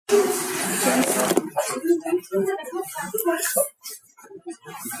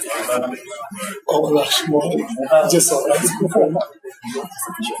آقا بخش ما جسارت کنم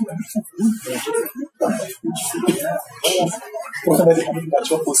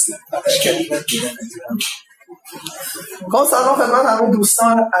سلام خدمت همه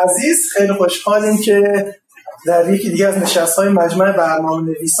دوستان عزیز. خیلی خوشحالیم که در یکی دیگه از نشست‌های مجمع برنامه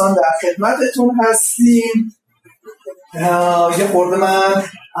نویسان در خدمتتون هستیم. یه خورده من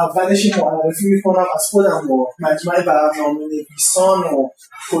اولش معرفی میکنم از خودم و مجمع برنامه نویسان و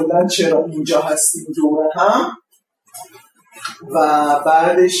کلاً چرا اینجا هستیم دوره هم، و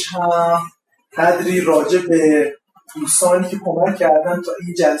بعدش هم قدری راجع به دوستانی که کمک کردن تا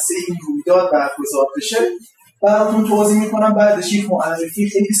این جلسه این رویداد برگزار بشه براتون توضیح میکنم. بعدش یک معرفی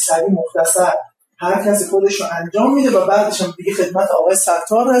خیلی سریع مختصر هر کسی خودش رو انجام میده و بعدش هم دیگه خدمت آقای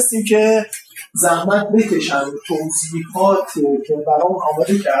ستار هستیم که زحمت بکشن توضیحات که برامون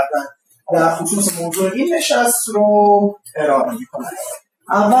آماده کردن در خصوص موضوع این نشست رو ارائه میکنن.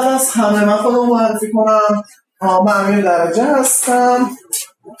 اول از همه من خودم معرفی کنم. من امیر درجه هستم،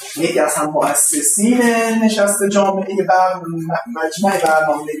 یکی از هم مؤسسین نشست جامعه مجمع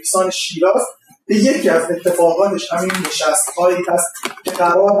برنامه نویسان شیراز. یکی از اتفاقاتش همین نشست‌هایی هست که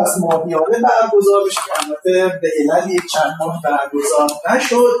قرار است ماهیانه برگزار بشه که البته به علت یک چند ماه برگزار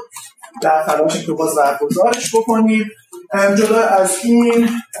نشد، در تلاش که باز برگزارش بکنیم. جدا از این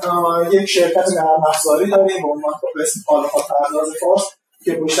یک شرکت نرم افزاری داریم به اسم کارپلاس فارس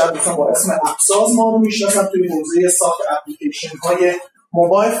که بیشتر دوستان با اسم ابساز ما رو میشناسن. توی حوزه ساخت اپلیکیشن های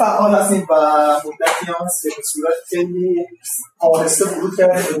موبایل فعال هستیم و مدتی هم هست که به صورت خیلی آهسته ورود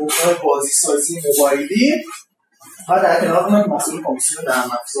کردیم به حوزه بازیسازی موبایلی و در کنار اون مسئول کمیسیون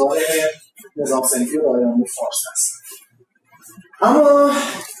نرم افزار نظام صنفی و رایانه فارس هست. اما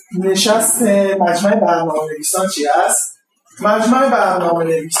نشست مجمع برنامه نویسان چی است؟ مجمع برنامه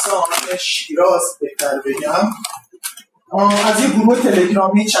نویسان شیراز بهتر بگم از یک گروه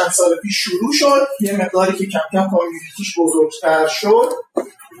تلگرامی چند سال پیش شروع شد. یه مقداری که کم کم کامیونیتیش بزرگتر شد،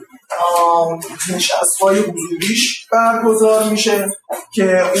 نشست‌های حضوریش برگزار میشه که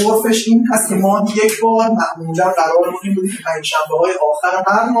عرفش این هست که ماهی یک بار، معمولا قرارمون این بوده که پنجشنبه‌های آخر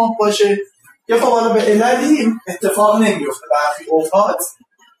هر ماه باشه که خب حالا به علتی اتفاق نمیفته برخی اوقات،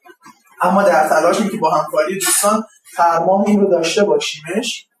 اما در تلاشیم که با همکاری دوستان هر ماه این رو داشته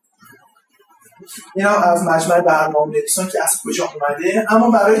باشیمش. این هم از مجمع برنامه نویسان که از کجا اومده.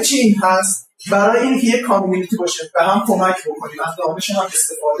 اما برای چی این هست؟ برای این که یک کامیونیتی باشه، به هم کمک بکنیم، از دانش هم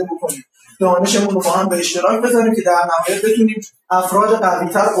استفاده بکنیم، دانشمون رو با هم به اشتراک بذاریم که در نهایت بتونیم افراد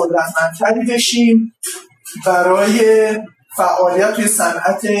قوی‌تر، قدرتمندتری بشیم برای فعالیت توی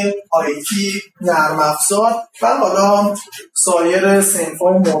صنعت آیتی، نرم افزار و حالا سایر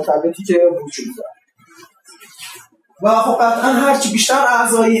صنف‌های مرتبطی که وجود داره. و خب قطعا هرچی بیشتر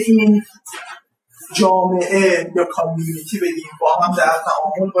اعضای این جامعه یا کامیونیتی بگیم با هم در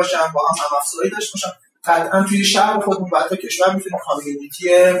تعامل باشن، با هم افزایی داشته باشن، قطعا توی شهر خودمون و حتی کشور میتونیم کامیونیتی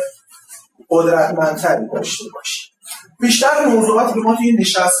قدرتمندتری داشته باشیم. بیشتر موضوعاتی که ما توی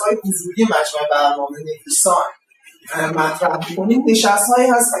نشست‌های حضوری مجمع برنامه نویسان مطرح می‌کنیم نشست‌هایی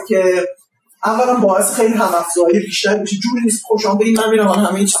هستن که اولا باعث خیلی هم افزایی بیشتر میشه. جوری نیست خوشم بگیم من میرم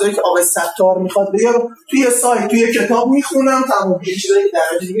همه این چیزایی که آقای ستار میخواد بگه توی سایت توی کتاب میخونم تموم میشه. چیزایی که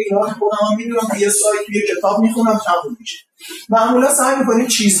در دیگه اینا خودم میدونم توی سایت توی کتاب میخونم تموم میشه. معمولا سعی میکنیم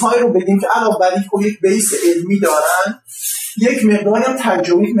چیزهایی رو بگیم که علاوه بر اینکه یک بیس علمی دارن، یک مقداری هم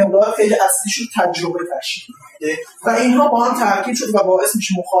تجربی، مقدار خیلی اصلیشون تجربه تشکیل میده و اینها با هم ترکیب شده و باعث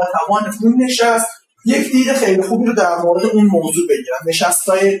میشه مخاطبان اون نشست یک دید خیلی خوبی رو در مورد اون موضوع بگیرن.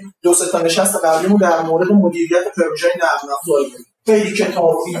 نشست‌های دو سه تا نشست قبلیمون در مورد مدیریت پروژه نرم افزار بود، خیلی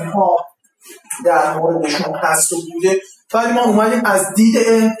کتاب اینها در موردشون هست و بوده، ولی ما اومدیم از دید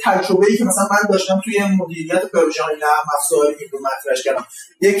تجربه‌ای که مثلا من داشتم توی مدیریت پروژه نرم افزاری رو مطرحش کردم،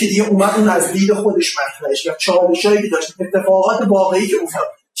 یکی دیگه اومد اون از دید خودش مطرحش کرد، چالشایی که داشت، اتفاقات واقعی که افتاد،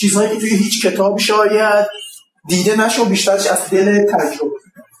 چیزهایی که توی هیچ کتابی شاید دیده نشه و بیشترش از دل تجربه.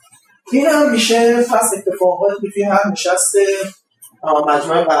 این هم میشه پس اتفاقاتی که توی هر نشست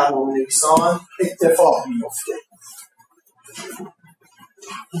مجمع برنامه نویسان اتفاق میفته.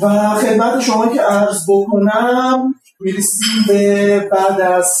 و خدمت شما که عرض بکنم میرسیم به بعد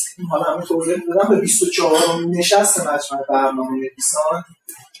از حالا همه توضیح دادم به 24مین نشست مجمع برنامه نویسان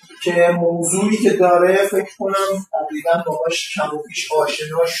که موضوعی که داره فکر کنم تقریبا باهاش کم و بیش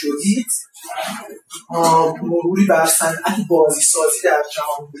آشنا شدید. مروری بر صنعت بازیسازی در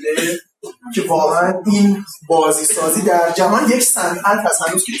جهان بوده که واقعا این بازیسازی در جهان یک صنعت هست.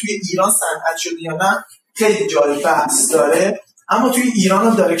 هنوز که توی ایران صنعت شده یا نه خیلی جای بحث داره، اما توی ایران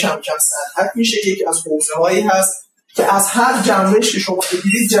هم داره کم کم صنعت میشه. یکی از حوزه‌هایی هست که از هر جنبهش که شما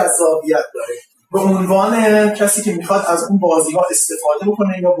بگیرید جذابیت داره. به عنوان کسی که میخواد از اون بازی‌ها استفاده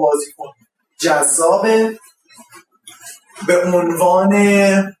بکنه یا بازیکن جذابه، به عنوان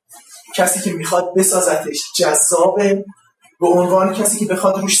کسی که میخواد بسازتش جذابه، به عنوان کسی که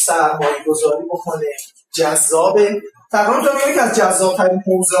بخواد روش سرمایه گذاری بکنه جذابه. تقریبا میگم که از جذاب‌ترین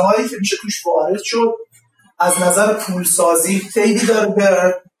حوزه‌هایی که میشه توش وارد شد از نظر پولسازی خیلی داره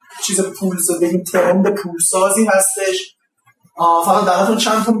به چیز پولسازی، بگیم ترند پولسازی هستش. فقط براتون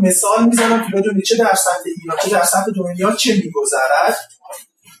چند تا مثال میزنم که بدونید چه در سطح ایران چه در سطح دنیا چه میگذرد.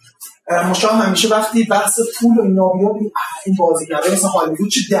 مشابه همیشه وقتی بحث پول و اینا بیاد این بازیگرا مثل هالیوود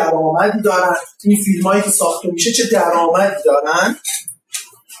چه درآمدی دارن، این فیلمایی که ساخته میشه چه درآمدی دارن.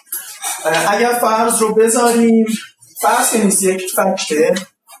 اگر فرض رو بذاریم، فرض که نیست یک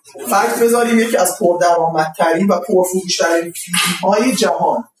فکت بذاریم یکی از پردرآمدترین و پرفروش‌ترین فیلم‌های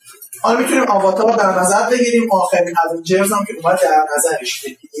جهان، حالا میتونیم آواتار در نظر بگیریم، آخرین اوینجرز هم که اومد در نظرش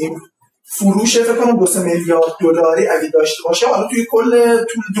بگیریم، فروش فکر کنم 2 میلیارد دلاری اگه داشته باشه، حالا توی کل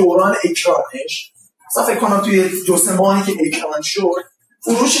طول دوران اکرانش مثلا فکر کنم توی 2 ماهی که اکران شد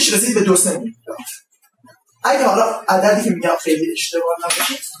فروشش رسید به 2 میلیارد. اگه حالا عددی که میگم خیلی اشتباه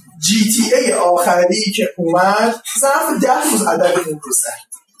نباشه، جی تی ای آخری که اومد ظرف 10 روز عدد اون رو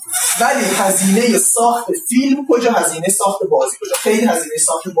زد، ولی هزینه ساخت فیلم کجا، هزینه ساخت بازی کجا؟ خیلی هزینه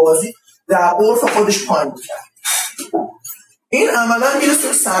ساخت بازی در عرف خودش پایین کرد. این عملا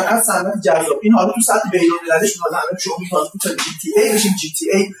میرسه صنعت جذاب. این حالا تو سطح بین‌المللیش مثلا شما میتونید تو جی تی ای بشین، جی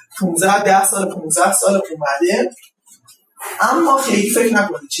تی ای 15 سال اومده، اما خیلی فکر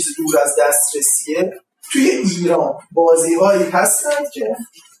نکنید چیز دور از دسترسیه. توی ایران بازی‌هایی هستن که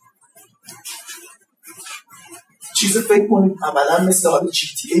چیز فکر کنید عملا مثل حالا جی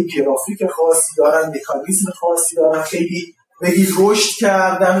تی ای گرافیک خاصی دارن، مکانیزم خاصی دارن، خیلی رشد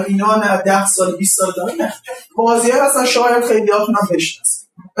کردن اینا، نه 10 سال 20 سال دارن، نه بازی‌ها هستن شاید خیلی هاتون هم بشناسید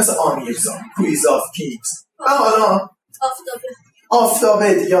مثل آمیرزا، کویز آف کینگز و حالا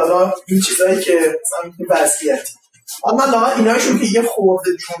آفتابه دیگه، حالا این چیزایی که مثلا وضعیتی حالا اینایشون که یه خورده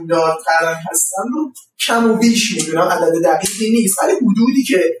جوندارترن هستن رو کم و بیش میدونم، عدد دقیقی نیست ولی حدودی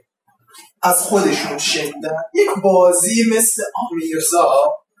که از خودشون شنیدن. یک بازی مثل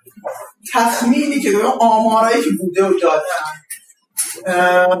آمیرزا تخمینی که دارن، آمارایی که بوده و دادن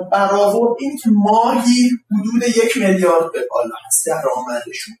برآورد این که ماهی حدود 1 میلیارد به بالا هست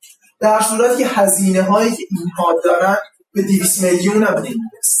درآمدشون، در صورتی که هزینه هایی که اینها دارن به 200 میلیون هم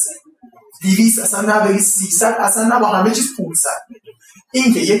نمیرسه. 200 اصلا نه به 300 اصلا نه با همه چیز 500 میلیون.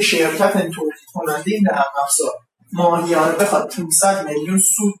 این که یک شرکت تولید کننده این نرم افزار ماهیانه بخواد 500 میلیون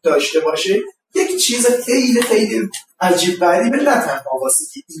سود داشته باشه یک چیز خیلی خیلی عجیب غریبه، نه تنها واسه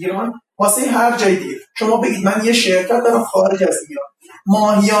ایران، واسه هر جای دیگه. شما بگید من یه شرکت دارم خارج از ایران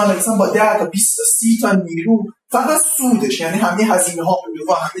ماهیانه مثلا با 10 تا 20 تا 30 تا نیرو فقط سودش، یعنی همه هزینه ها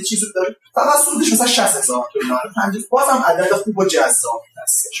و همه چیزو داره، فقط سودش مثلا 60,000 دلار، بازم عدد خوب و جذاب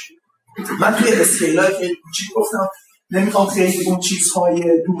هستش. من توی اسکیلای خیلی کوچیک گفتم نمیخوام خیلی اون چیزهای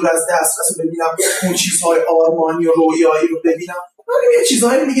دور از دسترس رو ببینم، اون چیزهای آرمانی و رویایی رو ببینم، ولی یه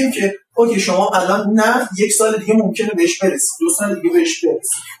چیزهایی میگیم که اوکی شما الان نه 1 سال دیگه ممکنه بهش برسید، 2 سال دیگه بهش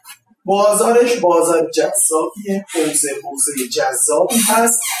برسید. بازارش بازار جذابیه، حوزه جذابی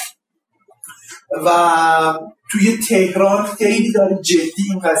هست و توی تهران خیلی داره جدی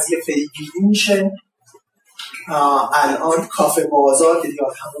این قضیه پیگیری میشه. الان کافه بازار که دیگه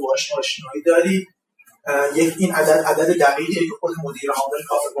همه باهاش آشنایی داری، این عدد دقیقی که خود مدیر عامل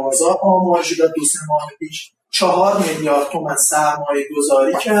کافه بازار آمار شده 2 ماه پیش 4 میلیارد تومان سرمایه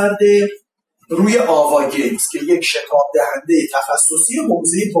گذاری کرده روی آوا گیمز که یک شتاب دهنده تخصصی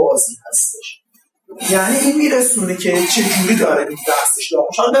حوزه بازی هستش. یعنی این میرسونه که چه جوری داره این بحثش داره.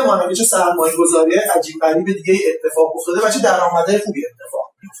 شاید بمانه که چه سرمایه گذاری عجیب غریب دیگه اتفاق افتاده و چه درآمدهای خوبی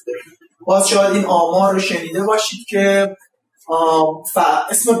اتفاق میفته. باز شاید این آمار رو شنیده باشید که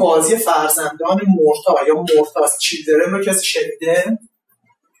اسم بازی فرزندان مورتا یا مورتاز چیلدرن رو کسی شنیده؟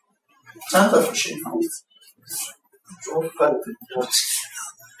 چند تا شنیدید؟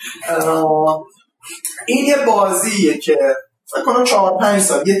 این یه بازیه که فکر کنم 4-5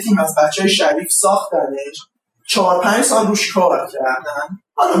 سال یه تیم از بچهای شریف ساختنش، 4-5 سال روش کار کردن.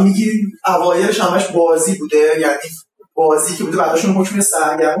 حالا میگی اوایلش همش بازی بوده، یعنی بازی که بوده بعدشون حکم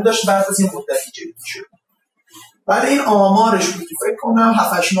سرگرمی داشت، بعد از این مدتی جدی شد. ولی این آمارش بود که فکر کنم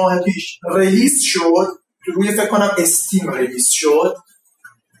 7-8 ماه پیش ریلیز شد، روی فکر کنم استیم ریلیز شد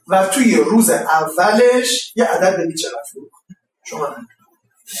و توی روز اولش یه عدد به چقدر فروخت. شما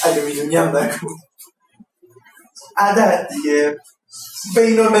اگه میدونی هم نکن عدد دیگه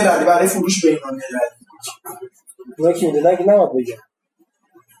بین المللی، برای فروش بین المللی اونا که میدونن که نماد بگم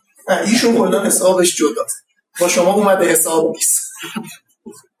ایشون کلا حسابش جداست، با شما اومده حساب نیست.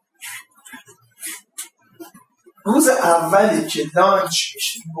 روز اولی که لانچ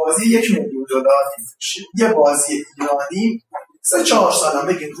میشه بازی $1,000,000 میشه. یه بازی ایرانی 3-4 سال هم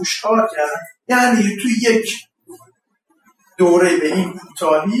بگین روش کار کردن، یعنی توی یک دوره به این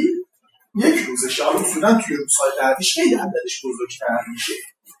کوتاهی یک روزش، حالا اصولا توی روزهای بعدش خیلی عددش بزرگتر میشه،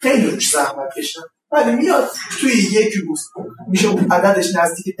 خیلی روش زحمت کشتن، ولی میاد توی یک روز میشه عددش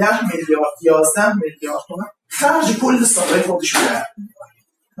نزدیک 10 میلیارد 11 میلیارد تومان خرج کل سالهای خودش میاد.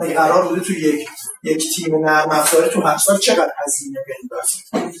 مگه قرار بوده توی یک تیم نرم افزار تو هر سال چقدر هزینه بندازه؟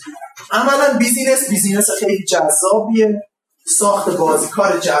 عملا بیزینس خیلی جذابیه، ساخت بازی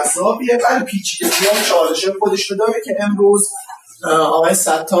کار جذابیه، ولی پیچیدگی ها چالش خودش رو داره که امروز آقای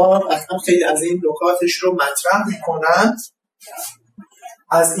ستار حتما خیلی از این نکاتش رو مطرح میکنند،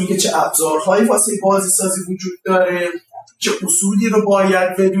 از اینکه چه ابزارهایی واسه بازی سازی وجود داره، چه اصولی رو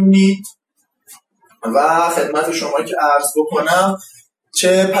باید بدونید و خدمت شما که عرض بکنم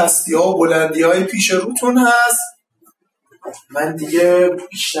چه پستی ها و بلندی های پیش روتون هست. من دیگه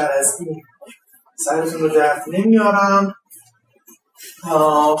بیشتر از این سرتون رو درد نمیارم.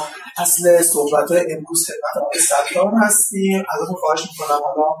 اصل صحبت های امروز خدمت آقای ستار هستیم. ازتون خواهش میکنم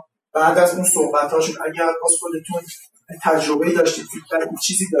حالا بعد از اون صحبت هاشون اگر باز خودتون تجربه‌ای داشتید، فیدبک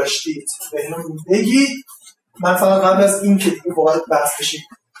چیزی داشتید بهمون بگید. من فقط قبل از این که دیگه وارد بحث بشیم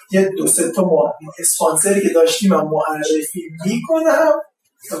یه 2-3 تا اسپانسری که داشتیم من معرفی میکنم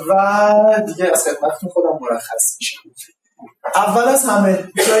و دیگه از خدمتتون خودم مرخص میشم. اول از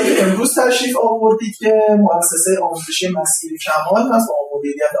همه جایی امروز تشریف آوردید که مؤسسه آموزشی مسیر کمال هست با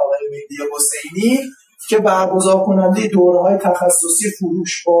مدیریت آقای مهدی حسینی که برگزار کننده دوره‌های تخصصی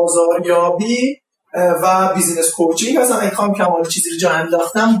فروش، بازاریابی و بیزینس کوچینگ هستن. اگه خواهم کمال چیزی رو جا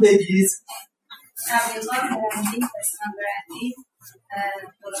انداختم بگید. تبلیغات برندینگ، پرسونال برندینگ،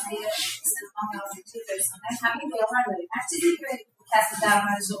 دوره‌های استخدام و آموزشی پرسونال، همین دوره‌ها داریم. هر چیزی که کسی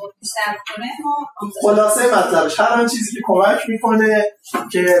درآمدش رو بیشتر کنه ما خلاصه مطلبش هر چیزی که کمک میکنه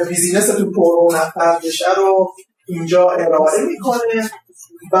که بیزینستون پر رونق‌تر بشه رو اینجا ارائه میکنه.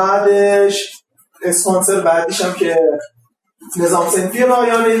 بعدش اسپانسر بعدیش هم که نظام صنفی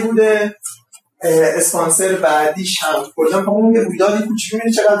رایانه‌ای بوده، اسپانسر بعدیش هم کلا همون یه رویدادی کوچیکی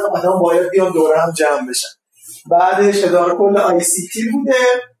می‌بینه چقدر آدم باید بیان دوره هم جمع بشن. بعدش اداره کل آی سی تی بوده،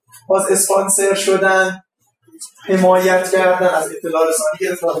 باز اسپانسر شدن، حمایت کردن از اطلاع رسانی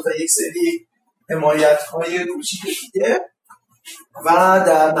گرفتن تا یک سری حمایت‌های کوچیک دیگه و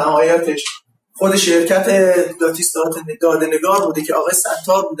در نهایتش خود شرکت داده‌نگار بوده که آقای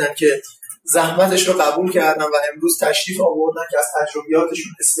ستار بودن که زحمتش رو قبول کردن و امروز تشریف آوردن که از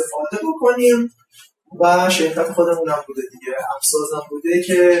تجربیاتشون استفاده بکنیم و شرکت خودمون هم بوده دیگه، افسازم بوده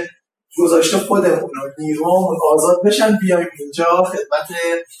که گذاشته خودمون رو نیرومون آزاد بشن بیایم اینجا خدمت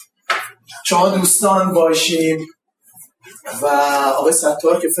شما دوستان باشیم. و آقای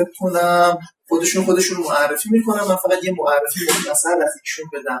ستار که فکر کنم خودشون معرفی میکنم، من فقط یه معرفی مختصر از ایشون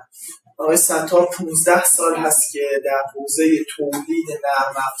بدم. آقای ستار 15 سال هست که در حوزه تولید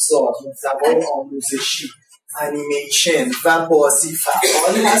نرم افزار، محتوای آموزشی، انیمیشن و بازی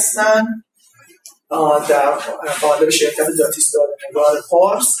فعال هستن. در قالب شرکت داده‌نگار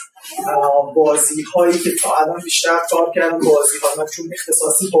پارس بازی هایی که تا الان بیشتر کار کردن بازی ها چون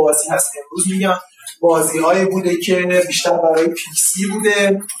اختصاصی بازی هست امروز میگم بازی هایی بوده که بیشتر برای پیکسی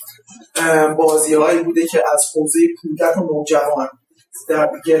بوده، بازی هایی بوده که از حوزه کودک و نوجوان در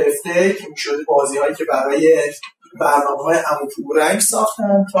گرفته که میشده بازی هایی که برای برنامه های عمو پورنگ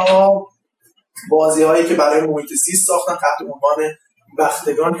ساختن تا بازی هایی که برای محیط زیست ساختن تحت عنوان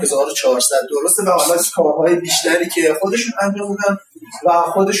بختگان 1400. درسته و حالا کارهای بیشتری که خودشون انجام میدن و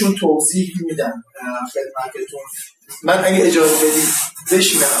خودشون توضیح میدن خدمتتون. من اگه اجازه بدید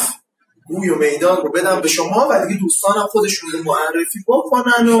بشینم گوی و میدان رو بدم به شما و دیگه دوستانم خودشون رو معرفی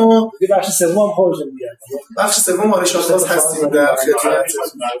بکنن و بخش سوم هم خودشون میگن. بخش سوم آرشات هستیم در خدمت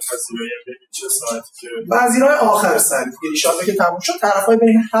وزیرای آخر سر دیگه ان شاءالله که تموم شد طرفای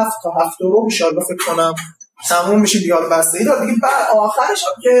بین 7 تا 7 رو ان شاءالله فکر کنم تموم میشه دیگه. بستگی داره دیگه بعد آخرش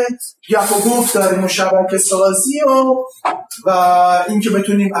هم که گپ و گفت داریم و شبکه سازی و اینکه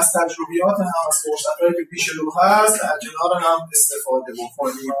بتونیم از تجربیات هم از فرصت‌هایی که پیش رو هست در کنار هم استفاده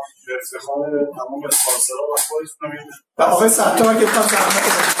بکنیم. افتخار تمام اسپانسرها و خودتون و آقای ستار که بخوام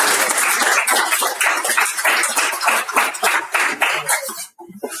زحمت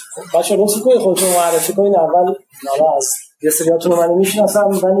بچه لطف کنید خودتون معرفی کنید. اول حالا از یه سریاتون رو من میشناسم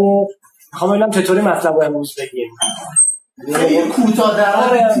ولی میخوام ببینم چطوری مطلب رو امروز بگیم. خیلی کوتاه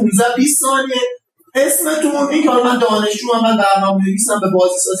در 15-20 ثانیه اسمتون این که من دانشجو هم، من برنامه نویسم، به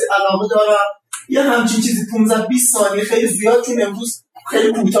بازی سازی علاقه دارم، یه همچین چیزی 15-20 ثانیه خیلی زیاد چون امروز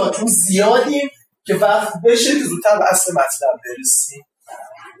خیلی کوتاه چون زیادیم که وقت بشه که زودتر به اصل مطلب برسیم.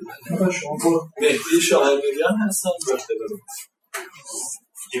 مهدی شاهدیان هستم داشته دارم.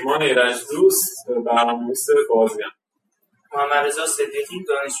 ایمان ایرج دوست برنامه‌نویس بازیم. محمد رضا صدیقی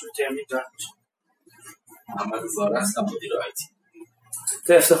دانشجو ترمیم دانش. محمد زاره هستم مدیر آیتی.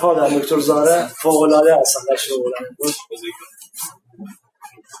 به افتخار دارم دکتر زاره فوق‌العاده هستم در شغلم.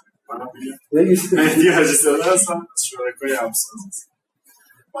 مهدی حاجی زاده هستم از شرکای همساز.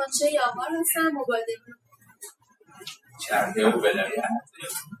 پانچه یاور هستم مبادله. شهریار بلایی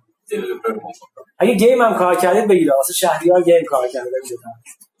دیولپر موضوع. اگه گیم هم کار کردید بگید واسه شهریار گیم کار کرده بگید.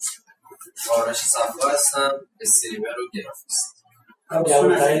 آرش صفا هستم استریمر و گرافیست.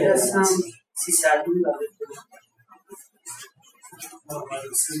 جوانایی هستم 300 محمد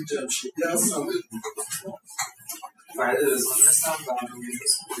حسین جمشیدی هستم. فرد رزان هستم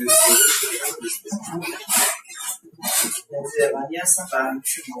برنامه‌نویس زرمانی هستم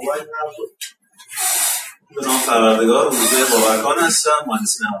برنامه‌نویس موبایل نبود. به نام پروردگار روزه باورکان هستم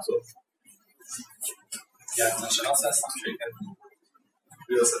مهندسی نمازور. گردنشناس هستم شرکت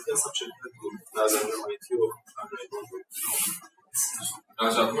ریاستی هستم شرکت نظرمه آیتی و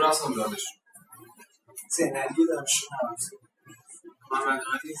نجاتپور هستم دانشجو. زینلی دانشجو نمازور. محمد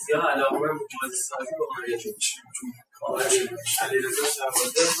علی زیا علاقه‌مند به بازیسازی با آریت میشه. علیرضا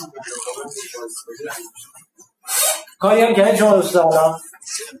شهبازی هستم علاقه‌مند به بازیسازی. کاری هم که شما دوست دارم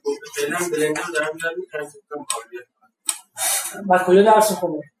فعلا بلندم دارم میرم ترجمه کاریه. بعد کجا درس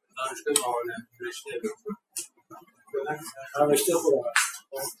می‌خونی؟ دانشگاه معاونه رشته رشته خوبه.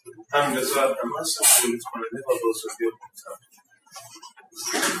 هم رضایت هستم تولید کننده و فلسفی و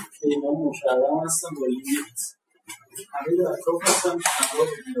ایمان مشرم هستم با لیمیت. همه در کاف هستم همراه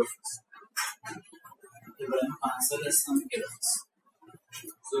گرافیس. ابراهیم محسن هستم گرافیس.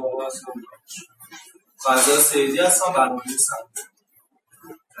 زبا هستم فرزاد سیدی هستم برنامه‌نویسم.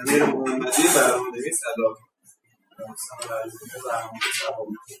 امیر محمدی برنامه‌نویس علاقه.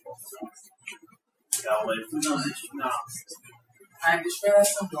 اندیشگر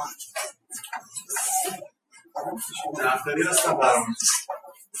هستم نفتری هستم برنامه‌نویس.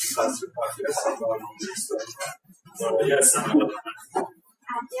 فصل پاکی هستم برنامه‌نویس. زاربی هستم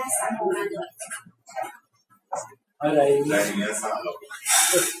عبدی هستم رحیمی هستم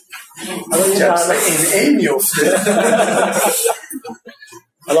جلسه این میفته.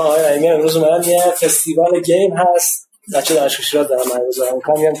 حالا آقای رحیمی امروز اومدن یه فستیوال گیم هست بچه دانشگاه شیراز دارم برگزار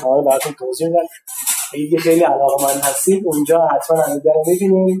می‌کنم میام تمام براتون توضیح میدم. اگه خیلی علاقه‌مند هستید اونجا حتما همدیگه رو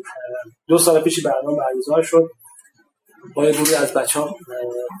می‌بینیم. 2 سال پیش برنامه برگزار شد با یه گروهی از بچه‌ها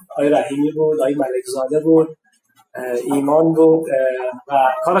آقای رحیمی بود، آقای ملکزاده بود، ایمان بود و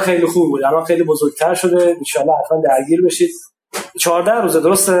کار خیلی خوب بود. الان خیلی بزرگتر شده. ان شاءالله حتما درگیر بشید. 14 روزه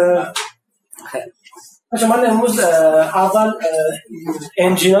درسته؟ خیلی. باشه من امروز اول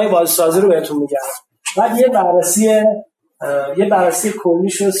انجینای بازسازی رو بهتون میگم. بعد یه بررسی کلی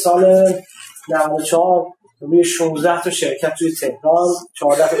شد سال 94 روی 16 تا شرکت توی تهران،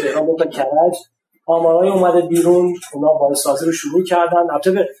 14 تا تهران، 2 تا کرج. آمارای اومده بیرون، اونا بازسازی رو شروع کردن.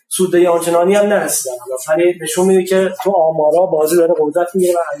 البته به سوددهی آنچنانی هم نرسیدن، ولی نشون میده که تو آمارا بازی داره قدرت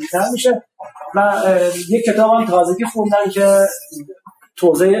میگیره و عمیق‌تر میشه. و یک کتاب هم تازگی خوندن که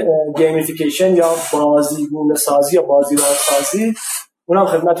توزیع گیمیفیکیشن یا بازیگونه سازی یا بازیران سازی، اونم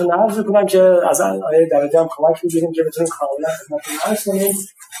خدمتتون عرض می‌کنم که از آیه درجه هم کمک می‌گیریم که بتونیم کاملا خدمتتون عرض کنیم.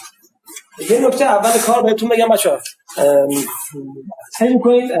 یه نکته اول کار بهتون بگم بچه‌ها، فکر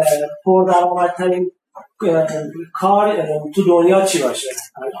می‌کنید پردرآمدترین کار تو دنیا چی باشه؟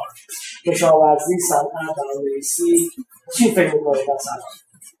 کشاورزی، صنعت، برنامه‌نویسی، چی فکر می‌کنید مثلا؟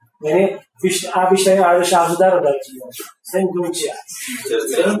 یعنی بیشترین ارزش افزوده رو داره چی باشه؟ فکر می‌کنید چی هست؟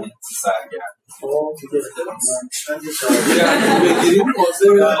 بگیریم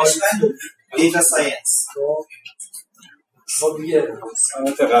موضوع دیتا ساینس. خب دیگه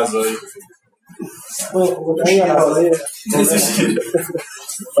صنعت غذایی.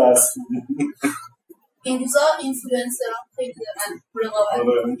 امضا اینفلوئنسرها خیلی دارن رقابت.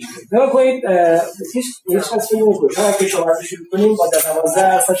 نگاه کنید هیچ کس فکر نمی‌کنه شما که شما شروع کنیم با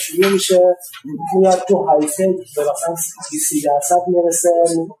 12% شروع میشه میاد تو هایسن به مثلا 20% میرسه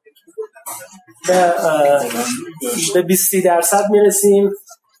به 20% میرسیم،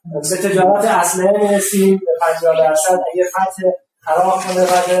 به تجارت اسلحه میرسیم به 50%، اگه فتح عراق کنه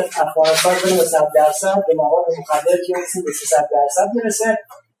بعد افغانستان کنیم به 100%، به مواد مخدر که میرسیم به 300% میرسه.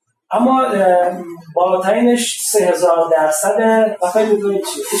 اما بالاترینش 3000% و خیلی میدونید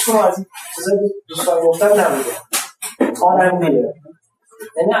چیه؟ هیچ کنم از این چیزایی دوستان گفتن نمیده آرندیه،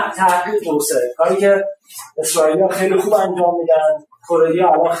 یعنی تحقیق توسعه، کاری که اسرائیلی ها خیلی خوب انجام میدن، کره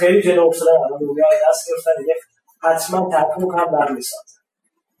ها الان خیلی جلو افتادن، الان دنیا دست گرفتن دیگه حتما تحقیق میکنن برمیسازن.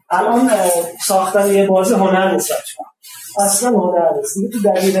 الان ساختن یه بازی هنر نیست، اصلا هنر نیست دیگه. تو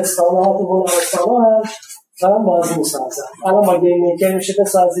دبیرستان‌ها و هنرستان‌ها هم بازی می‌سازن. الان با گیم میکر میشه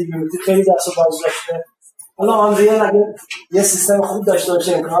بسازی، یونیتی خیلی دست و بازی داشته. حالا آنریل اگه یه سیستم خوب داشته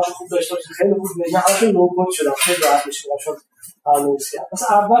باشه، امکانات خوب داشته باشه، خیلی خوب میشه. حتی لو کد شده خیلی راحت میشه چون هنوز کرد.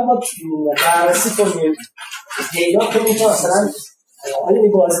 مثلا اول ما بررسی کنیم پیدا کنیم که مثلا آیا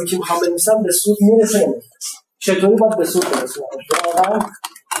این بازی که میخوام بنویسم به سود میرسه یا نمیرسه، چطوری باید به سود برسه. واقعا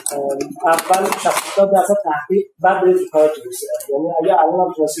اول 70% تحقیق بعد برید کارتون برسه. یعنی اگه الان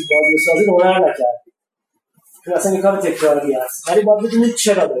هم تونستید بازی بسازید هنر نکردید، چون اصلا این کار تکراری هست، ولی باید بدونید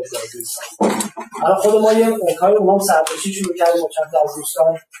چرا دارید بازی بسازید. الان خود ما یه کاری اونام سرپرشی شروع کردیم، چند تا از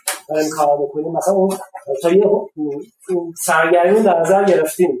دوستان داریم کار می‌کنیم. مثلا اون تا یه سرگرمی در نظر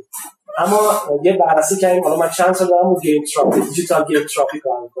گرفتیم، اما یه بررسی کردیم. حالا من چند سال دارم گیم تراپی، دیجیتال گیم تراپی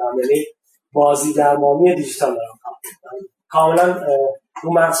کار می‌کنم، یعنی بازی درمانی دیجیتال دارم کار می‌کنم. کاملا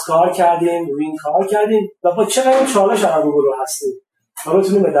رو مغز کار کردیم، روی این کار کردیم و با چقدر چالش هم رو هستیم تا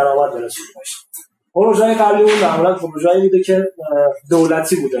بتونیم به درآمد برسیم. پروژه قبلی اون معمولا پروژه‌ای بوده که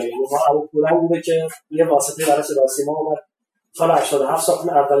دولتی بوده، یعنی ما الان بوده که یه واسطه برای صدا سیما اومد سال 87 ساختن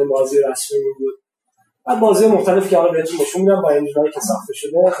اولین بازی رسمی بود. بعد بازی مختلف که حالا بهتون نشون میدم با انجینایی که ساخته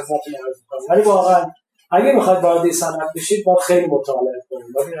شده خدمتتون عرض می‌کنم. ولی واقعا اگه می‌خواید وارد صنعت بشید باید خیلی مطالعه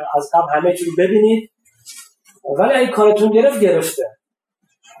کنید، باید از قبل همه چیزو ببینید. ولی اگه کارتون گرفته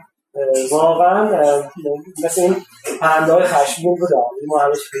واقعا مثل این پرنده‌های خشمگین بود. ما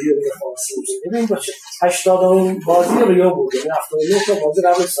همش ویدیو دیگه فارسی می‌شه. ببین باشه 80مین بازی ریو بود، یعنی 79 تا بازی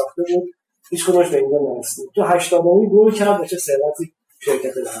قبل ساخته بود، هیچ کدومش به اینجا نرسید. تو 80مین گل کرد، چه ثروتی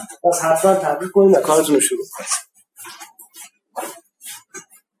شرکت داره. پس حتما تبریک کنید و کارتون رو شروع کنید.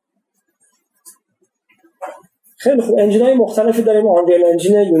 خیلی خوب، انجین‌های مختلفی داریم. آنریل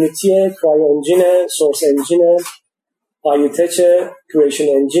انجین، یونیتی، کرای انجین، سورس انجین، آیوتچ، کریشن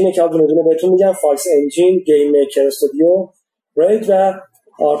انجین که دونه دونه بهتون میگم، فالس انجین، گیم میکر استودیو، ریت و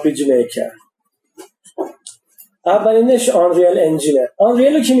آر پی جی میکر. اولینش آنریل انجینه.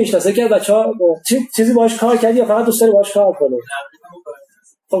 آنریل رو کی میشناسه که بچه‌ها چیزی باهاش کار کردی یا فقط دوست داری باهاش کار کنی؟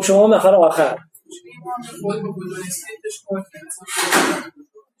 خب شما نفر آخر.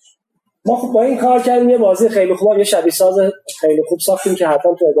 ما خب با این کار کردیم، یه بازی خیلی خوب، یه شبیه ساز خیلی خوب ساختیم که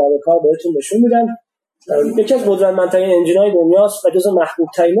حتما تو ادامه کار بهتون نشون میدم. یکی از قدرتمندترین انجین‌های دنیاست و جزو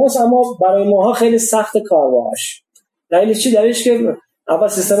محبوب‌تریناست، اما برای ماها خیلی سخت کار باهاش. دلیلش چی؟ دلیلش که اول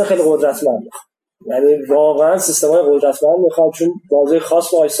سیستم خیلی قدرتمند میخواد، یعنی واقعا سیستم‌های قدرتمند میخواد، چون بازی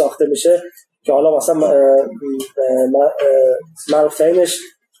خاص باهاش ساخته میشه که حالا مثلا معروف‌ترینش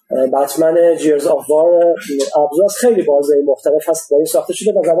بتمن جیرز آف وار ابزاس، خیلی بازی مختلف هست با این ساخته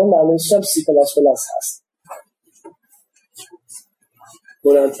شده و زبان معنیش هم سی پلاس پلاس هست.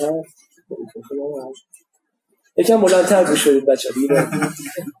 بلندتر یکم بلندتر گوش بدید بچه‌ها دیگه.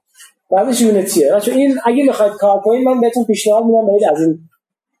 بعدش یونیتیه. بچه‌ها این اگه میخواید کار کنید من بهتون پیشنهاد میدم برید از این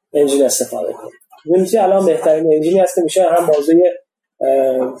انجین استفاده کنید. یونیتی الان بهترین انجینی هست که میشه هم بازی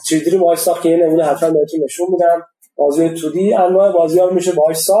 3D رو باهاش ساخت که یه نمونه حتما بهتون نشون میدم. بازی 2D انواع بازی‌ها رو میشه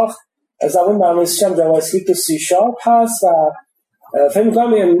باهاش ساخت. زبان برنامه‌نویسیش هم جاوا اسکریپت و سی شارپ هست و فکر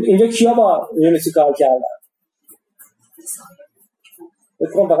می‌کنم اینجا کیا با یونیتی کار کردن.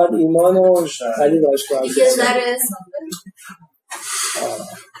 بکنم فقط ایمان و علی باش کار کردن.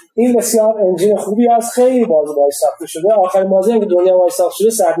 این بسیار انجین خوبی است، خیلی بازی باهاش ساخته شده. آخرین بازی که دنیا باهاش ساخته شده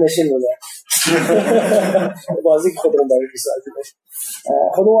صدرنشین بوده. بازی که خودمون داریم می‌سازیم.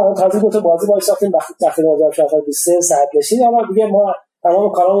 خودمون تازه دو تا بازی باهاش ساختیم وقتی 2023 صدرنشین. اما دیگه ما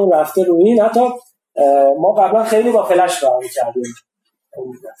تمام کارامون رفته روی این. حتی ما قبلا خیلی با فلش کار می‌کردیم.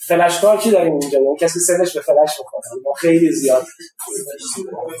 فلش کار چی داریم اینجا؟ اون کسی سرش به فلش می‌خوره. ما خیلی زیاد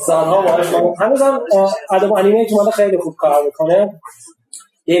سال‌ها باهاش هنوزم ادوب انیمیت اومده خیلی خوب کار می‌کنه.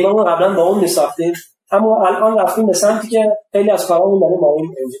 گیممون قبلا با اون می‌ساختیم، اما الان رفتیم به سمتی که خیلی از کارامون داریم با این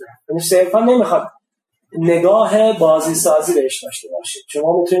انجین. یعنی صرفا نمی‌خواد نگاه بازی سازی بهش داشته باشید.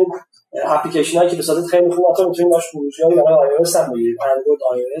 شما می‌تونید اپلیکیشنایی که بسازید خیلی خوب، البته می‌تونید باش پروژه‌ای برای iOS هم بگیرید، اندروید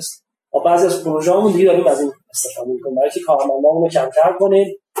iOS. و بعضی از پروژه‌هامون دیگه داریم از این استفاده می‌کنیم برای اینکه کارمندامون رو کمتر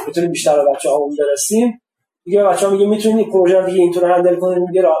کنیم، بتونیم بیشتر به بچه‌هامون برسیم. دیگه بچه‌ها میگه می‌تونید پروژه رو دیگه اینطور هندل کنید،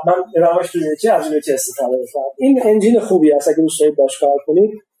 میگه من راهش تو یونیتی از یونیتی استفاده می‌کنم. این انجین خوبی است اگه دوست دارید باش کار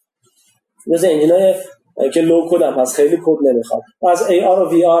کنید. مثل انجینای که لو کد هم هست، خیلی کد نمی‌خواد. از AR و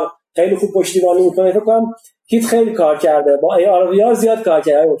VR خیلی خوب پشتیبانی می‌کنه. فکر کنم هیت خیلی کار کرده، با AR و VR زیاد کار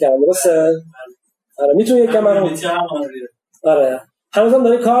کرده. درسته؟ آره می‌تونید یکم منو آره هنوزم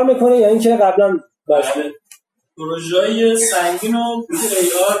داره کار میکنه یا اینکه قبلا داشته پروژه‌های سنگین و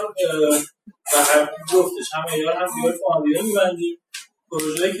AR و هر گفتش هم AR هم VR تو آنریل می‌بندیم.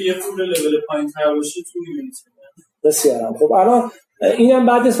 پروژه‌ای که یه خورده لول پایین‌تر باشه تو یونیتی. بسیار خوب. الان اینم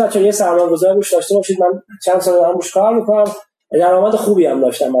بعد از بچه‌ها یه سرمایه‌گذاری روش داشته باشید. من چند سال دارم روش کار می‌کنم، درآمد خوبی هم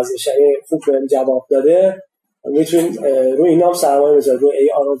داشتم ازش، خوب بهم جواب داده. میتونید روی اینا هم سرمایه بذارید، روی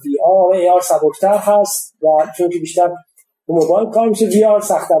AR و VR. AR سبک‌تر هست و چون که بیشتر رو موبایل کار میشه، VR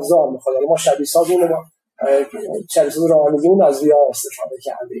سخت افزار می‌خواد. ما شبیه ساز رانندگیمون از VR استفاده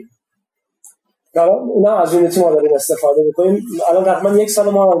کردیم. حالا اونا از یونیتی ما داریم استفاده می‌کنیم. الان تقریبا یک سال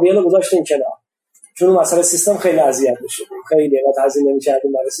ما ریل گذاشتیم کنار، چون مسئله سیستم خیلی اذیت میشه، خیلی وقت هزینه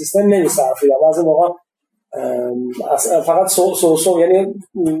نمی‌کردیم برای سیستم نمی‌صرفیدم. بعضی موقع فقط سو یعنی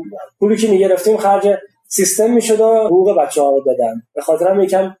پولی که می‌گرفتیم خرج سیستم میشد و حقوق بچه‌ها رو دادن. به خاطر هم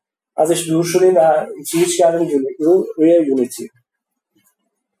یکم ازش دور شدیم و چیزی کردیم روی یونیتی.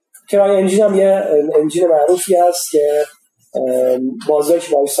 کرای انجین هم یه انجین معروفی هست که بازیش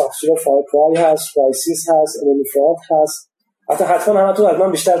با ساخته شده، فار کرای هست، کرایسیس هست، انمی فرانت هست. حتما همتون از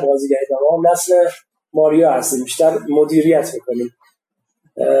من بیشتر بازی کردید، ما نسل ماریو هستیم، بیشتر مدیریت میکنیم.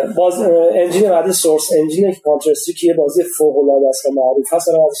 باز انجین بعدی سورس انجین که کانتر استریک یه بازی فوق العاده است و معروف هست،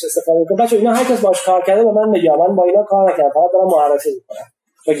 دارم ازش استفاده میکنم. بچه‌ها اینا هر کس باش کار کرده به من بگه، من با اینا کار نکردم، فقط دارم معرفی میکنم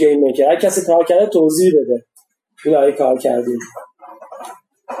با گیم میکر. هر کسی کار کرده توضیح بده اینا کار کردیم.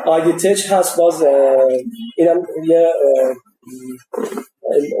 آیدی تچ هست، باز اینم یه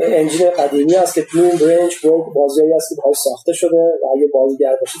انجین قدیمی است که دون برنچ بازی هست که باهاش ساخته شده و اگه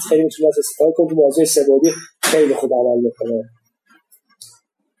بازیگر باشید خیلی میتونید استفاده کنید. تو بازی سه‌بعدی خیلی خوب عمل میکنه.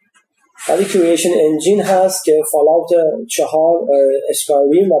 بعدی کریشن انجین هست که فالاوت 4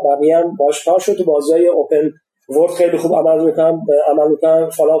 اسکایریم و بقیه هم باهاش کار شده. تو بازی‌های اوپن ورلد خیلی خوب عمل میکنن.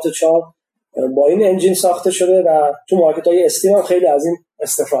 فالاوت 4 با این انجین ساخته شده و تو مارکت‌های استیم هم خیلی از این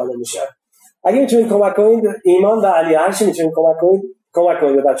استفاده میشه. اگه میتونید کمک کنید، ایمان و علی هر چی میتونید کمک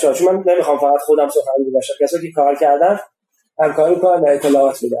کنید به بچه‌ها، چون من نمیخوام فقط خودم سخنگوی باشم، کسایی که کار کردن همکاری کنن و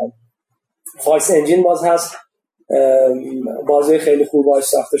اطلاعات بدن. فایس انجین باز هست، بازی خیلی خوب باهاش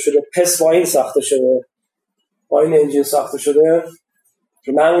ساخته شده. پس با این ساخته شده، با این انجین ساخته شده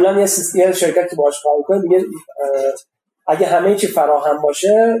که معمولا یه شرکت که باهاش کار می‌کنه دیگه اگه همه چی فراهم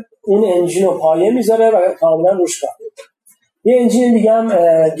باشه اون انجین رو پایه میذاره و کاملا روش کار می‌کنه. یه انجین دیگه هم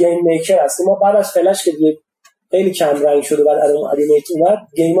گیم میکر هست. ما بعد از فلش که دیگه خیلی کم رنگ شده بعد انیمیت اومد،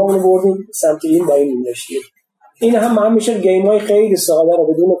 گیمامون رو بردیم سمت این با این نوشتیم. این هم میشه گیم‌های خیلی ساده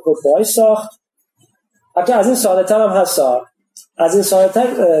رو بدون کد باهاش ساخت. حتی از این ساده‌تر هم هست. از این ساده‌تر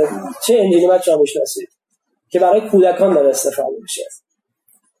چه انجینی بچه‌ها میشناسید که برای کودکان داره استفاده میشه؟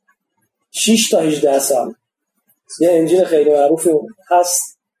 6 تا 18 سال یه انجین خیلی معروفی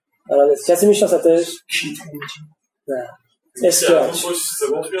هست. کسی میشناستش؟ نه. اسکراچ.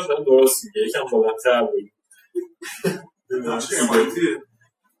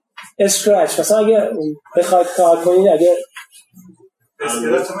 اسکراچ مثلا اگه بخواید کار کنید، اگه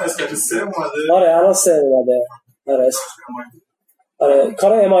اسکراچ هم اسکراچ 3 اومده. آره الان 3 اومده. آره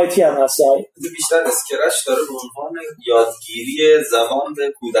کار MIT هم هست. بیشتر اسکراچ داره به عنوان یادگیری زبان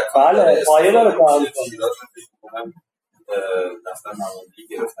به کودکان. بله پایه داره کار می‌کنه. دفتر نمایندگی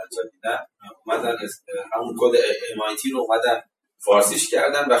گرفتن جدیدن اومدن همون کد MIT رو اومدن فارسیش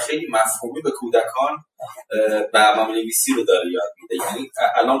کردن و خیلی مفهومی به کودکان برنامه‌نویسی رو داره یاد میده. یعنی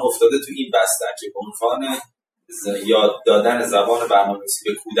الان افتاده تو این بستر که به عنوان یاد دادن زبان برنامه‌نویسی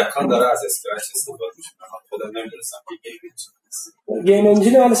به کودکان داره از اسکراچ استفاده میشه. خودم نمی‌دونستم که گیم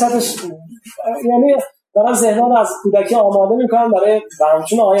انجین ولی سطحش یعنی دارن ذهن‌ها رو از کودکی آماده میکنن برای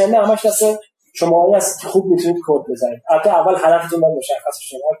برنامه‌چون آینده. همش دست شماهایی هست که خوب میتونید کد بزنید. البته اول هدفتون باید مشخص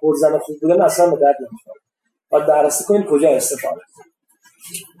شه. کد زدن خوب بودن اصلا به درد نمیخوره. باید بررسی کنید کجا استفاده کنید.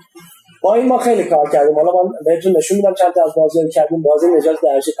 با این ما خیلی کار کردیم. حالا من بهتون نشون میدم چند تا از بازی‌ها کردیم. بازی نجات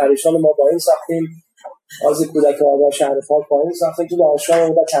درجه پریشان ما با این ساختیم. بازی کودک آگاه شهر پاک با این ساختیم. تو دانشگاه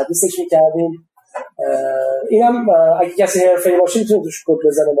ما تدریسش می‌کردیم. اینم اگه کسی حرفه‌ای باشه میتونه توش کد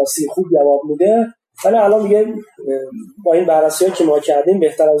بزنه، واسه خوب جواب میده. ولی الان دیگه با این بررسی‌هایی که ما کردیم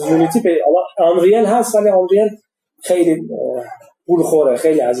بهتر از یونیتی. حالا آنریل هست ولی آنریل خیلی پول خوره،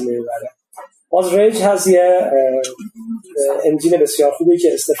 خیلی هزینه میبره. باز ریج هست، یه انجین بسیار خوبی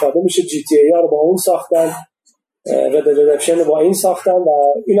که استفاده میشه. جی تی ای ها رو با اون ساختن، رد ریدمپشن رو با این ساختن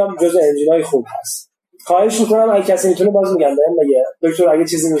و اینم جزء انجین‌های خوب هست. خواهش میکنم اگه کسی میتونه باز میگم بهم بگه دکتر اگه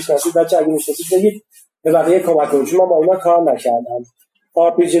چیزی میشناسید بچه اگه میشناسید بگید به بقیه کمک کنید، چون من با اینا کار نکردم.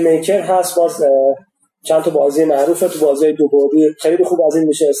 RPG میکر هست، باز چند تا بازی معروفه. تو بازی دو بعدی خیلی خوب از این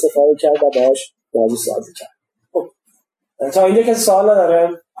میشه استفاده کرد و باهاش بازی سازی کرد. خب تا اینجا کسی سوال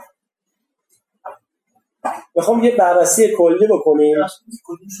نداره؟ بخوام یه بررسی کلی بکنیم.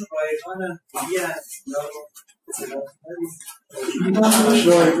 کدومشون رایگانه؟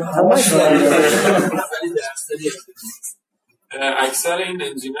 اکثر این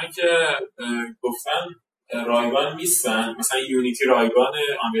انجینا که گفتن رایگان نیستن، مثلا یونیتی رایگان،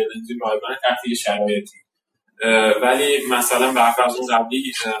 آنریل انجین رایگان تحت یه شرایطی، ولی مثلا برخلاف از اون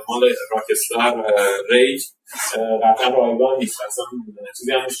قبلی مال راکستار ریج قطعا رایگان نیست، اصلا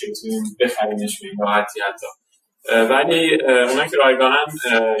چیزی هم نیست که بتونیم بخریمش به این راحتی حتی. ولی اونا که رایگانن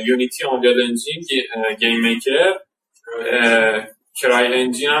یونیتی، آنریل انجین، گیم میکر، کرای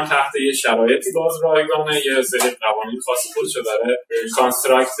انجین هم تحت یه شرایطی باز رایگانه، یه سری قوانین خاصی خودشو داره.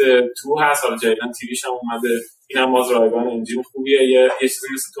 کانستراکت 2 هست، حالا جدیدن تیریش هم اومده، این هم باز رایگان انجین خوبیه. یه چیزی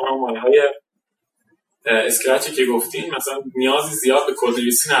مثل تو هم مایه‌های اسکرچی که گفتیم، مثلا نیازی زیاد به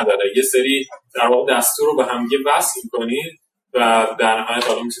کدنویسی نداره، یه سری در واقع دستور رو به هم دیگه وصل می‌کنید و در نهایت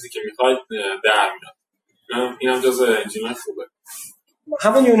اون چیزی که می‌خواید در میاد. این هم جزء انجین خوبه.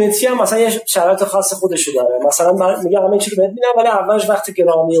 همون یونیتی هم مثلا یه شرایط خاص خودشو داره، مثلا من میگم همه چی رو بهت میدم، ولی اولش وقتی که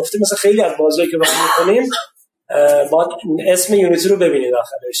راه میفته مثلا خیلی از بازیایی که راه میکنیم باید اسم یونیتی رو ببینید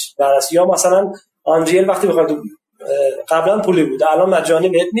داخلش درست. یا مثلا آنریل وقتی بخواید قبلا پولی بود الان مجانی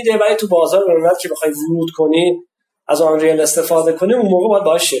بهت میده، ولی تو بازار اونقدر که بخوای ورود کنی از آنریل استفاده کنی اون موقع باید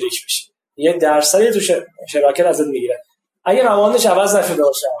باهاش شریک بشی، 1% تو شراکت ازت میگیره اگه روانش عوض نشده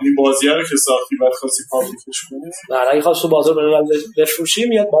باشه. این بازی‌ها رو که ساختی بعد خواستی پابلیکش کنی، نه اگه خواست تو بازار برام بفروشی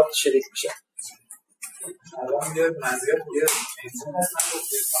میاد باهات شریک میشه. الان یه مزیت یه انجین هستن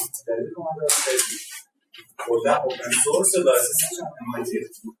که کامپیوتری رو اومده خودم اوپن سورس لایسنسش هم MIT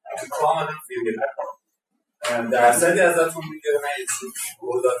کاملا فری درصدی ازتون میگیره، نه یه چیز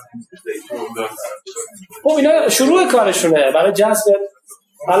بردار نمیشه. خب اینا شروع کارشونه برای جذب.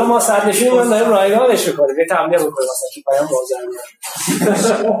 الان ما صد نشینیم من داریم رایگانش میکنیم، یه تمرین میکنیم مثلا که پیام بازار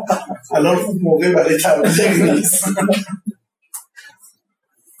الان خوب موقع برای تمرین نیست.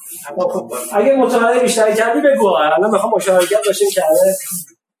 اگه مطالعه بیشتری کردی بگو، الان میخوام مشارکت داشتیم کرده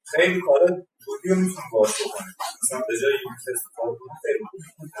خیلی کاره تولی رو میتونم باش بکنیم، مثلا به جای این استفاده کنم خیلی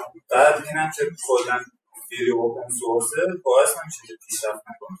بعد اینم که کلا فری اوپن سورسه باعث نمیشه که پیشرفت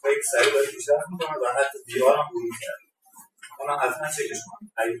نکنه، خیلی سریع داره پیشرفت میکنه و حتی دیوار هم ورود کرده. اونا حتما چکش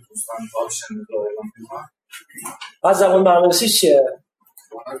کنیم اگه دوستان آپشن رایگان میخوان. بعد زبان برنامه‌نویسی چیه؟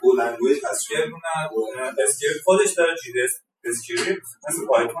 گو لنگویج اسکریپت اسکریپت خودش داره، جی دی اسکریپت مثل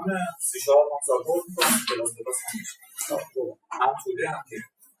پایتون سی شارپ هم ساپورت میکنه، کلاس هم توده هم که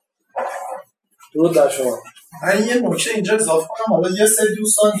درود در شما. من یه نکته اینجا اضافه کنم، حالا یه سری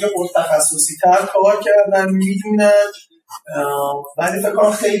دوستان یه خود تخصصی تر کار کردن میدونن، ولی فکر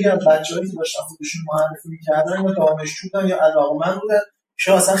کنم خیلی از بچه‌هایی که داشتن خودشون معرفی می‌کردن یا دانشجو بودن یا علاقه‌مند بودن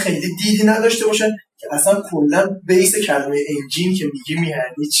شاید اصلا خیلی دیدی نداشته باشن که اصلا کلا بیس کلمه انجین که میگه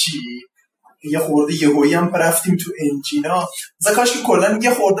یعنی چی. یه خورده یهویی هم رفتیم تو انجینا، مثلا کاش که کلا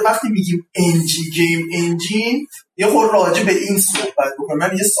یه خورده وقتی میگیم انجین گیم انجین یه خورده راجع به این صحبت بکنم.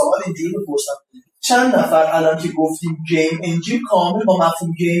 من یه سوال اینجوری بپرسم، چند نفر الان که گفتیم گیم انجین کامل با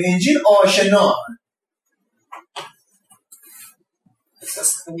مفهوم گیم انجین آشنا؟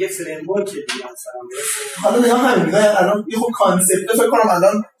 اساساً یه فریم ورک دیگه مثلا حالا نگاه همین الان یه خود کانسپت فکر کنم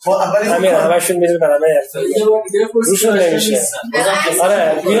الان با اولی همین همشون میره برنامه روشون نمیشه.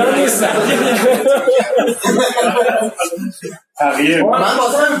 آره اینا نیستن. من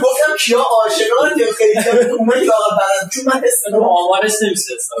واسه همین گفتم کیا آشنان یا خیلی کمه لاغر بلد، چون من حس کنم آمارش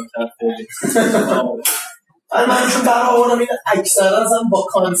نمیشه حساب کرد. من چون برای آوردم این اکثرا با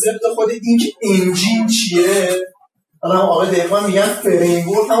کانسپت خود این که انجین چیه، الان آقای دیگه میگن فریم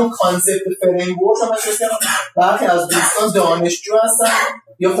ورک، همون کانسپت فریم ورک هم مثلا برخی از دوستان دانشجو هستن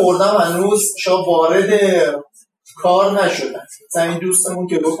یا خوردم هنوز شاید وارد کار نشدن. مثلا این دوستمون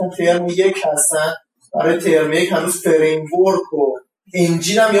که گفتم ترم یک هستن، برای ترم یک هنوز فریم ورک و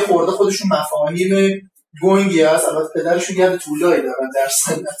انجین هم یه خورده خودشون مفاهیم گنگی هست. البته پدرشون یاد طولایی دارن در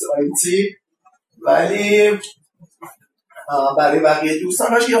صنعت آیتی، ولی برای بقیه دوستان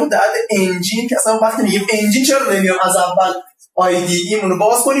باشه یه درد انجین که اصلا وقتی میگیم انجین چرا نمیام از اول آیدی ایمونو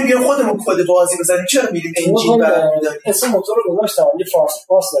باز کنیم بیام خودمون کد بازی بزنیم، چرا میریم انجین برمی‌داریم؟ اسم موتور رو گذاشتم، یه فارس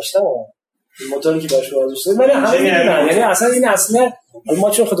پاس داشتم این موتوری که باش گذاشته، ولی همین یعنی اصلا این اصله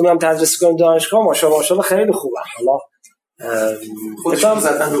ما چون خودمون هم تدریس کنیم دانشگاه ماشاءالله خیلی خوبه. حالا خودشون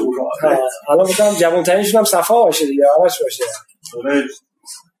زدن به اون راه. حالا میگم جوان‌ترینشون هم صفا باشه دیگه، آرش باشه.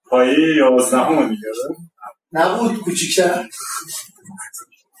 پایه 11 دیگه نبود کوچیک‌تر.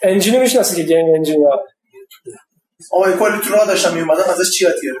 انجینی میشناسی که گیم انجین یا آقای کلی تو راه داشتم میومدم ازش چی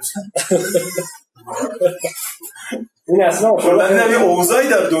یاد گرفتم. این اصلا کلا دیدم یه اوضاعی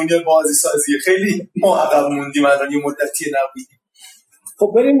در دنیا بازی سازی خیلی ما عقب موندیم الان یه مدتی نبودیم.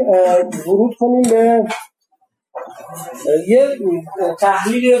 خب بریم ورود کنیم به یه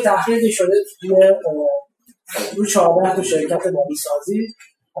تحلیل شده توی 14 تا شرکت بازی سازی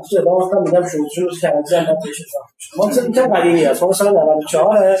اصلا ادامه هم میگم شروع کردن تا پیش ما مثلا قدیمی است. ما مثلا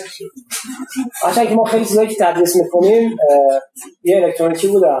 94 عشان که ما خیلی چیزایی که تدریس میکنیم یه الکترونیکی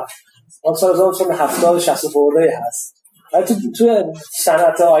بوده، مثلا از سال 70 60 خورده هست. ولی تو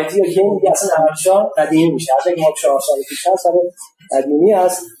صنعت آیتی یا گیم دیگه اصلا 94 قدیمی میشه. حتی که ما 4 سال پیش هست سال قدیمی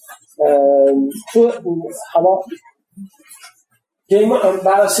است. تو حالا گیم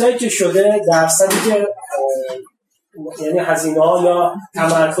بررسی‌هایی که شده درصدی که یعنی هزینه‌ها یا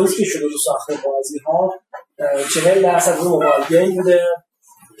تمرکزی که شده رو ساخت بازی‌ها 40% رو موبایل گیم بوده،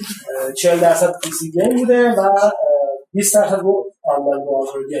 40% پیسی گیم بوده و 20% رو آنلاین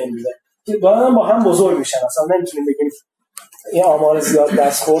بازار گیم بوده که دارن با هم بزرگ میشن. اصلا نمیتونیم بگیم این آمار زیاد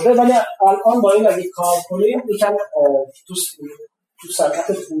دست خورده، ولی الان با این اگه کار کنیم یکم تو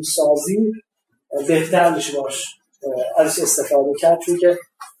صنعت فروش‌سازی بهتر میشه باش از استفاده کرد، چون که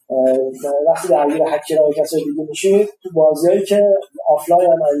وقتی درگیر هکرهای کسای دیگه میشه تو بازیایی که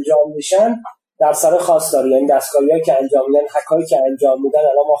آفلاین هم انجام میشن در سر خاص داره، یعنی دستکاریایی که انجام میدن، هکایی که انجام میدن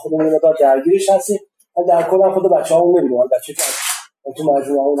الان ما خودمون مقدار درگیرش هستیم. در کل هم خود بچه‌ها میبینن، بچه‌ها که تو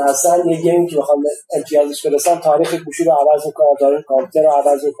مجموعه اون هستن یه گیمی که بخوام امتیازش برسن تاریخ گوشی رو عوض میکنن، تاریخ کامپیوتر رو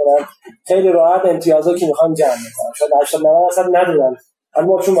عوض میکنن، خیلی راحت امتیازا که میخوان جمع میکنن. شاید 80-90% ندونن،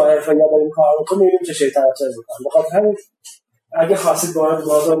 اما چون ما حرفه‌ای داریم کار میکنیم میبینیم چه شیطنتایی میکنن. بخاطر همین اگه خواستید وارد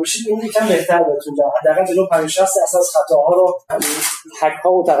بازار بشید این یکم بهتر بهتون جا حداقل جلو 50-60% از خطاها رو،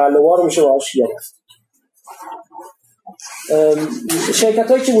 هک‌ها و تقلب‌ها رو میشه باهاش گرفت.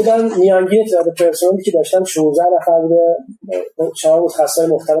 شرکتایی که بودن میانگین تعداد پرسنلی که داشتن 16 نفر بوده، 4 متخصص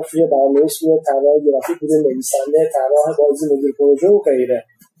مختلف توی برنامه‌نویس بوده، طراح گرافیک بوده، نویسنده، طراح بازی، مدیر پروژه و غیره.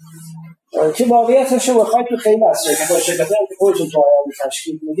 که واقعیتش رو بخواید تو خیلی از شرکتایی که خودتون تو آینده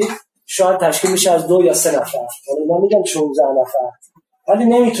تشکیل میدید شاید تشکیل میشه از 2 یا 3 نفر. یعنی من میگم 16 نفر. ولی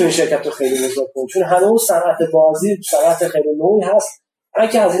نمیتونی شرکت رو خیلی بزرگ کنی چون هنوز صنعت بازی صنعت خیلی نوعی هست.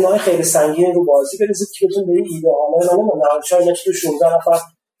 اگه هزینه‌های خیلی سنگین رو بازی بریزید که بتون به این ایده ها من شاید تو 16 نفر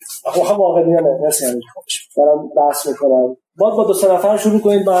آخه واقعا میگم مثلا دارم بحث میکنم با 2-3 نفر شروع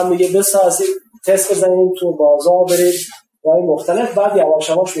کنید با هم دیگه بسازید، تست بزنید تو بازار، برید جای مختلف، بعد یواش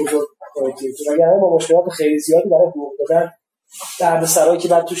یواش بزرگ کنید. وگرنه ما مشکلات خیلی زیادی برای حقوق دادن دردسرایی که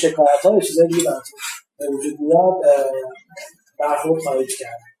بعد تو شکایت‌ها چیزای دیگه براتون وجود میاد برخورد خواهید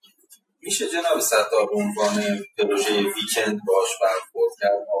کرد. میشه جناب ستار به عنوان پروژه ویکند باش برخورد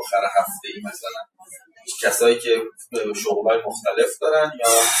کرد آخر هفته‌ای مثلا کسایی که شغل‌های مختلف دارن یا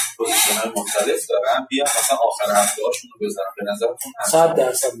پوزیشن‌های مختلف دارن بیان مثلا آخر هفته‌هاشون رو بزنن؟ به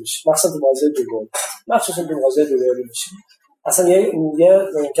نظرتون 100% میشه، مثلا تو بازی دوگل، مخصوصا تو بازی دوگل میشه. اصلا یه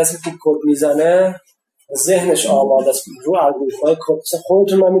کسی که کد میزنه ذهنش آماده است رو الگوریتم‌های کد.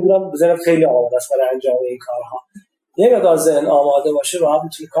 خودتون من میدونم ذهن خیلی آماده است برای انجام این کارها. یه مقدار ذهن آماده باشه راحت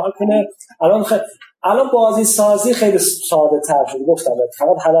میتونه کار کنه. الان بازی سازی خیلی ساده تر شده، گفتم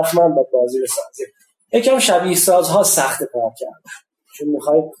فقط هدفمند با بازی رو سازی. یکم شبیه سازها سخت کار کردن چون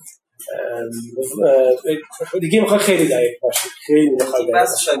میخواید دیگه میخواد خیلی دقیق باشه، خیلی میخواد این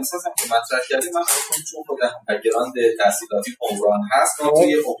بحث شبیه سازی که مطرح کردیم من چون خودم بک‌گراند تحصیلاتی عمران هست، ما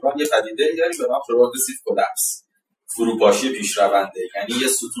توی عمران یه پدیده داریم به نام پروگرسیو کلاپس، فروپاشی پیشرونده. یعنی یه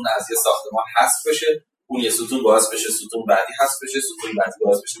ستون از یه ساختمان حذف بشه، اون یه ستون باعث بشه ستون بعدی حذف بشه، ستون بعدی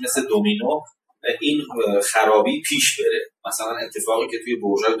باعث بشه مثل دومینو این خرابی پیش بره. مثلا اتفاقی که توی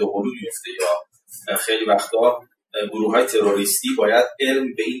برج‌های دوقلو میفته یا خیلی وقتا گروه‌های تروریستی باید علم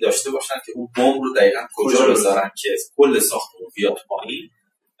به این داشته باشن که اون بمب رو دقیقاً کجا بذارن که کل ساختمون بیاد پایین.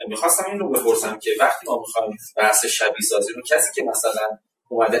 می‌خواستم این رو بپرسم که وقتی ما می‌خوایم بحث شبیه سازی رو، کسی که مثلا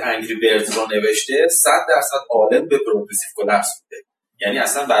اومده انگری بردز رو نوشته 100% عالم به پروگرسیو کلاپس بوده، یعنی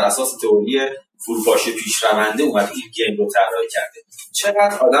اصلا بر اساس تئوری فروپاشی پیشرونده اومده این گیم رو طراحی کرده.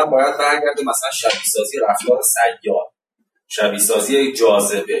 چقدر آدم باید برگرده مثلا شبیه سازی رفتار سیار، شبیه سازی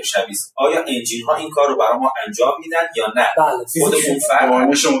جاذبه، آیا انجین ها این کار رو برای ما انجام میدن یا نه؟ بله، خودمون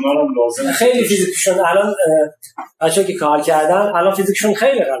فرقش اونا رو لازم خیلی فیزیکشون الان بچه‌ها که کار کردن الان فیزیکشون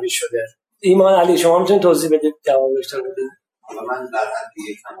خیلی قوی شده. ایمان علی شما میتونید توضیح بدید جواب بیشتر بدید؟ حالا من در حد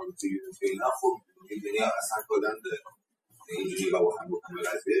یک کانال تو اینا خوب میدونی اصلا کلا اینجوری با هم بکنم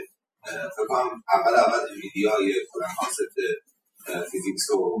قضیه فکر کنم اول ویدیوهای کلا کانسپت فیزیکس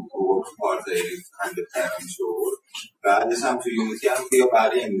و ورک پارت هندل کردن شد، بعدش هم تو یونیتی هم که یا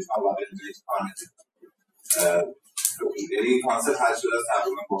بقیه انگلیش ها واقعا انگلیش کار نتید یعنی کانسپت هر شده از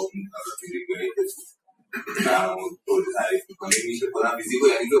تقریبا با اون فیزیکایی که برامون طور تعریف میکنیم میشه کنم فیزیکو،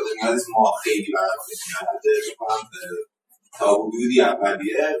 یعنی که نیاز ما خیلی برامون نشده کنم تا حدودی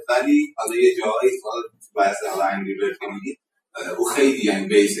اولیه، ولی حالا یه جایی باید حالا انگلی برد کنید او خیلی یعنی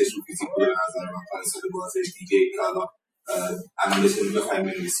بیسش رو فیزیک بوده نظر من کنسپت بازه دیگه که حالا عملش رو بخوایم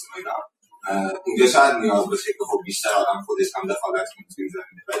بنویسیم اینا اونجا شاید نیاز باشه که خب بیشتر آدم خودش هم دخالت کنه توی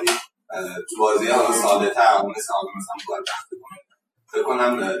زمینه، ولی تو بازی ها ساده تر مثل آدم مثلا باید بخت کنه فکر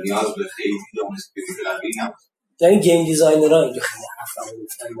کنم نیاز به خیلی دانش فیزیکی نباشه. یعنی گیم دیزاینرها اینجا خیلی حرفا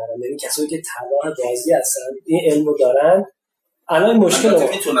گفتن دارن، یعنی کسایی که طراح بازی هستن این علمو دارن. الان مشکل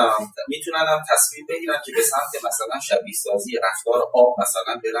میتونن هم تصمیم بگیرن که به سمت مثلا شبیه سازی رفتار آب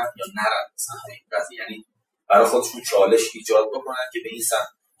مثلا برن یا نرن مثلا این قضیه، یعنی برای خودشون چالش ایجاد بکنن که به این سمت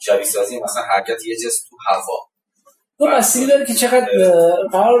شبیه سازی مثلا حرکت یه جسم تو هوا تو بستگی داره که چقدر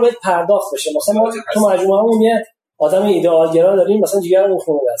قرار باید پرداخت بشه. مثلا ما تو مجموعه‌مون یه آدم ایدئالگرا داریم، مثلا جیگرمون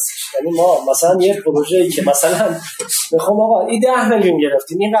خونه دستش، یعنی ما مثلا یه پروژه‌ای که مثلا میخوام آقا این 10 میلیون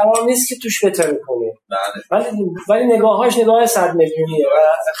گرفتیم، این قرار نیست که توش بتره کنیم، ولی نگاهاش نگاه 100 میلیونیه و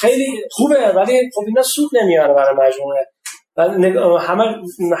خیلی خوبه، ولی خب اینا سود نمیاره برای مجموعه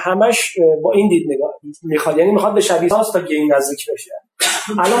و همش با این دید نگاه میخواد، یعنی میخواد به شبیه ساز تا گیم نزدیک بشه.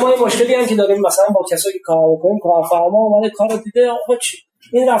 الان ما این مشکلی هم که داریم مثلا با کسایی که کار می‌کنیم، کارفرما اومده کارو دیده آقا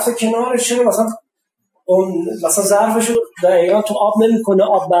این رفته کنارش چرا اون مثلا ظرفشو دقیقاً تو آب نمیکنه،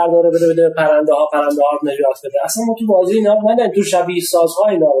 آب برداره بده به پرنده ها آب نجات بده. اصلا ما تو بازی اینا نداریم، تو شبیه سازها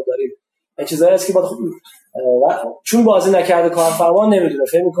اینا رو داریم. این چیزایی هست که باید چون بازی نکرده کارفرما نمیدونه،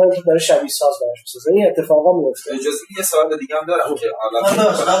 فکر می‌کنه که داره شبیه ساز براش میسازه. این اتفاقا میفته. اجازه یه سوال دیگه هم دارم که حالا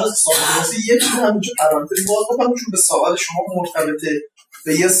قبل از سوال یه چیز همینجوری پرانتزی باز بکنم، چون به سوال شما مرتبطه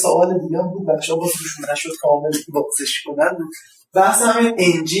به یه سوال دیگه هم بود، بچه‌ها باز روش نشد کامل بازش کنن. بحث همین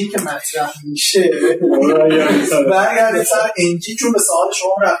انجین که مطرح میشه برگرده سر انجین، چون به سوال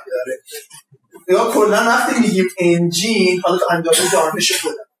شما رفت داره. نگاه کلا وقتی میگیم انجین، حالا تو اندازه دانش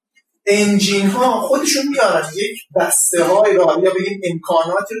خودم، انجین ها خودشون میارن یک بسته های رو یا بگیم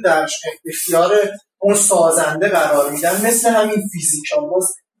امکاناتی رو در اختیار اون سازنده قرار میدن، مثل همین فیزیک.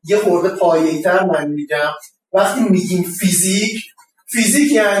 باز یه خورده پایه‌ای‌تر من میگم، وقتی میگیم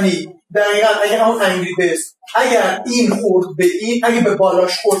فیزیک یعنی دقیقاً اگه همون انگری بیست، اگر این خورد به این، اگه به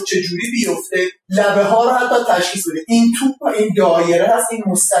بالاش خورد چجوری بیفته، لبه ها رو حتی تشخیص بده، این توپ این دایره هست، این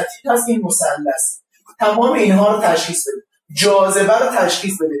مستطیل هست، این مثلث، تمام اینها رو تشخیص بده، جاذبه رو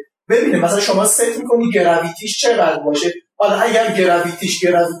تشخیص بده، ببینه مثلا شما ست میکنی گراویتیش چقدر باشه. حالا اگر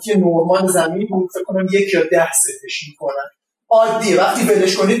گراویتی نورمال زمین بود فکر کنم 1 یا 10 ستش میکنن، عادیه. وقتی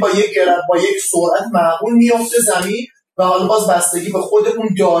ولش کنید با یک سرعت معقول میفته زمین و حالا باز بستگی به خود اون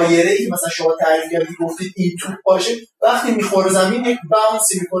دایره‌ای که مثلا شما تعریف کردید گفتید این توپ باشه، وقتی میخوره زمین یک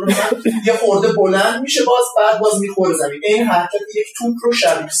باونسی میکنه، مثلا یه خورده بلند میشه، باز میخوره زمین. این حرکت یک توپ رو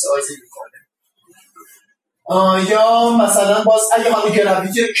شبیه سازی میکنه. یا مثلا باز اگه حالا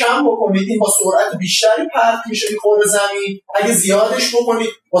گراویتی رو کم بکنید، این با سرعت بیشتری پرت میشه میخوره زمین، اگه زیادش بکنید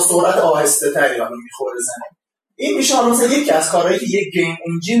با سرعت آهسته تری میخوره زمین. این میشه حالا مثلا یکی از کارهایی که یک گیم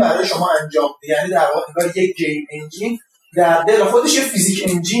انجین برای شما انجام میده، یعنی در واقع یک گیم انجین در دل خودش یه فیزیک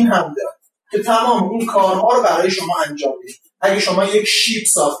انجین هم داره که تمام این کارها رو برای شما انجام میده. اگه شما یک شیپ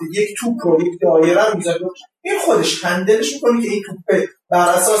ساختید، یک توپ رو، یک دایره رو میذارید، این خودش هندلش میکنه که این توپ بر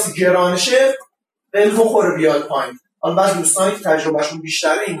اساس گرانشه دل بخوره بیاد پایین. حالا بعضی دوستانی که تجربهشون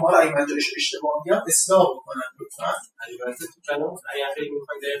بیشتره اینها رو اگه منظورش اشتباه میاد اصلاح بکنن لطفاً. البته تو کلام اگه فکر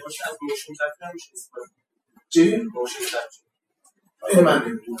می‌کنید در باشه از موشن کپچر میشه استفاده. چی؟ موشن کپچر.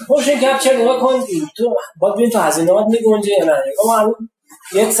 موشن کپچر نگاه کن تو باید ببین تو هزینه‌ات میگنجه یا نه. ما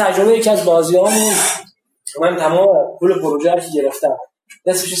یک تجربه یکی از بازیامون من تمام پول پروژه رو که گرفتم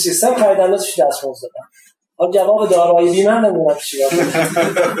نصفش سیستم خریدم، نصفش دستمزد دادم. حالا جواب دارایی بی من نمیدونم چی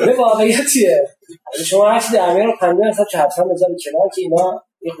به واقعیتیه. شما هر چیزی در میان 50% که حتما بذاری کنار که اینا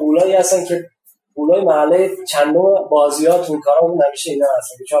این قولایی هستن که قولای محله چندم بازیات این کارا رو نمیشه اینا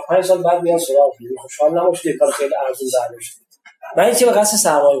هستن که 4-5 سال بعد میان سراغ میگیری. خوشحال نباشید کار خیلی ارزون زده شد. من اینکه به قصد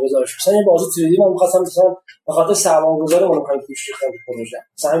سرمایه‌گذاری شد. مثلا یه بازی 3D من می‌خواستم مثلا به خاطر سرمایه‌گذاری اون کاری پیش بردم پروژه.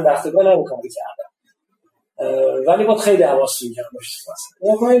 مثلا این وقتگاه نمی‌کنم کردم. ولی بود خیلی حواس می‌گیرم باشه.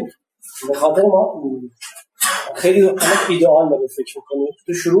 مثلا به خاطر ما خیلی ایدئال داره فکر می‌کنیم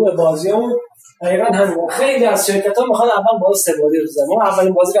تو شروع بازیامون دقیقاً همین. خیلی از شرکت‌ها می‌خوان اول بازی سه‌بعدی رو بزنن. ما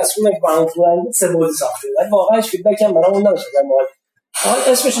اولین بازی رسمی که برنامه بود سه‌بعدی ساختیم. ولی واقعا هیچ فیدبک هم برامون نداشت.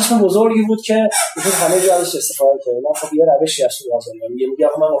 اسمش اسم بزرگی بود که میتونه همه جا ازش استفاده کنه. من خب یه روشی از تو لازم دارم. میگم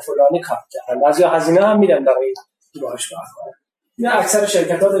من فلانی کار کردم. بعضی هزینه هم میدم برای باهاش کار کنم. یا اکثر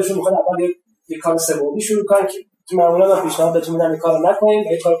شرکت‌ها دلشون می‌خواد اول یه کار سه‌بعدی شروع کنن که معمولا من پیشنهاد بهتون میدم این کارو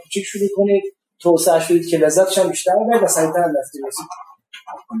نکنید، یه کار کوچیک شروع کنید، توسعه بدید که لذتش هم بیشتر بشه و سریع‌تر نتیجه بگیرید.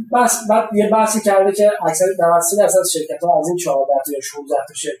 بس بعد یه بحثی کرده که اکثر 90% از شرکت‌ها از این 14 تا 16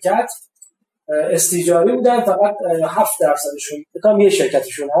 تا شرکت استیجاری بودن، فقط 7%شون بکنم یه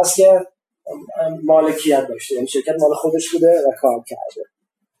شرکتشون هست که مالکیت داشته، یعنی شرکت مال خودش بوده و کار کرده.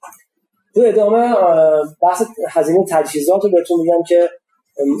 تو ادامه بحث هزینه تجهیزات رو بهتون میگم که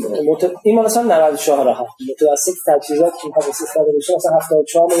این مثلا 94 ها متوسط تجهیزات که میخواد استفاده بشه مثلا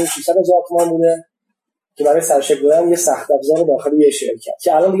 74,600,000 تومان بوده که برای سرشکل دادن یه سخت افزار داخلی یه شرکت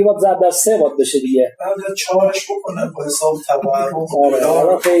که الان دیگه باید ضرب در 3 باید بشه دیگه. بعد 4ش بکنن با حساب تورم.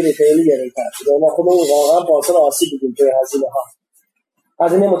 آره خیلی گرون‌تر شده. ما خودمون واقعا پارسال آسیب دیدیم توی هزینه‌ها.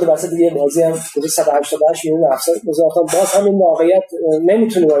 هزینه متوسط دیگه بازی هم حدود 188 میلیون افزار گذاشتن. باز همین واقعیت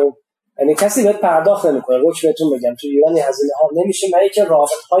نمیتونه با یعنی کسی بهت پرداخت نمیکنه. روش بهتون بگم تو ایران این هزینه‌ها نمیشه. من اینکه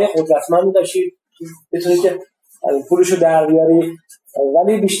رابطه‌های قدرتمند داشتید بتونید که پولشو در بیاری،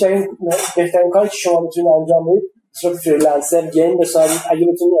 ولی بهترین کاری که شما میتونید انجام بدید صورت فریلنسر گیم بسازید. اگه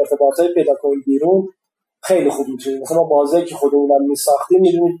بتونید ارتباطات پیدا کنید بیرون خیلی خوب میتونید. مثلا ما بازاری که خودمون میساختیم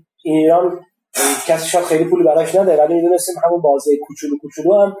میدونید ایران کسی شاید خیلی پولی براش نده، ولی میدونستیم همون بازی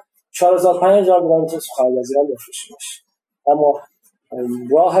کوچولو هم 4000-5000 دلار میتونه خارج از ایران بفروشه باشه. اما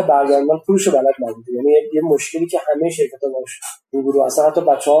راه برگردوندن پولشو بلد نبود. یعنی یه مشکلی که همه شرکت‌ها داشت. اون گروه اصلا حتی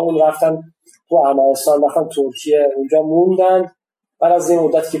بچه‌هامون رفتن تو ارمنستان، رفتن ترکیه، اونجا موندن. بعد از این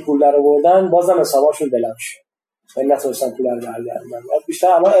مدتی که پول در آوردن بازم حساباشون بلند شد. یعنی نتونستن پول رو برگردونن. بیشتر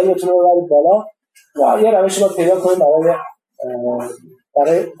الان علمتون رو ببرید بالا و یه روشی باید پیدا کنید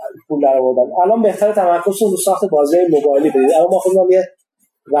برای پول در آوردن. الان بهتره تمرکزتون رو ساخت بازی موبایلی بدید. الان ما خودمون یه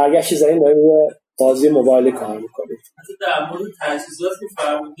برگشتی زدیم روی بازی موبایلی کار می‌کنیم. در مورد تجهیزات که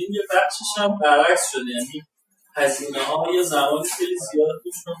فرمودین یه بخشش هم برعکس شده، یعنی هزینه‌ها یه زمانی خیلی زیاد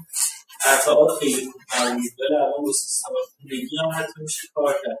توشون قطعات خیلی خوب معلوم ولی الان با سیستم خونگی هم حتی میشه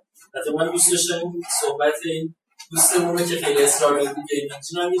کار کرد. حتی من دوست داشتم صحبت این دوستمونه که خیلی اصرار داره گیم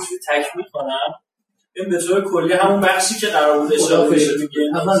انجین رو یه جوری تکمیل کنم. این به طور کلی همون بخشی که قرار بود اشاره بشه تو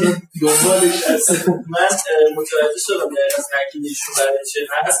گیم دنبالش هست. من متوجه شدم از تاکیدشون برای چه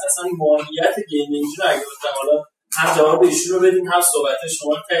هست اصلا ماهیت گیم انجین رو اگه بخوام حالا هم جواب ایشون رو بدیم هم صحبت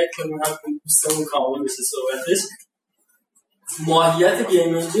شما رو تایید کنیم هم دوستمون کامل بشه صحبتش. ماهیت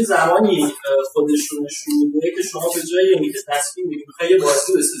گیم انجین زمانی خودشون نشون میده که شما به جای اینکه تصمیم بگیرید میخوای یه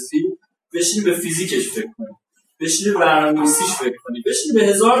بازی بسازید بشینید به فیزیکش فکر کنید، بشینید به برنامه‌نویسیش فکر کنید، بشینید به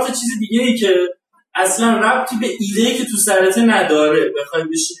هزار تا چیز دیگه‌ای که اصلا ربطی به ایده‌ای که تو سرت نداره بخوای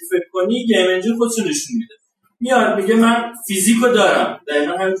بشینی فکر کنی. گیم انجین خودشون نشون میده، میاد میگه من فیزیکو دارم،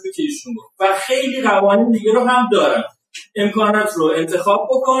 دقیقاً همونجوری که ایشون گفت، و خیلی قوانین دیگه رو هم دارم. امکانات رو انتخاب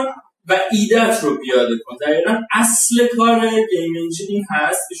بکن و ایده‌ت رو پیاده کن. دقیقاً اصل کار گیم انجین این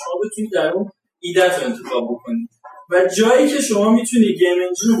هست که شما بتونید در اون ایده‌ت رو انتخاب بکنید و جایی که شما میتونید گیم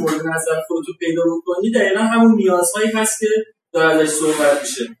انجین رو مورد نظر خودتون پیدا بکنید دقیقاً همون نیازهایی هست که داره ازش صحبت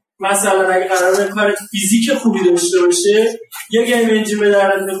میشه. مثلا اگه قراره کارت فیزیک خوبی داشته باشه یه گیم انجین به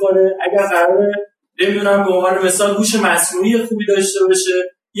درت میخوره. اگر قراره نمیدونم به عنوان مثال هوش مصنوعی خوبی داشته باشه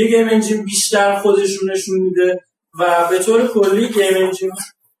یه گیم انجین بیشتر خودش رو نشون میده. و به طور کلی گیم انجین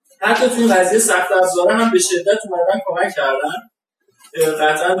حتی تو این قضیه سخت افزاره هم به شدت اومدن کمک کردن.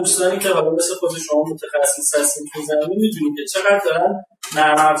 قطعا دوستانی که حالا مثل خود شما متخصص هستین تو زمین میدونید که چقدر دارن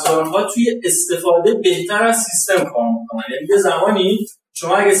نرم افزارها توی استفاده بهتر از سیستم کار میکنن. یعنی یه زمانی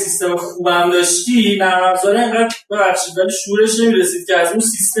شما اگه سیستم خوبم داشتی نرم افزار اینقدر ببخشید ولی شورش نمیرسید که از اون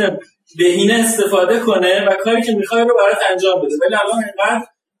سیستم بهینه استفاده کنه و کاری که میخوای رو برات انجام بده. ولی الان اینقدر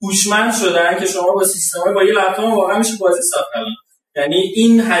هوشمند شدن که شما با سیستم با یه لپتاپ واقعا میشه بازی ساخت. یعنی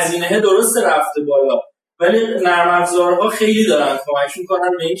این هزینه درست رفته بالا ولی نرم افزارها خیلی دارن کمک میکنن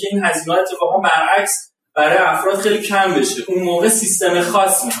به اینکه این هزینه‌ها اتفاقا برعکس برای افراد خیلی کم بشه. اون موقع سیستم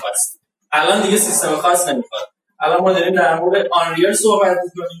خاص می‌خواست، الان دیگه سیستم خاص نمی‌خواد. الان ما داریم در مورد آنریل صحبت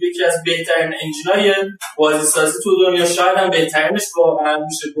می‌کنیم، یکی از بهترین انجین‌های بازیسازی تو دنیا، شاید هم بهترینش واقعا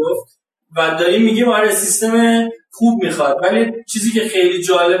میشه گفت. و داریم میگیم آره سیستم خوب می‌خواد، ولی چیزی که خیلی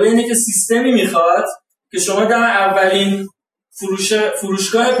جالبه اینه که سیستمی می‌خواد که شما در اولین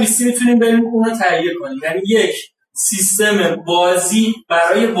فروشگاه پیسی میتونیم بریم اون رو تهیه کنیم. یعنی یک سیستم بازی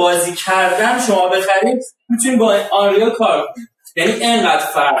برای بازی کردن شما بخرید میتونید با آنریل کار کنید. یعنی اینقدر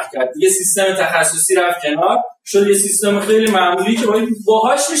فرق کرد. یه سیستم تخصصی رفت کنار، شد یه سیستم خیلی معمولی که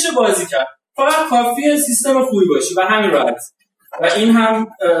باهاش میشه بازی کرد. فقط کافیه سیستم خوبی باشه و همین راحت. و این هم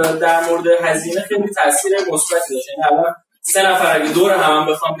در مورد هزینه خیلی تاثیر مثبتی داشت. یعنی الان 3 نفر اگه دور هم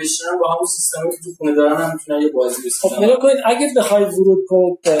بخوام بشینن با همون سیستمی که تو خونه دارن هم میتونن یه بازی بسازن. خب نگاه کنید اگه بخواید ورود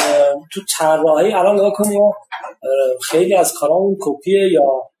کنید تو طراحی، الان نگاه کنید خیلی از کارامون کپیه،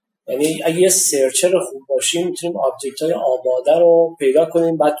 یا یعنی اگه یه سرچر خوب باشیم میتونیم آبجکت‌های آماده رو پیدا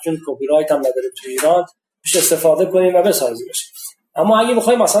کنیم، بعد چون کپی رایت هم نداره تو ایران میشه استفاده کنیم و بسازیم بشه. اما اگه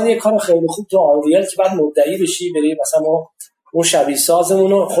بخوایم مثلا یه کار خیلی خوب تو آنریل که بعد مدعی بشی بریم مثلا اون شبیه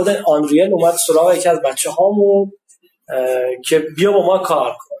سازمون رو خود آنریل اومد سراغ یکی از بچه‌هامون که بیا با ما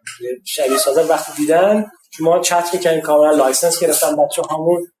کار کن. شبیه سازا وقتی دیدن که ما چت می‌کنیم کاملا لایسنس گرفتن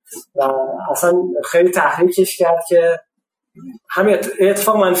بچه‌هامون و اصلا خیلی تحریکش کرد که همین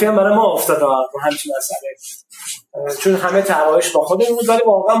اتفاق منفی هم برای ما افتاده با همچین مسئله، چون همه طرحش با خودمون بود، ولی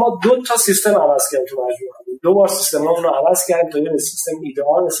واقعا ما 2 تا سیستم عوض کردیم تو مجموعه. 2 بار سیستممون رو عوض کردیم تا یه سیستم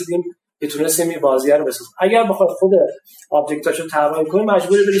ایدئال رسیدیم که تونستیم این بازی رو بسازیم. اگر بخواد خود آبجکتاشو طراحی کنی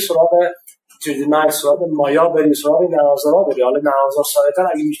مجبوری بری سراغ 3D Max، سراغ مایا، بری سراغ نوازارا، بری حالا نوازار ساده‌تر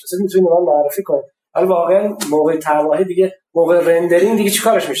اگه میشناسید میتونید من معرفی کنید. ولی واقعا موقع طراحی دیگه، موقع رندرینگ دیگه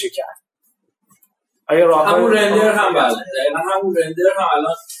چیکارش میشه کرد؟ همون رندر هم بله، همون رندر هم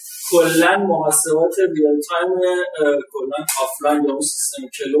الان کلا محاسبات ریال تایم کلا آفلاین یا اون سیستم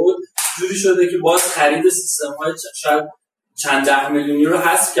کلود جوری شده که باز خرید سیستم های شاید چند ده میلیونی رو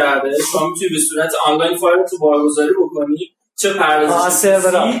حذف کرده. شما میتونی به صورت آنلاین فایل تو بارگذاری بکنی، چه پردازش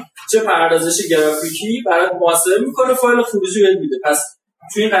چه پردازش گرافیکی برات محاسبه میکنه، فایل خروجی بهت میده. پس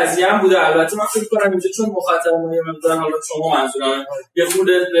توی این قضیه هم بوده. البته من فکر کنم اینجا چون مخاطب ما یه مقدار، حالا شما منظورم یه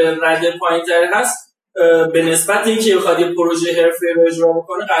خورده رده پایین‌تر هست، به نسبت اینکه بخواد یه پروژه حرفه‌ای رو اجرا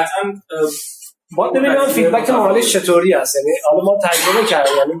بکنه قطعاً باید ببینم فیدبک مالیش چطوری هست. یعنی حالا ما تجربه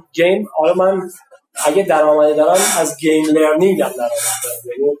کردیم، یعنی گیم، حالا من اگه درآمدی دارم از گیم لرنینگ هم درآمد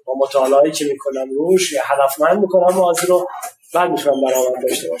دارم، یعنی با مطالعاتی که میکنم روش یا هدفمند میکنم بازی رو، بعد میتونم درآمد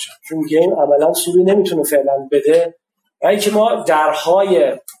داشته باشم. چون گیم عملاً سودی نمیتونه فعلا بده، ولی که ما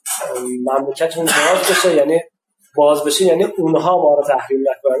درهای مملکتمون باز بشه، یعنی باز بشه، یعنی اونها ما رو تحریم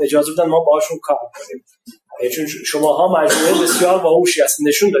نکنن، اجازه بدن ما باهاشون کار کنیم. چون شماها مجموعه بسیار باهوشی هستید،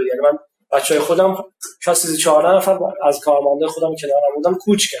 نشون دادید. یعنی من بچهای خودم شاید 14 نفر از کارمنده خودم کنارم بودم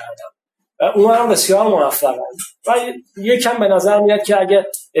کوچ کردم و اونها هم بسیار موفقن. و یکم به نظر میاد که اگه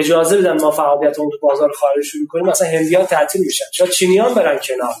اجازه بدن ما فعالیتمون تو بازار خارجی شروع کنیم، مثلا هندی‌ها تعطیل میشن، شاید چینی‌ها برن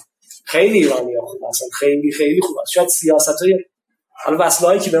کنار، خیلی ایرانی‌ها خوب هستن، خیلی خیلی خوب هست. شاید سیاستای حالا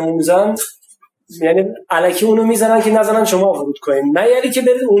وصله‌ای که بهمون میزنن، یعنی الکی اونو میزنن که نزنن شما ورود کنین، نه یعنی که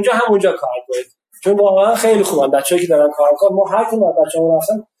برید اونجا هم اونجا کار کنید. چون واقعا خیلی خوبن بچه‌ای که دارن کار می‌کنن. ما هر کدوم از بچه‌ها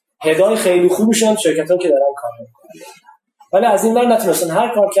رفتن هدای خیلی خوبشون شرکت‌ها که دارن کار می‌کنن، ولی از این ور نتونستن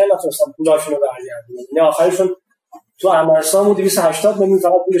هر کار کردن نتونستن پولاشونو برگردونن. یعنی آخرشون تو ارمنستان بود 280 میلیون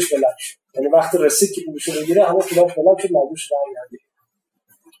فقط پولش بلاک شد. یعنی وقتی رسید که پولشو بگیره همه پولاش بلاک شد، مجبورش برگردید.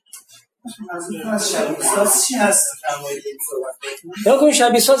 از شبیه ساز چی هست؟ نگاه کنید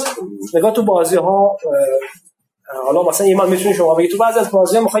شبیه ساز، نگاه تو بازی‌ها، حالا مثلا یه من میتونی شما بگید تو بعضی از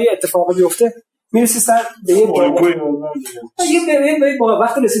بازی‌ها می‌خوای اتفاقی بیفته میرسی سر به یه با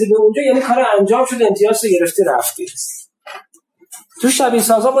وقتی رسیدی به اونجا یعنی کار انجام شده، امتیاز رو گرفتی رفتی. تو شبیه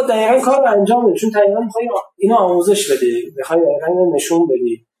سازا با دقیقاً کار رو انجام بدی، چون دقیقاً می‌خوای اینو آموزش بدی، می‌خوای دقیقاً اینو نشون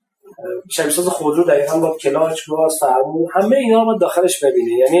بدی. شبیه ساز خودرو دقیقاً با کلاچ، گاز، فرمون، همه اینا رو داخلش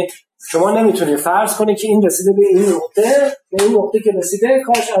ببینی. یعنی شما نمیتونی فرض کنی که این رسیده به این نقطه، به این نقطه که رسیده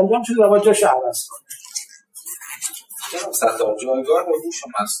کارش انجام شده و با جاش عوض کنه. ستار جایگاه هوش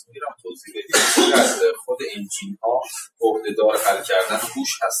مصنوعی رو توضیح بدید. از خود انجین ها عهده‌دار حل کردن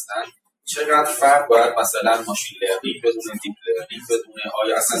هوش هستن، چقدر فرد باید مثلا ماشین لرنینگ بدونه، دیپ لرنینگ بدونه،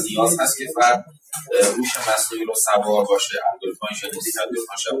 آیا اصلا نیاز هست که فرد هوش مصنوعی رو سوار باشه، عبدالفان شنیدی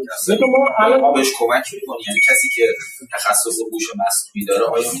عبدالفان شبکه ما بهش کمک می‌کنه؟ یعنی کسی که تخصص هوش مصنوعی داره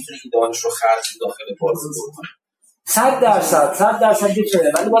آیا میتونه این دانش رو خرج داخل بازی بکنه؟ 100%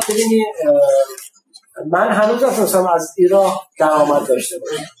 میتونه، ولی باید ببینی من هنوز نتونستم از ایران درآمد داشته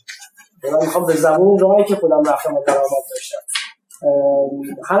باشم. من میخوام به زبون راهی که خودم رفتم و درآمد داشتم،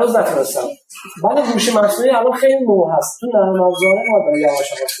 هنوز نتونستم. ولی هوش مصنوعی الان خیلی نوع هست، تو نرم افزاره ما داره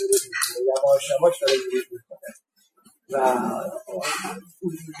یواش یواش داره ورود میکنه و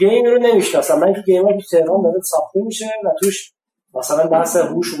گیم رو نمیشناسم. من تو گیم ها تو تهران داره ساخته میشه و توش مثلا بحث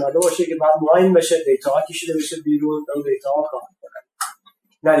هوش اومده باشه که بعد ماین بشه، دیتا ها کشیده بشه بیرون، اون دیتا ها کار کنه.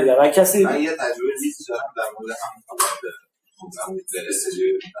 ندیدم من کسی. من یه تجربه لیست دارم در مورد همون خودم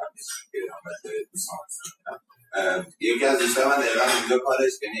استجابه یکی از بیشتر من دقیقا اینجا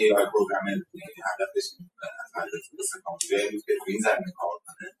کارش یعنی AI پروگرامر بود، یعنی هدفش از مثل کامپیوتر بود که تو این زمینه کار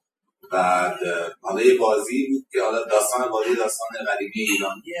کنه. بعد حالا یه بازی بود که حالا داستان بازی داستان قدیمی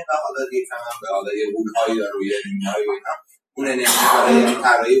ایرانیه و حالا یکم هم به حالا یه هول‌هایی داره و یه انمی‌هایی و اینا، اون انمی برای یعنی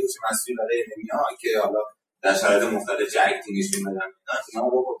طراحی هوش مصنوعی برای انمی‌ها که حالا در شرایط مختلف چه اکتینگش می‌مدن اینا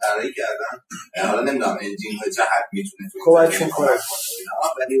رو طراحی کردن. حالا نمیدونم انجین تا چه حد میتونه کمکشون کنه،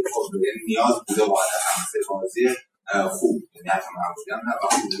 ولی خب نیاز بوده واقعا همسه بازی خوب، یعنی حتی معمولی هم نه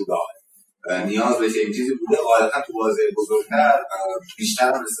خوب داره نیاز بشه این چیزی بوده. غالبا تو بازی بزرگتر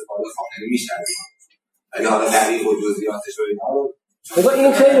بیشتر هم استفاده خواهی میشه، ولی حالا دقیق و جزئیاتش و اینا رو بگاه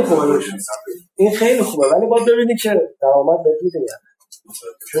این خیلی خوبه، این خیلی خوبه، ولی باید ببینی که درآمد بهت میده یا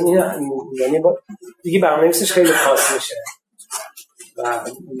چون این یعنی دیگه برنامه‌نویسیش خیلی خاص میشه و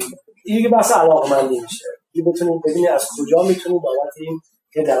دیگه بحث علاقمندی میشه. دیگه بتونید ببینید از کجا میتونید بابت این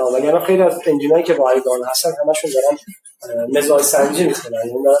که درآمد. یعنی خیلی از انجینایی که رایگان هستن همشون دارن مزاج سنجی میکنن،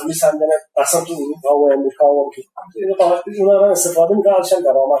 یعنی دارن میسنجن مثلا تو اروپا و امریکا و اونا رو استفاده میکنن ازشون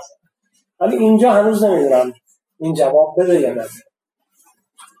درآمد. ولی اینجا هنوز نمیدونم این جواب بده یا نه.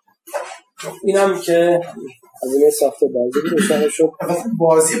 اینم که هزینه ساخت بازی روشن شد.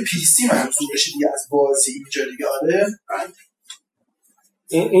 بازی پی سی منظورش دیگه از بازی اینجا دیگه. آره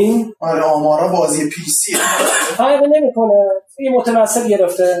این آره آمارا بازی پی سی فرق نمیکنه. این متوسط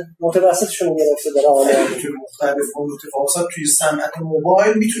گرفته، متوسطشون گرفته داره. حالا مختلف متفاوت توی صنعت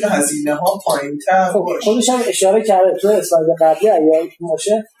موبایل میتونه هزینه ها پایین‌تر باشه. خودش هم اشاره کرده تو اسلاید قبلی ایام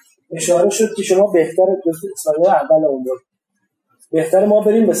باشه، اشاره شد که شما بهتره تو اسلاید اول اون بود بهتره ما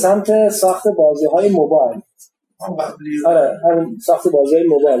بریم به سمت ساخت بازی‌های موبایل. آره همین ساخت بازی‌های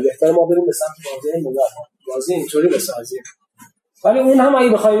موبایل بهتره ما بریم به سمت بازی‌های موبایل، بازی اینطوری بسازیم. ولی اون هم اگه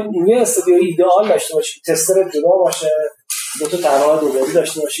بخوای یه استودیو ایدئال داشته باشی، تستر جدا باشه، دو تا طراح دوباری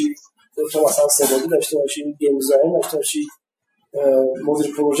داشته باشی، دو تا مثلا سه‌بعدی داشته باشی، گیم دیزاین داشته باشی،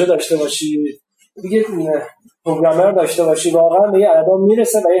 مدیر پروژه داشته باشی، دیگه پروگرامر داشته باشی، واقعا به یه عدد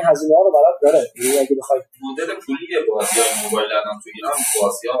میرسه و این هزینه‌ها رو برات داره. یعنی اگه بخوای مدل پولی بازی‌های موبایل الان تو ایران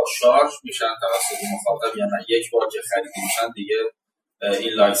بازی‌ها شارژ میشن توسط مخاطب، یعنی یک بار که خرید میشن دیگه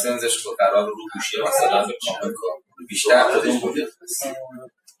این لایسنسش رو قرار رو گوشی مثلا کامل کنه. بیشتر از این مدل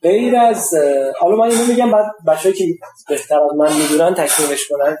غیر از حالا من اینو میگم بعد بچه‌ای که بهتر از من میدونن تکمیلش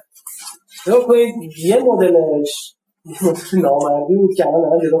کنن. یه مدلش نامردی بود که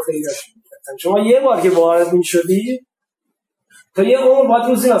الان جلو خیلی داشت. شما یه بار که وارد میشدی تا یه عمر باید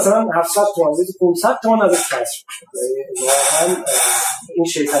روزی مثلا 700 تومان 500 تومان ازش کسر میشد. واقعا این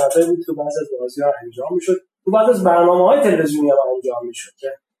شیطنتایی بود تو بعضی از بازی‌ها انجام میشد، تو بعضی از برنامه‌های تلویزیونی هم انجام میشد که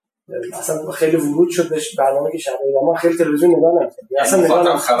اصلا خیلی ورود شد بهش. برنامه که شبیه ما خیلی تلویزیون نگاه نمی‌کرد، اصلا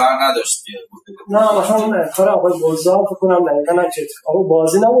نگاه خبر نداشت. نه مثلا کار آقای جذاب فکر کنم دقیقاً چه آقا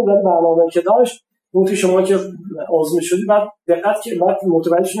بازی نبود ولی برنامه که داشت اون که شما که عضو می‌شدی بعد دقت که بعد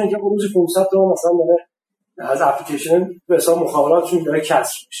متوجه شدن که روزی 500 تومان مثلا داره از اپلیکیشن به حساب مخابراتشون داره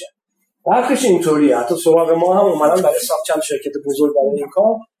کسر میشه. برخش اینطوریه. حتی سراغ ما هم اومدن برای ساخت چند شرکت بزرگ برای این کار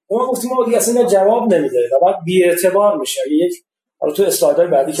ما گفتیم ما دیگه اصلا جواب نمیده و بعد بی‌اعتبار میشه. یک حالا تو اسلایدهای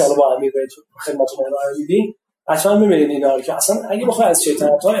بعدی که حالا با امیر تو خدمتتون ارائه میدیم حتما می‌بینید اینا رو که اصلا اگه بخوای از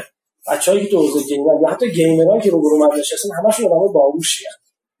شیطنت‌های بچه‌ای که تو حوزه گیمر یا حتی گیمرایی که رو گروه نشستن همشون آدمای باهوشی ان،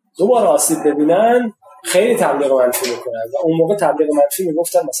 دوباره آسیب ببینن خیلی تبلیغ منفی میکنن و اون موقع تبلیغ منفی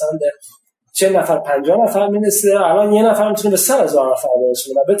میگفتن مثلا به 40 نفر 50 نفر میرسه، الان یه نفر میتونه به 100,000 نفر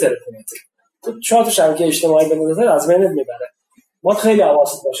برسونه و بهتره کنه. تو 4 تا شبکه اجتماعی بندازه از بین میبره. ما خیلی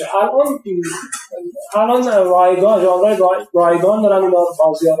حواست باشه. الان رایگان رایگان دارن اینا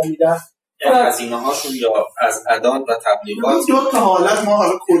بازی‌ها رو میدن. یعنی هزینه‌هاشون یا از اعداد و تبلیغات. دو تا حالت ما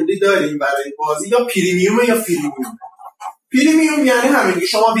حالا کلی داریم برای بازی، یا پریمیوم یا فریمیوم. پریمیوم یعنی همین که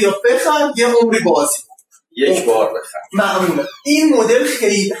شما بیا بخر یه عمری بازی یک بار بخر. معمولا این مدل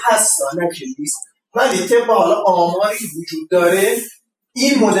خیلی هست نه که نیست، ولی طبق حالا آماری که وجود داره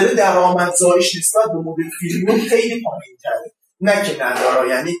این مدل درآمدزاییش نسبت به مدل پریمیوم خیلی پایین‌تره. نه که نداره،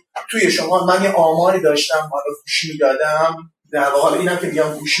 یعنی توی شما من یه آماری داشتم حالا گوش میدادم، در واقع اینم که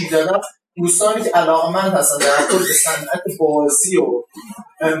میگم گوش میدادم، دوستانی که علاقه‌مند هستن در کل صنعت بازی و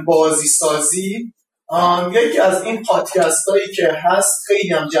بازی سازی، یکی از این پادکست هایی که هست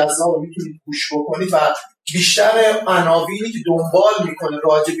خیلی هم جذاب میتونید گوش بکنید و بیشتر عناوینی که دنبال میکنه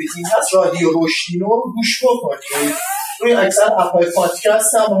راجع به این هست رادیو رشدینو رو گوش بکنید. روی اکثر اپ‌های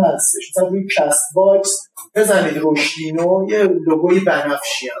پادکست هم هستش، مثلا روی کست باکس بزنید رشدینو، یه لوگوی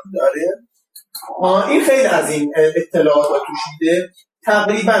بنفشی هم داره. این خیلی از این اطلاعات رو توش میده.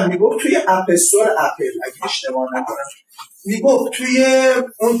 تقریبا میگفت توی اپ استور اپل اگه اشتباه نکنم میگفت توی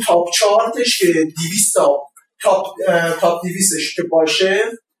اون تاپ چارتش که 200 تاپ 200ش که باشه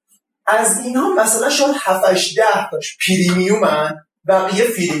از اینها مثلا شاید 7-10 تاش پریمیومن، بقیه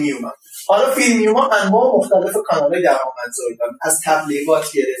فریمیومن. حالا فریمیوم ها انواع مختلف کانال‌های درآمدزایی دارن، از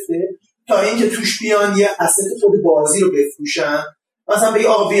تبلیغات گرفته تا اینکه توش بیان یه اسست خود بازی رو بفروشن. مثلا بگی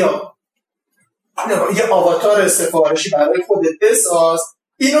آقا بیا یه آواتار سفارشی برای خودت بساز،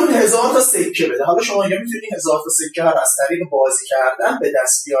 اینو 1000 تا سکه بده. حالا شما یا میتونی 1000 تا سکه رو از طریق بازی کردن به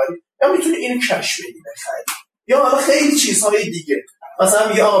دست بیاری یا میتونی اینو کش بدی بخری، یا حالا خیلی چیزهای دیگه. مثلا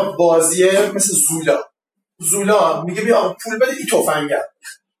میگه آقا بازی مثل زولا میگه بیا پول بده این تفنگم،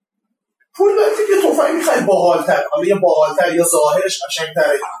 پول بده یه تفنگ میخوای باحال‌تر، حالا یا باحال‌تر یا ظاهرش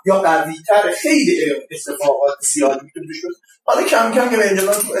قشنگ‌تره یا قوی‌تره، خیلی اتفاقات زیاد میتونه توش بیفته. حالا کم کم که به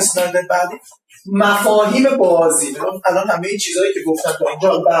اینجا تو اسلاید بعدی مفاهیم بازی، الان همه این چیزایی که گفتن تا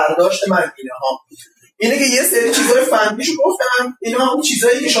اینجا برداشت من اینه که یه سری چیزای فنیشو گفتم، اینا هم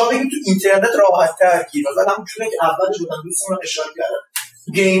چیزایی که شما بگید تو اینترنت راحت‌تر گیر، مثلا همون چیزی که اولش گفتم دوستان اشاره کردم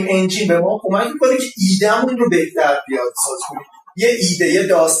گیم انجین به ما کمک میکنه که ایدهمون رو بهتر پیاده‌سازی کنیم. یه ایده، یه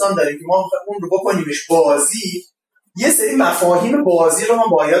داستان داریم که ما اون رو بکنیمش بازی، یه سری مفاهیم بازی رو ما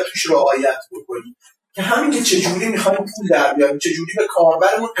باید توش رعایت بکنیم که همین که چجوری میخوایم پول در بیاریم، چجوری به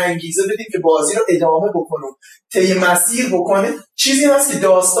کاربرمون انگیزه بدیم که بازی رو ادامه بکنه، طی مسیر بکنه، چیزی هست که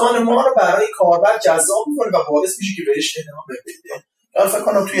داستان ما رو برای کاربر جذاب میکنه و باعث میشه که بهش ادامه بده. من فکر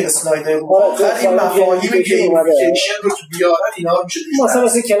کنم توی اسلایدر این مفاهیم گیمیفیکیشن رو که بیارن اینا رو میشه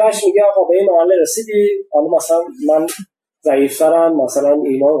مثلا کلاش میگه آقا به این محله رسیدی، حالا مثلا من ضعیف‌ترم، مثلا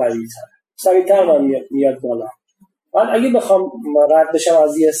ایمان قوی‌تر، سریع‌تر من میاد بالا. من اگه بخوام رد بشم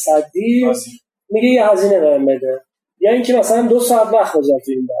از یه صدی میگه یه هزینه بهم بده، یا اینکه مثلا 2 ساعت وقت بذار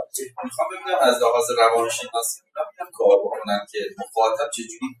تو این بازی. میخوام ببینم از لحاظ روانشناسی میگم کار بکنم که مخاطب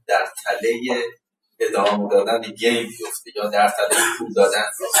چجوری در تله ادامه دادن گیم بیفته یا در تله پول دادن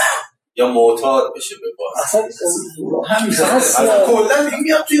یا معتاد بشه به بازی. اصلا همین اصلا کلا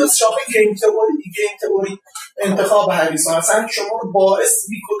میاد توی شاخه گیم تئوری انتخاب هریسان اصلا شما رو باعث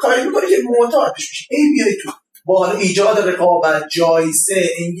میکنه که معتادش بشی. این بیای تو با ایجاد رقابت، جایزه،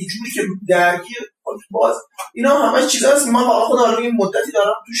 اینجوری که درگیر باز اینا همه چیزا هست که من واقعا خودم الان یه مدتی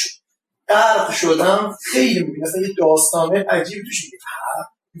دارم توش غرق شدم. خیلی میگم مثلا یه داستانه عجیبی توش میگه،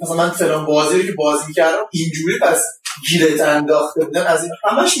 مثلا من فلان بازی رو که بازی می‌کردم اینجوری پس گیرت انداخته بودن، از این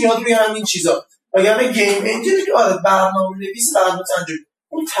همش میاد روی همین چیزا. وگرنه گیم انجین که آره برنامه‌نویس برنامه‌نویس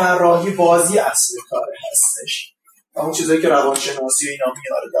اون طراحی بازی اصل کار هستش، اون چیزایی که روانشناسی و اینا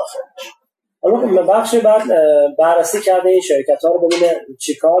میاره داخلش. حالا بخش بعد بررسی کرده این شرکت‌ها رو ببینه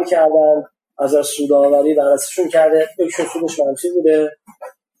چیکار کردن، از سودآوری بررسیشون کرده، یکشون سودش منفی بوده،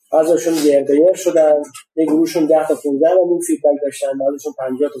 بعضیشون گرده‌گر شدن، یک گروهشون 10 تا 15 میلیون فیدبک داشتن، بعضیشون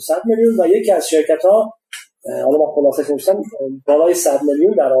 50 تا 100 میلیون و یکی از شرکت‌ها حالا من خلاصه نوشتم بالای 100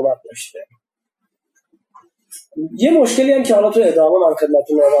 میلیون درآمد داشته. یه مشکلی هم که حالا تو ادامه من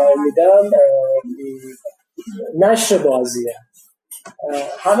خدمتتون ارائه میدم نشر بازیه.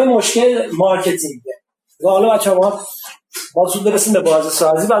 همه مشکل مارکتینگه. و حالا بچه‌ها ما زود برسیم به بازی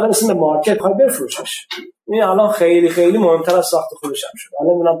سازی، بعد برسیم به مارکت، پای بفروشش. این الان خیلی خیلی مهمتر از ساخت خودش هم شد.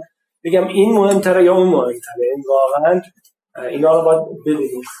 الان میگم بگم این مهمتره یا اون مهمتره، این واقعا اینا رو باید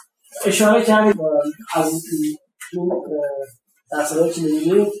ببینیم. اشاره کردیم از این درصدایی که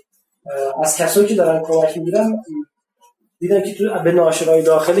می‌بینید از کسایی که دارن کمک می‌گیرن دیدن که تو به ناشرای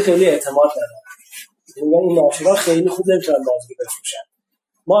داخلی خیلی اعتماد ندارن. میگن این ناشرا خیلی خوب نمی‌تونن بازی بفروشن.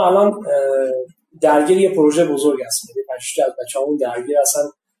 ما الان درگیر یه پروژه بزرگ هستیم، از بچه‌هامون درگیر هستن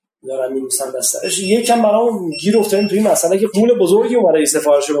دارن می‌نویسن دستش. یکم برام گیر افتادیم توی این مسئله که قول بزرگی اومده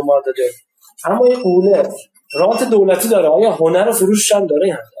سفارش رو به ما داده، اما این قوله رانت دولتی داره، آیا هنر فروشش هم داره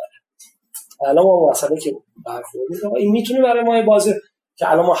یا نه؟ الان ما مسئله که برخوردیم این میتونه برای ما بازی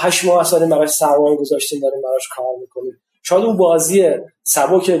که الان ما 8 ماه اصلا براش سرمایه گذاشتیم داریم براش کار میکنیم، شاید اون بازی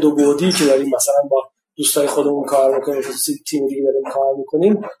سبک 2 بعدی که داریم مثلا با دوستای خودمون کار میکنیم، تیم دیگه داریم کار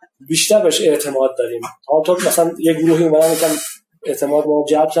میکنیم، بیشتر بهش اعتماد داریم. تا مثلا یه گروهی اومدن میگن اعتماد ما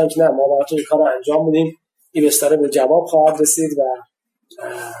جلب کردن که نه ما براتون این کارو انجام میدیم، این بستر به جواب خواهد رسید و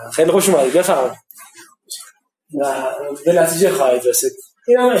خیلی خوش اومدید بفرمایید و به نتیجه خواهید رسید.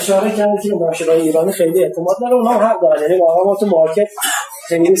 این هم اشاره کردن که ناشرای ایرانی خیلی اعتماد نداره، اونها هم حق دارن. یعنی واقعا ما تو مارکت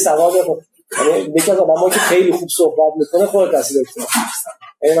خیلی سواد یعنی یکی از آدمایی که خیلی خوب صحبت میکنه خودت هستی دکتر.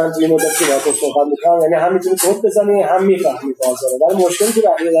 یعنی من توی مدتی که باهات صحبت میکنم یعنی هم میتونی کد بزنی هم میفهمی بازارو، ولی مشکلی که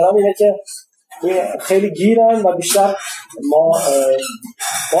بقیه دارن اینه که خیلی گیرن و بیشتر ما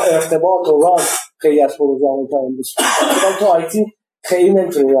ارتباط و راه خیلی از پروژه‌مون تا امروز تو آیتی خیلی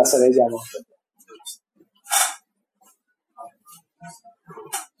نمیتونی مسئله جواب بدی.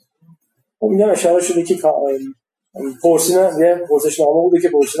 اینجا اشاره شده که پرسشنامه بوده که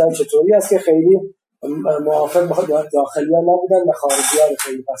پرسیدن چطوری است که خیلی موافق با داخلی‌ها نبودن و خارجی‌ها رو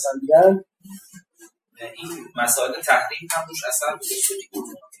خیلی پسندیدن. این مسائل تحریم هم روش اثر بوده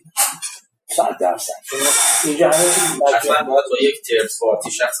 100%. اینجا حتما باید با یک ترد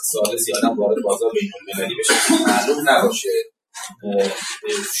پارتی شخص ثالث آدم وارد بازار بین‌المللی بشه که معلوم نباشه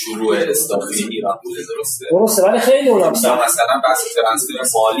شروع استارتاپی ایران بوده. درسته ولی خیلی اونم مثلا بحث ترانسفر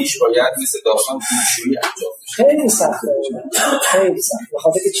مالیش باید مثل داستان پولشویی انجام بشه. خیلی سخته، خیلی سخته.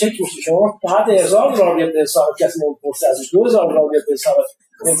 بخاطر که چک میشه شما بعد 1000 راویت به حساب کسی نمیپرسه ازش، 2000 راویت به حساب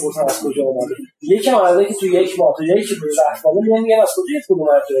نمیپرسه از کجا اومده. یکم علاوه که تو یک ماه تو یک رفتنه میگن از کجا یک کدوم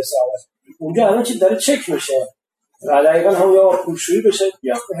تو حساب اونجا الان چی داره چک میشه و دقیقاً هم یا پولشویی بشه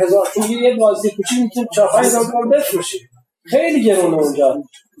یا 1000 تو یه بازی کوچیک میتونه 4-5 دلار بفروشی. خیلی گرونه اونجا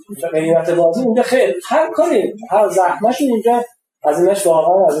قیمت بازی اونجا خیلی هر کاری هر زحمتی اونجا هزینه‌اش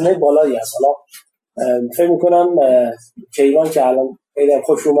واقعا هزینه بالایی است. حالا فکر می‌کنم کیوان که الان خیلی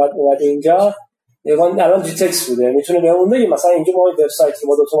خوش اومد اینجا الان جی تکس بوده میتونه بهمون بگه مثلا اینجا ما وبسایتی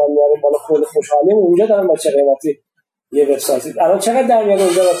با 2 تومن میاریم بالا خود خوشحالیم اونجا دارن با چه قیمتی یه وبسایت الان چقدر در میاد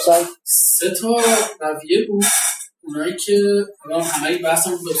اونجا وبسایت 3 تا رویه بود اونایی که الان همه بحث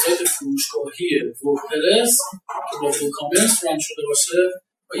هم وبسایت فروشگاهی وردپرس که با فول کامرس ران شده باشه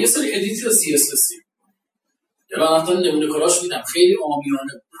و یه سری ادیت سی اس اس یا حتی نمونه کاراش دیدم خیلی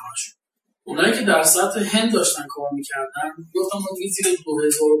عامیانه بود اونایی که در سطح هند داشتن کار میکردن گفتم ما دیگه زیر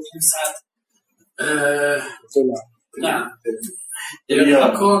 2500 نه دیگه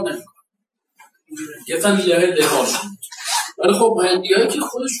کار نمیکنن گفتن لیه هاشون ولی خب هندیایی که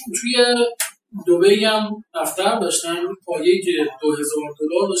خودشون توی دبی هم دفتر داشتن پایه‌ای که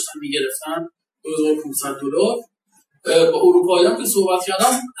 $2000 داشتن میگرفتن $2500 با اروپایی‌ها که صحبت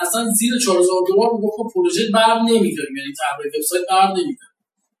کردم اصلا زیر $4000 میگفتم پروژه بر نمیداریم یعنی طراحی وبسایت بر نمیداریم.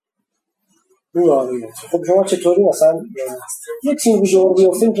 خب شما چطوری مثلا یه تیم جور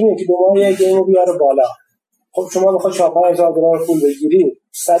بیافتیم تو یکی 2 ماه یه گیمو بیاره بالا خب شما بخواد $4-5,000 پول بگیری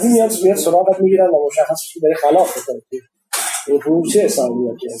صدی میاد سراغت میگیرن و مشخص که داری خلاف میکنی این پول چه حسابی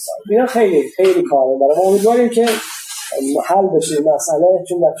میاد که حساب اینا خیلی خیلی کاره داره ما امیدواریم که حل بشه مسئله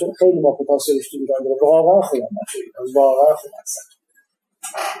چون بچه خیلی ما پتانسیلش تو ایران داره واقعا خودم بچه ایران واقعا خودم هستن.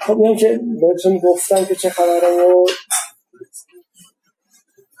 خب میگم که بهتون گفتم که چه خبره و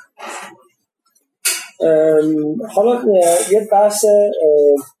حالا یه بحث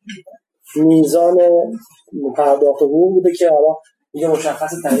میزان پرداخت حقوق بوده که حالا میگه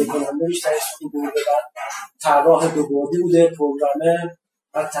مشخص تهیه کننده بیشترش بوده بعد طراح 2 بعدی بوده پروگرامر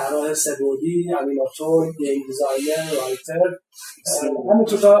بعد طراح 3 بعدی انیماتور گیم دیزاینر رایتر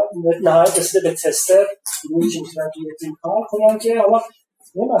همینطور تا نهایت رسیده به تستر روی که میتونن توی تیم کار کنن که حالا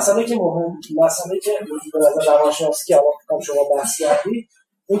یه مسئله که مهم مسئله که به نظر روانشناسی که حالا شما بحث کردی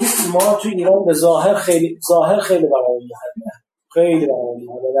اینکه ما توی ایران به ظاهر خیلی برامون مهمه خیلی برامون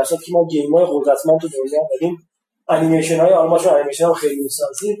مهمه در صورتی که ما گیم‌های قدرتمند تو دنیا داریم انیمیشن‌های آرماش و انیمیشن‌ها خیلی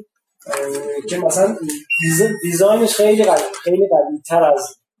می‌سازیم که مثلا دیزاینش خیلی قوی‌تر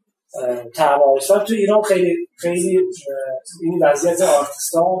از طراحیش تو ایران خیلی این وضعیت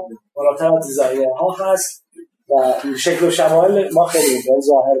آرتیست‌ها بالاتر از دیزاینرها هست و شکل و شمایل ما خیلی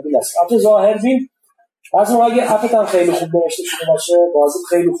ظاهربین است. البته ظاهربین از اون اگه اپت هم خیلی خوب نوشته شده باشه بازی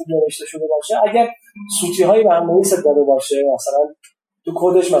خیلی خوب نوشته شده باشه اگر سوتی‌های برنامه‌نویس داده باشه مثلا تو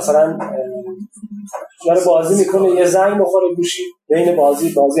کدش مثلا داره بازی میکنه یه زنگ بخوره گوشی بین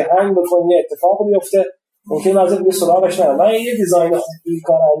بازی هنگ بکنه یه اتفاق بیفته ممکن واسه دیگه سراغش نره من یه دیزاین خوبی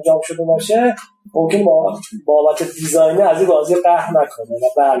کار انجام شده باشه ممکن بابت دیزاین از این بازی قهر نکنه و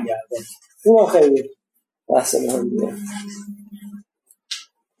برگرده اون خیلی بحث مهمه.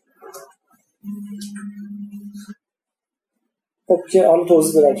 خب که حالا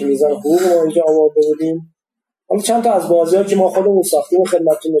توضیح بدم که میزان حقوق ما اینجا آورده بودیم حالا چند تا از بازی‌ها که ما خودمون ساختیم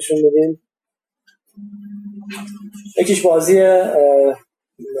خدمتتون نشون میدیم. یکیش بازی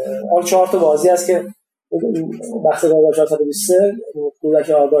حالا 4 تا بازی هست که بخش 1423 کودک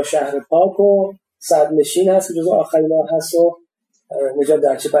آگاه شهر پاک و صدرنشین هست که جزو آخرینا هست و نجات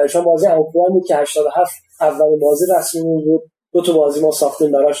درچه پریشان بازی امپوان بود که 87 اولین بازی رسمی بود 2 تا بازی ما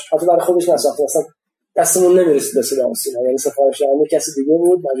ساختیم براش حتی برای خودش نساختیم اصلا دستمون نمیرسید بسید آسینا یعنی سفارش دهنده کسی دیگه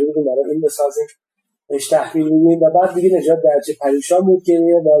بود مجبور بودیم برای این بسازیم بهش تحویل میدیم و بعد دیگه نجات درچه پریشان بود که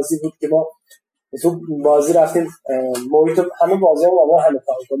یه بازی بود که ما تو بازی رفتیم محیط همه بازی‌ها ما همه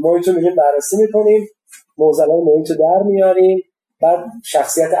کار کنیم محیط رو می‌ریم بررسی می‌کنیم موزلای محیط رو در میاریم بعد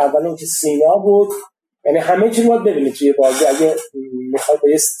شخصیت اولمون که سینا بود یعنی همه چیز رو باید ببینید توی بازی اگه می‌خواید با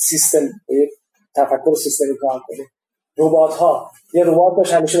یه سیستم با یه تفکر سیستمی کار کنید ربات‌ها یه ربات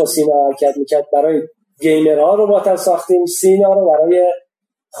داشت همیشه با سینا حرکت می‌کرد برای گیمرها ربات ساختیم سینا رو برای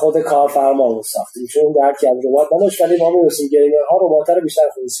خود کارفرما ساختیم چون درکی از ربات نداشت ولی ما می‌رسیم گیمرها ربات رو بیشتر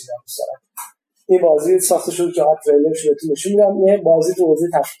خود سینا دوست دارن این بازی ساخته شد که حتی تریلرش بهتون نشون میدم یه بازی تو حوزه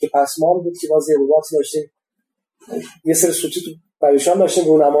تفکیک پسمال بود که بازی ربات داشتیم یه سری سوتی تو پریشان داشتیم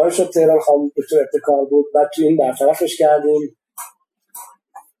رونمایی شد تهران خانم دکتر ابتکار بود بعد تو این برطرفش کردیم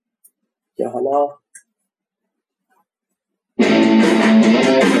که حالا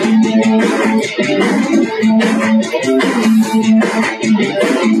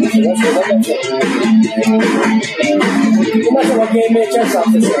این مثلا گیم میکر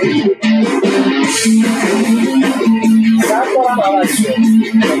ساخته شد سب دارم عوض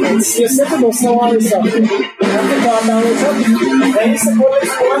شد 33 تا مستواری ساخته همه کارنامه شد رئیس کلش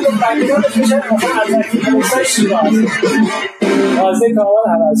کمند و بگیرانش میشن مثلا از اکتیبیسای شیراز بازی کامل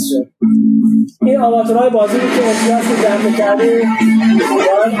عوض شد این آماتورهای بازی بود که امتیاز رو جمع کردیم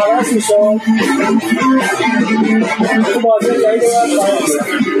دارن عوض میشد تو بازی جایی دارن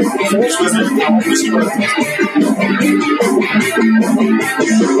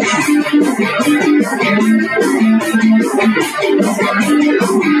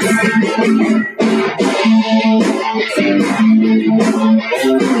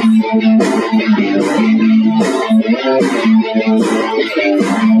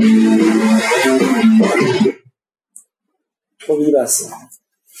حدودی بسته.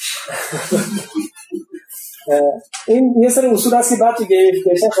 این یه سری اصول هست که بعد تو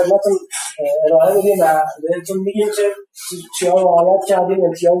گیمیفیکیشن خدمتتون ارائه میدیم و بهتون میگیم که چیا رعایت کردیم،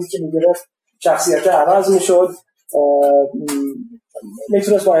 امتیازی که میگرفت شخصیت عوض میشد.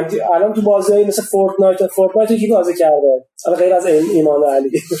 میتونست با الان تو بازی مثل فورتنایت کی بازی کرده حالا غیر از ایمان و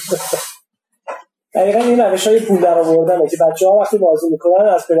علی دقیقا این روش‌های پول در آوردنه که بچه‌ها وقتی بازی میکنن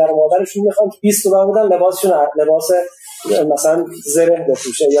از پدر و مادرشون میخوان 20 دلار بدن لباسشون لباس مثلا زره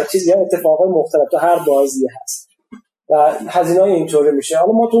بپوشه یا چیز یا اتفاقای مختلف تو هر بازی هست و هزینه‌ای اینطوری میشه.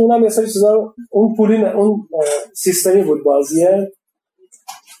 حالا ما تو اونم یه سری چیزا اون پولی اون سیستمی بود بازیه.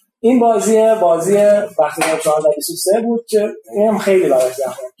 این بازی وقتی 1423 بود که اینم خیلی براش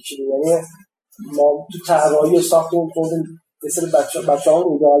زحمت کشیدیم، یعنی ما تو طراحی و ساخت اون کردیم یه سری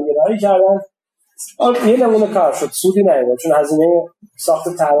بچه‌ها ایدئال‌گرایی کردن. یه نمونه کار شد، سودی نیامد چون هزینه ساخت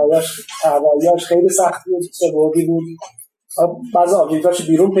طراحیاش خیلی سخت بود، سه‌بعدی بود. بعضی آبجکتاش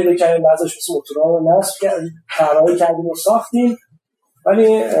بیرون پیدا کردیم، بعضیش مثل موتورها رو نصب کردیم، طراحی کردیم و ساختیم.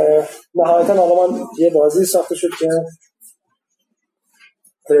 ولی نهایتا الان یه بازی ساخته شد که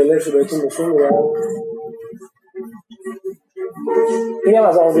تریلرش رو بهتون نشون میدم. اینم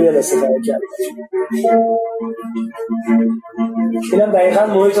از آنریل استفاده کرد. اینم دقیقاً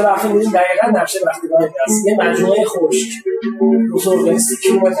محیط رو رفتیم میدیم دقیقاً نقشه وقتیگاهی هست. یه مجموعه خشک بزرگ 30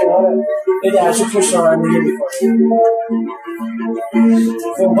 کیلومتر کنار یه درچه پشت رانندگی میکنه.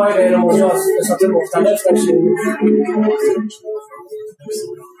 خمپای غیر مجاز بساط مختلف داشتیم.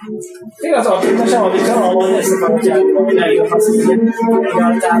 خیلی از آبجکتاش هم آبجکت آماده استفاده کردیم. این اگه خواستیم دیگه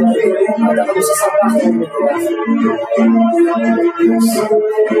اگر طراحی کنیم حداقل 2 ساعت وقت می‌گیره.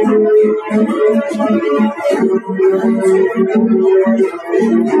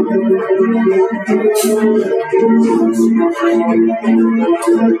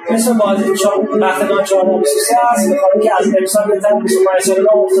 مثل بازی بختگان 1423 هست بخاطر که از امسال بهتر 25 سال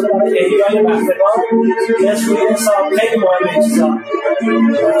راه افتاده برای احیای بختگان مثل روی حساب خیلی مهمه این چیزا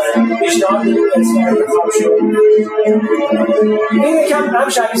پیشنهاد انتخاب شد. این یکم هم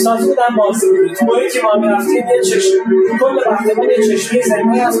شبیه سازی بود هم بازی بود. تو محیطی ما میرفتیم یه چشم کل بختگان یه چشمه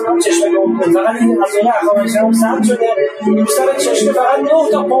زمینی هست هم چشمه گم کن فقط این از دوله اخوانشن هم سرد شده بیشتر چشمه فقط 9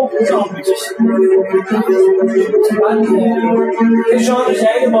 تا پمپ اونجا آب میکشه. من یه ژانر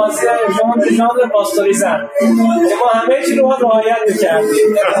جدید بازی ژانر پاستوریزم که ما همه چی رو باید رعایت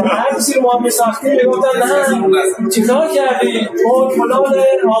میکردیم. هر چیزی رو ما میساختیم میگفتن نه چیکار کردی؟ فلان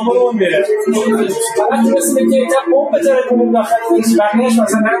آمرون میره فقط تونستیم که یک پمپ بتره کنیم داخل بقیهش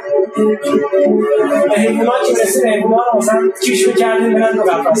مثلا به حیوانات که مثل حیوانات رو مثلا کیش میکردیم برن رو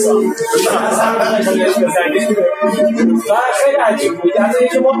قفصا و خیلی عجیب بود. حتی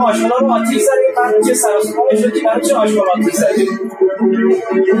اینکه ما آشغالا رو آتیش زدیم بعد چه سراسپایی شد که برای چه آشغال آتیش زدیم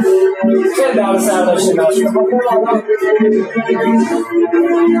خیلی در سر داشتیم آشغال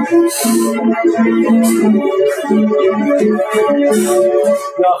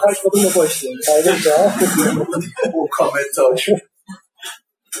یا آخرش خودم نپاشتیم خیلی جا اون کامنتاش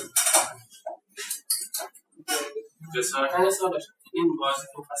جسارتا حساب داشت این بازی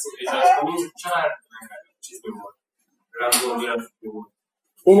که خواستیم ایجاد کنیم چقدر چیز بمون رمزونی را بمون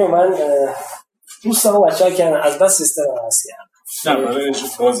اینو من دوست دارم بچه ها کنن از بس سیستم هست نه برای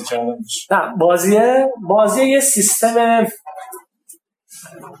بازی کردن نه بازیه یه سیستم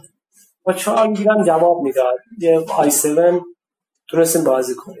با 4 میگیرم جواب میداد یه i7 تونستیم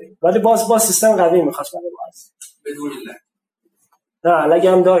بازی کنیم ولی با سیستم قوی میخواست برای بازی بدون لگ نه لگ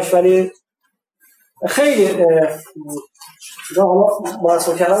هم داشت ولی خیلی حالا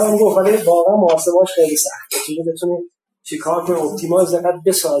محاسبه کردن هم گفت ولی واقعا محاسبهاش خیلی سخته چیزی بتونی چیکار کنی اپتیمایز دقیق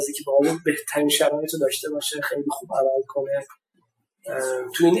بسازی که باید بهترین شرایط رو داشته باشه خیلی خوب عمل کنه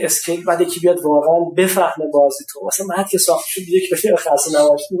تو این اسکیل بعد یکی بیاد واقعا بفهمه بازی تو مثلا بعد که ساخت شد یک بشه خاصه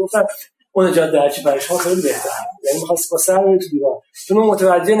نباشه میگفتن اون جاده درچی برای شما خیلی بهتره یعنی می‌خواست با سر بری تو دیوار چون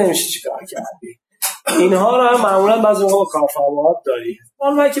متوجه نمیشه چیکار کردی اینها رو هم معمولا بعضی موقع کارفرماها داری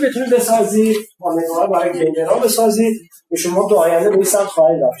اون که بتونی بسازی مانورها برای گیمرها بسازی به شما تو آینده به این سمت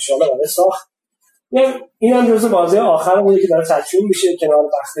خواهید رفت ان شاء الله برای ساخت این هم جزء بازی آخر بوده که داره تکمیل میشه کنار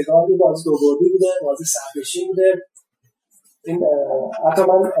بختگان این بازی دو بعدی بوده بازی سرنشین بوده این حتی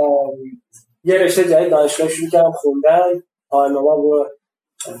من یه رشته جدید دانشگاه شروع کردم خوندن برنامه رو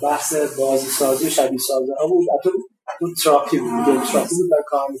بحث بازی سازی و شبیه سازی بود حتی تو تراپی بود گیم تراپی بود من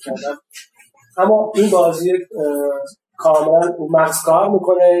کار میکردم اما این بازی کاملا مغز کار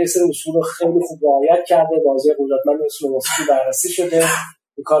میکنه یه سری اصول خیلی خوب رعایت کرده بازی قدرتمند اصول موسیقی بررسی شده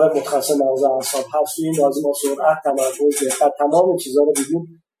این کار متخصص مغز اعصاب هست این بازی ما سرعت تمرکز دقت تمام چیزا رو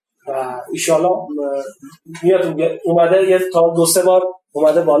دیدیم و ان شاء الله میاد اومده یه تا 2-3 بار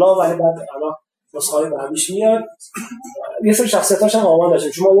اومده بالا ولی بعد الان نسخه‌های بعدیش میاد. یه سری شخصیتاش هم آماده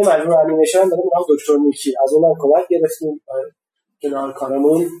داشتیم چون ما یه مجموعه انیمیشن داریم اونم دکتر میکی از اونم کمک گرفتیم کنار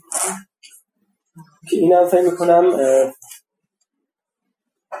کارمون که اینم فکر می‌کنم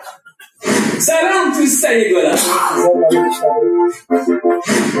سلام دوستای گلم.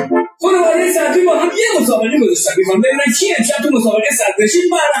 خانواده صدری با هم یه مسابقه گذاشتن میخوام ببینن کی امشب تو مسابقه صدرشی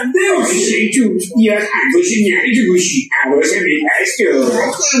برنده باشه. جوش بیاد انگوش نیاری تو گوشی انگوش بیهشت رو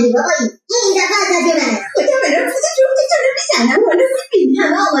بابایی این دفعه عدده منه خدا برم پوز جفتتون رو بزنم حالا ببین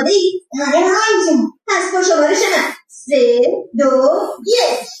همه آماده ای؟ آره همینجا پس با شمارش من 3 2 1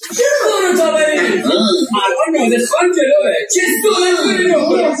 شروع. برو تا بریم الان نازش خان جلوه چه سوال کنه رو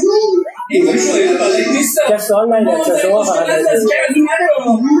این باید شاید بلد نیستم که سوال نگرد شما فقط از کرد من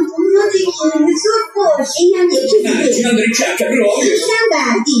برو دیگه زود باش این هم یکی دیگه چی هم داری کبکبی رو آبی یکم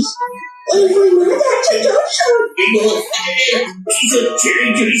بعدیش این گویمونه در چطور شد؟ این گفت چی شد چرا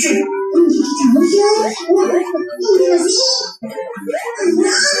اینجوری شد اون یکی تمام شد این روزی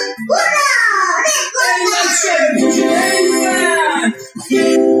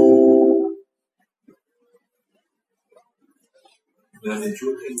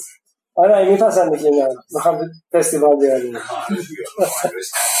آره میپسنده که اینا میخوام فستیوال بیاریم.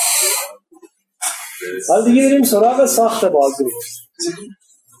 حالا دیگه بریم سراغ ساخت بازی.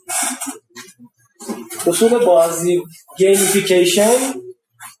 اصول بازی گیمیفیکیشن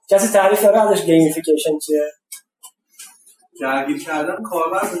کسی تعریف داره ازش؟ گیمیفیکیشن چیه؟ درگیر کردن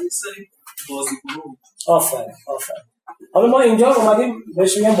کاربر به یک سری بازیکنون. آفرین. حالا ما اینجا اومدیم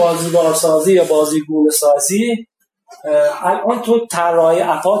بهش میگن بازیگارسازی یا بازیگونه سازی. الان تو طراحی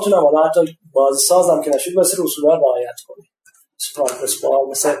اپاتون هم حالا حتی بازیساز هم که نشید مثل اصولا رعایت کنید. سپارک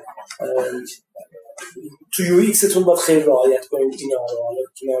مثل تو یو ایکس تون باید خیلی رعایت کنید اینا رو. حالا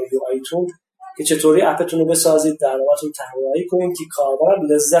کنار یو آی تون که چطوری اپتون رو بسازید در واقعتون طراحی کنید که کاربر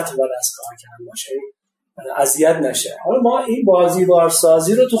لذت ببره از کار کردن باشه، اذیت نشه. حالا ما این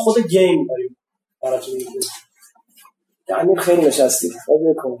بازیگارسازی رو تو خود گیم داریم براتون میگیم. یعنی خیلی نشستید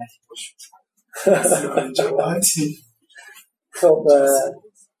خیلی کمک باشه. خب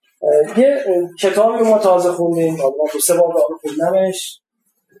یه کتابی ما تازه خوندیم، ما تو 3 بار رو خوندمش،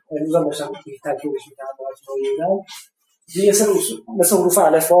 امروز هم داشتم تکمیلش می‌کردم براتون میگم. یه سری مثل حروف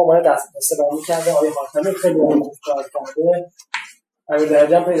الف با من دسته بندی کرده آقای خاتمی خیلی خوب کار کرده. همین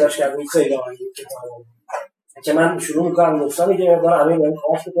درجه هم پیداش کردیم خیلی عالی کتابه که من شروع می‌کنم گفتن که مقدار همین من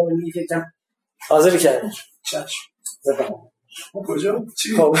کمک می‌کنم میگه که حاضر کردم. چشم. بفرمایید. کجا؟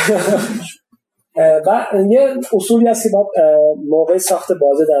 چی؟ خب و یه اصولی هست که باید موقع ساخت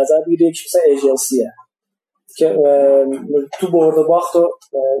بازی در نظر بگیرید که مثلا ایجنسیه که تو برد و باخت و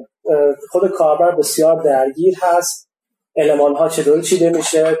خود کاربر بسیار درگیر هست، المان‌ها چطوری چیده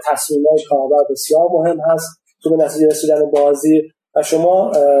میشه، تصمیم‌های کاربر بسیار مهم هست تو به نتیجه رسیدن بازی و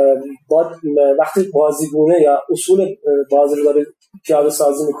شما باید وقتی بازیگونه یا اصول بازی رو دارید پیاده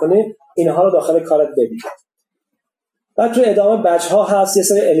سازی میکنید اینها رو داخل کارت ببینید. بعد تو ادامه بچ‌ها هست، یه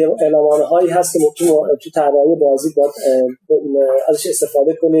سری المان‌هایی هست که تو طراحی بازی باید ازش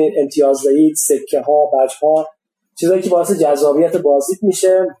استفاده کنید، امتیاز دهید، سکه‌ها، بچ‌ها، چیزایی که باعث جذابیت بازی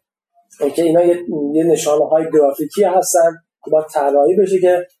میشه که اینا یه نشانه‌های گرافیکی هستن که باید طراحی بشه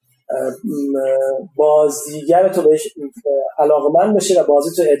که بازیگر تو بهش علاقه‌مند بشه و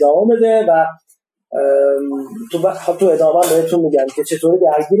بازی تو ادامه بده و تو ادامه بهتون میگن که چطوری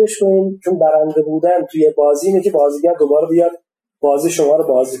درگیرش کنین، چون برنده بودن توی بازی اینه که بازیگر دوباره بیاد بازی شما رو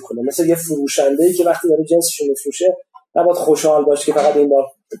بازی کنه. مثل یه فروشنده‌ای که وقتی داره جنسش رو میفروشه نباید خوشحال باشه که فقط این بار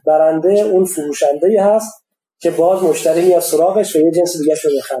برنده اون فروشنده‌ای هست که باز مشتری میاد سراغش و یه جنس دیگه‌ش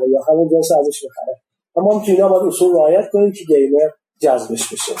رو بخره یا همون جنس ازش بخره. اما تو اینا باید اصول رعایت کنیم که گیمر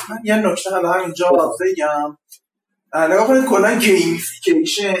جذبش بشه. من یه نکته همینجا بگم. نگاه کنید کلا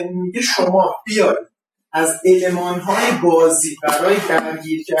گیمیفیکیشن میگه شما بیارید از المان‌های بازی برای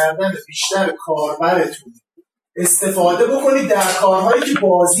درگیر کردن بیشتر کاربرتون استفاده بکنید در کارهایی که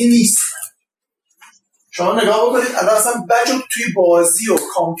بازی نیستن. شما نگاه بکنید الان اصلا بجو توی بازی و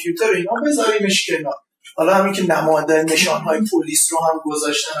کامپیوتر و اینا بذاریمش کنار. حالا همین که نماده نشانهای پلیس رو هم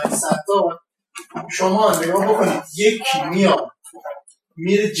گذاشتن این صدا، شما نگاه بکنید یکی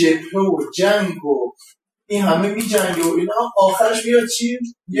میره جبهه و جنگ و این همه میجنگه و اینا، آخرش میاد چی؟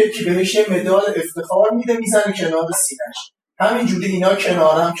 یکی بهش یه مدال افتخار میده میزنه کنار سینه‌اش. همینجوری اینا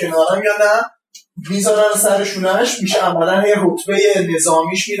کنارم یا نه میذارن سرشونش، میشه عملا یه رتبه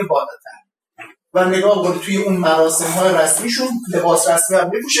نظامیش میره بالاتر. و نگاه کنید توی اون مراسم‌های رسمیشون لباس رسمی هم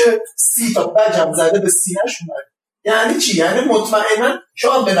میپوشه، 30 تا بجم زده به سینه‌ش اومد. یعنی چی؟ یعنی مطمئنا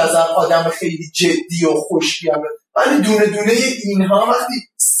شاید به نظر آدم خیلی جدی و خوشگله، ولی دونه دونه اینها وقتی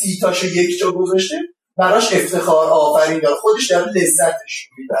 30 تاشو یک جا گذاشته براش افتخار آفرین داره، خودش داره لذتش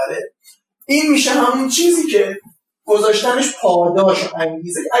میبره. این میشه همون چیزی که گذاشتنش پاداش و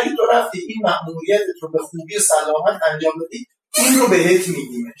انگیزه. اگه تو رفتی این مأموریتت رو به خوبی و صلاحت انجام بدی، این رو بهت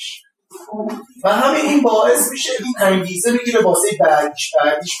میدیمش و همین این باعث میشه این انگیزه میگیره واسه بعدیش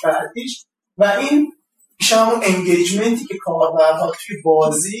و این میشه همون انگیجمنتی که کاربرها توی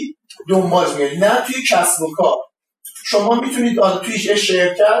بازی دنبالش میگردی، نه توی کسب و کار. شما میتونید توی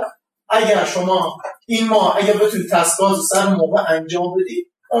شرکت اگر شما این ماه اگر بتونید تسکات رو سر موقع انجام بدید،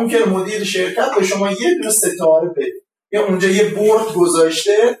 ممکنه مدیر شرکت به شما یه دونه ستاره بده یا اونجا یه بورد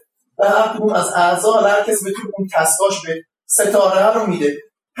گذاشته و هر کدوم از اعضا هر کس بتونه اون تسکاش به ستاره رو میده.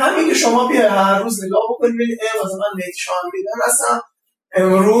 همین که شما بیا هر روز نگاه بکنید ببینید مثلا من نشان میدم مثلا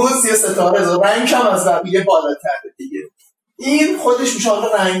امروز یه ستاره زد، رنگم از بقیه بالاتره دیگه. این خودش میشه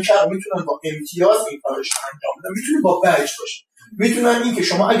حالا رنگ‌کر، میتونن با امتیاز این کارش انجام بدن، میتونه با بج باشه، میتونن این که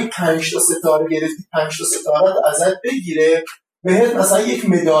شما اگه 5 تا ستاره گرفتی 5 تا ستاره رو ازت بگیره بهت مثلا یک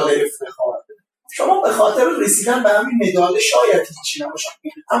مدال افتخار بده. شما به خاطر رسیدن به همین مدال شاید هیچی نباشه،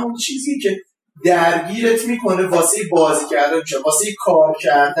 همون چیزی که درگیرت میکنه واسه بازی کردن میشه، واسه کار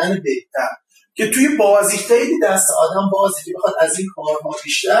کردن بهتر، که توی بازی خیلی دست آدم بازی که بخواد از این کارها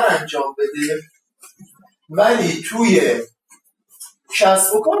بیشتر انجام بده، ولی توی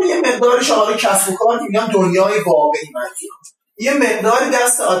کسب و کار یه مقدارش، حالا کسب و کار که میگم دنیای واقعی منظورم، یه مقداری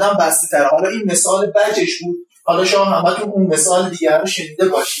دست آدم بسته تره. حالا این مثال بجش بود، حالا شما همتون اون مثال دیگر رو شنیده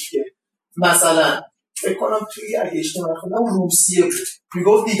باشید که مثلا فکر کنم توی اگه اشتباه نکنم روسیه بود،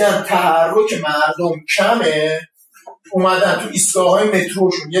 میگفت دیدن تحرک مردم کمه، اومدن تو ایستگاه‌های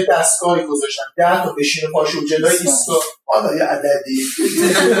متروشون یه دستگاهی گذاشتن 10 تا بشینه پاشو جلوی ایستگاه، حالا یه عددی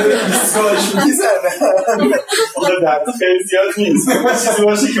ایستگاهش می‌زنه، حالا 10 تا خیلی زیاد نیست، چیزی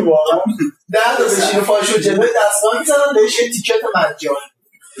باشه که واقعا 10 تا بشینه پاشو جلوی دستگاه می‌زنن بهش یه تیکت مجانی.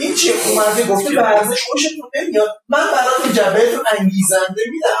 این چیه؟ اومده گفته ورزش خوشتون نمیاد، من براتون جبهتون انگیزنده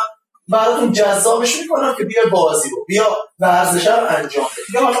میدم، براتون جذابش میکنم که بیا بازی رو، بیا ورزش رو انجام بده.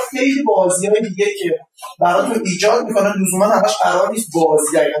 یا حالا خیلی بازی‌های دیگه که براتون ایجاد میکنن، لزوما همش قرار نیست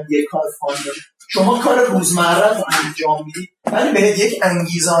بازی اگه یک کار فانی باشه، شما کار روزمره رو انجام میدید ولی بهت یک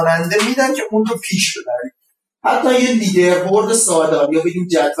انگیزاننده میدن که اون رو پیش ببرید. حتی یه لیدر بورد ساده یا بگیم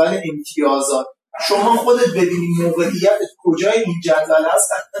جدول امتیازات، شما خودت ببینی موقعیتت کجای این جدول هست،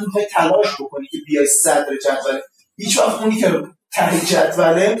 حتما میخوای تلاش بکنی که بیای صدر جدول. هیچ وقت اونی که ته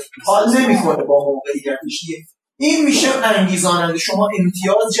جدوله حال نمیکنه با موقعیتش. این میشه انگیزاننده، شما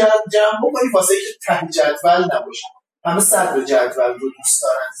امتیاز جمع بکنی واسه اینکه ته جدول نباشه. همه صدر جدول رو دوست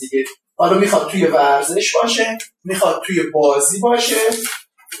دارن دیگه. حالا میخواد توی ورزش باشه، میخواد توی بازی باشه،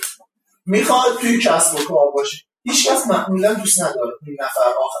 میخواد توی کسب و کار باشه. هیچ کس معمولا دوست نداره این نفر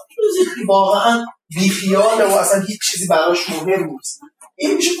آخر واقعا بیخیاله و اصلا هیچ چیزی براش مهم نیست.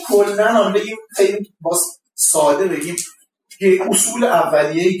 این میشه کلن حالا بگیم خیلی ساده بگیم که اصول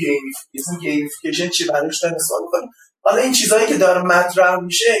اولیه گیمیفیکیشن چی براش داره مثال کنیم. حالا این چیزایی که داره مطرح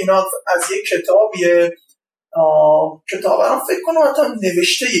میشه اینا از یک کتابیه، کتاب هم فکر کنم حتی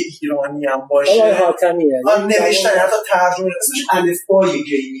نوشته ایرانی هم باشه، نوشته حتی ترجمه اسمش الفبای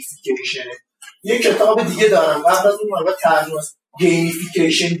گیمیفیکیشنه. یه کتاب دیگه دارم قبل از اون البته ترجمه است،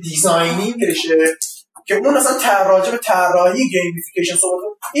 گیمیفیکیشن دیزاینینگشه که اون اصلا راجع به طراحی گیمیفیکیشن صحبت.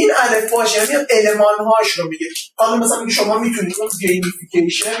 این الفباش یعنی المان‌هاش رو میگه. حالا مثلا میگه شما میتونید اون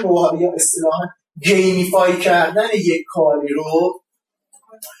گیمیفیکیشن رو یا اصطلاحاً گیمیفای کردن یک کاری رو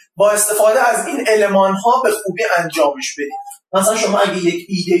با استفاده از این المان‌ها به خوبی انجامش بدید. مثلا شما اگه یک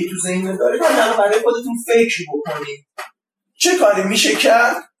ایده تو ذهنتون دارید، الان برای خودتون فکر بکنید چه کاری میشه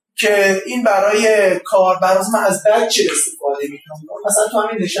کرد که این برای کاربر من از بچه استفاده میکنم. مثلا تو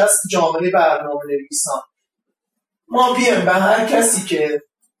همین نشست جامعه برنامه نویسان ما بیایم به هر کسی که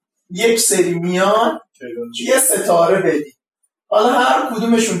یک سری میان یه ستاره بدیم، حالا هر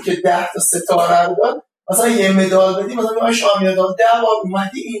کدومشون که 10 تا ستاره رو داد مثلا یه مدال بدیم، مثلا ما شامیان داد 10 بار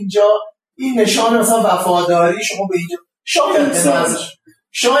اومدی اینجا، این نشانه مثلا وفاداری شما به اینجا.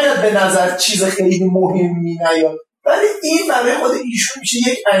 شاید به نظر چیز خیلی مهمی نیاد، ولی این برای خود ایشون میشه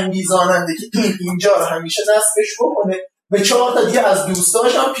یک انگیزاننده که اینجا رو همیشه نصبش بکنه، به 4 تا دیگه از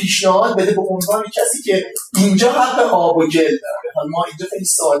دوستاش هم پیشنهاد بده به عنوان کسی که اینجا حق آب و گل داره. ما اینجا خیلی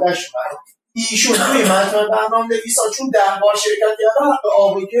سادهش برای ایشون توی مجمع برنامه نویسان چون 10 بار شرکت کرده حق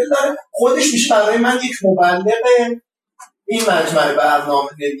آب و گل داره، خودش میشه برای من یک مبلغ این مجمع برنامه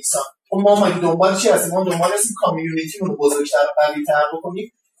نویسان. ما دنبال چی هستیم؟ ما دنبال هستیم کامیونیتیمون رو بزرگتر و قوی‌تر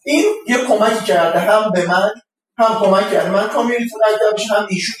بکنیم. این یه کمکی کرده هم به من، هم کمک کرده من کامیونیتی رو اکتر بشه، هم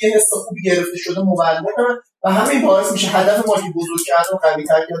ایشون یه حس خوبی گرفته شده مبلغ و همین باعث میشه هدف ما که بزرگ کردن و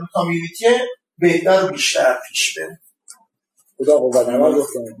قوی‌تر کردن کامیونیتی بهتر و بیشتر پیش بره. خدا قوت عمل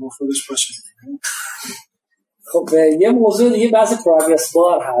بکنه. خودش باشه. خب یه موضوع دیگه بحث پروگرس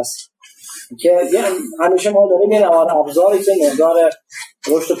بار هست. که همیشه ما داریم یه نوار ابزاری که مقدار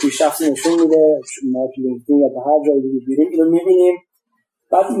رشد و پیشرفت نشون میده. ما تو لینکدین یا تا هر جایی دیگه بریم اینو میبینیم.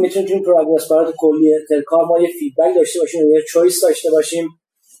 بعد میتونیم تو پروگرس بارات کلی کار ما یه فیدبک داشته باشیم، یه چویس داشته باشیم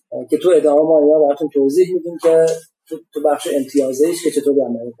که تو ادامه ما اینا براتون توضیح میدیم که تو بخش امتیازیش که چطوری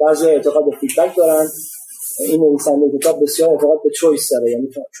عمله. بعضی اعتقاد به فیدبک دارن. این نویسنده کتاب بسیار اعتقاد به چویس داره، یعنی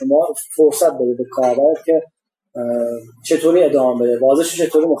شما فرصت بده به کاربرت که چطوری ادامه بده، بازش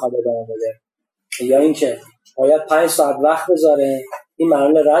چطوری میخواد ادامه بده، یا اینکه باید 5 ساعت وقت بذاره این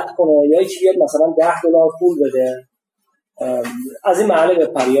مرحله رد کنه، یا یکی بیاد مثلا $10 پول بده از این مرحله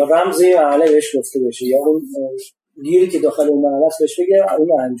بپره، یا رمزی مرحله بهش گفته بشه، یا اون گیری که داخل اون مرحله است بهش بگه اون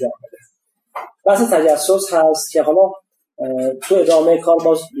رو انجام بده. بحث تجسس هست که حالا تو ادامه کار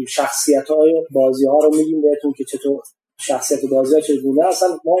باز شخصیت‌های بازی‌ها رو میگیم بهتون که چطور شخصیت بازی‌ها چگونه هستن.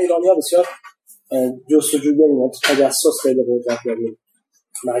 ما ایرانی‌ها بسیار جستجوگریم، تجسس خیلی قدرت داریم.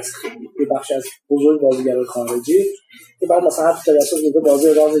 یه بخش از بزرگ بازیگرای خارجی که بعد مثلا حتی تجسس میگه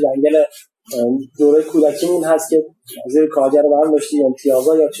بازی راز جنگل دوره کودکیمون هست که زیر کارگر رو هم داشتی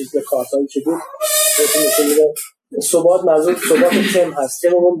امتیازا یا چیز کارتایی که بود بهتون میشه. ثبات منظور ثبات تیم هست.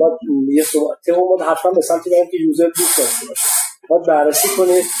 تیممون باید یه ثبات تیممون حتما به سمتی بریم که یوزر دوست داشته باشه. باید بررسی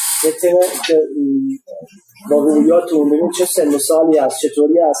کنید یه تیم که با رویاتون ببینید چه سن و سالی هست،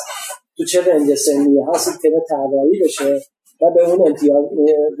 چطوری هست، تو چه رنج سنی هست، تیم طراحی بشه و به اون امتیاز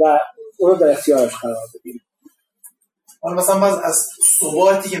و اون رو در اختیارش قرار بدید. حالا مثلا باز از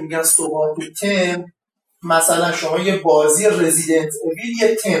ثباتی که میگن ثبات تیم، مثلا شما یه بازی رزیدنت اویل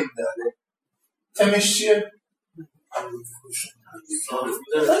یه تیم داره، تیمش چیه؟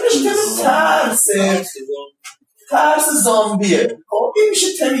 ترس زامبیه. خب این میشه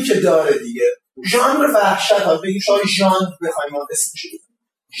تمی که داره دیگه. ژانر وحشت ها بگیم شاید ژانر بخوایم اسمش رو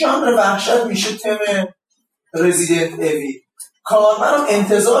ژانر وحشت میشه تم رزیدنت اویل. کاربرم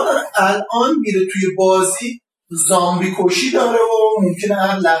انتظار داره الان میره توی بازی زامبی کشی داره و ممکنه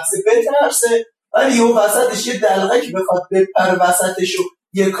هر لحظه بترسه، ولی یه وسطش یه دلغه که بخواد بپره وسطش و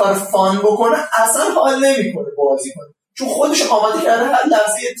یه کار فان بکنه اصلا حال نمیکنه بازی کنه، چون خودش آماده کرده هر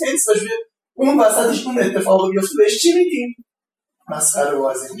لحظه یه تنس باشه اون وسطش اون اتفاق بیفته. بهش چی میگیم؟ مسخره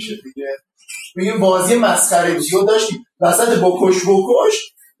بازی میشه دیگه. میگیم بازی مسخره ویدیو داشتیم وسط بکش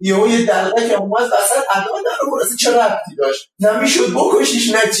یه دلغه که اومد وسط ادا در اصلا چه ربطی داشت؟ نمیشد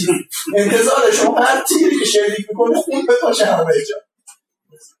بکشیش نه چی. انتظار شما هر تیری که شلیک میکنه خون بپاشه همه جا.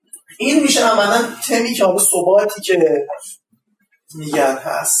 این میشه عملا تمی که ثباتی که میگن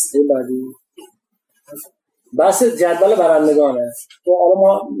هست. بحث جدول برندگانه که حالا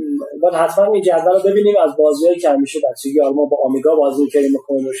ما باید حتما این جدول رو ببینیم از بازیایی که همیشه بچگی حالا ما با آمیگا بازی می‌کردیم، با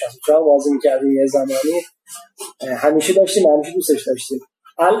کامپیوتر 64 بازی می‌کردیم، یه زمانی همیشه داشتیم، همیشه دوستش داشتیم.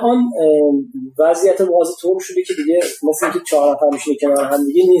 الان وضعیت بازی طور شده که دیگه مثل اینکه 4 نفر میشه کنار هم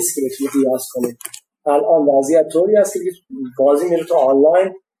دیگه نیست که بتونید قیاس کنید. الان وضعیت طوری هست که بازی میره تو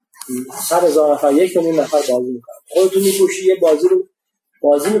آنلاین 100,000 نفر 1 میلیون نفر بازی می‌کنن. خودتون می‌کشی یه بازی رو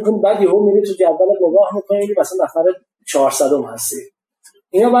بازی می‌کنید بعد یهو میرید تو جدول نگاه می‌کنید مثلا نفر 400 هستی.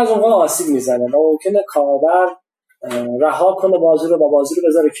 اینا بعضی موقع آسیب میزنه و ممکنه کاربر رها کنه بازی رو و بازی رو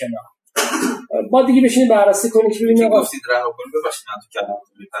بذاره کنار. بعد دیگه بشینید بررسی کنید که ببینید آقا گفتید رها کنید. ببخشید من تو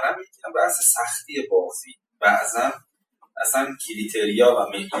کلامتون میپرم. یکم بحث سختی بازی بعضا اصلا کریتریا و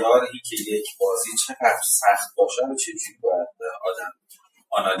معیار این که یک بازی چقدر سخت باشه رو چجوری باید آدم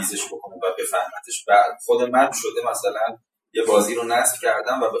آنالیزش بکنه و بفهمتش. بعد خود من شده مثلا یه بازی رو نصب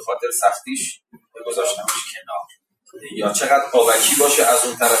کردم و به خاطر سختیش گذاشتمش کنار، یا چقدر آوکی باشه از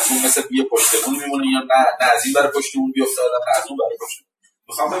اون طرف اون مثل یه پشتمون میمونه یا نه از این برای پشتمون بیفته از اون برای پشتمون.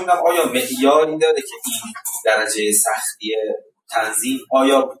 میخوام ببینم آیا معیاری داره که این درجه سختی تنظیم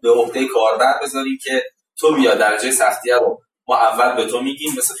آیا به عهده کاربر بذاریم که تو بیا درجه سختی رو ما اول به تو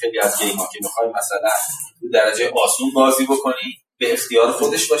میگیم، مثل خیلی از گیم‌ها که میخوایم مثلا درجه آسون بازی بکنی به اختیار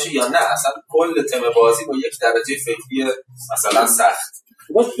خودش باشه، یا نه اصلا کل تم بازی با یک درجه فکری مثلا سخت.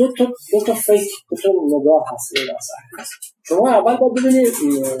 دو تا فکر دو تا نگاه هست. شما اول باید ببینید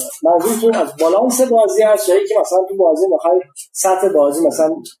منظورتون از بالانس بازی هست یا که مثلا تو بازی میخوای سطح بازی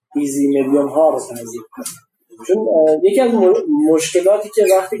مثلا ایزی میدیوم ها رو تنظیم کنید. چون یکی از مشکلاتی که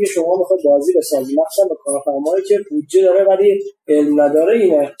وقتی که شما میخواید بازی بسازید مثلا به کارفرمایی که بودجه داره ولی علم نداره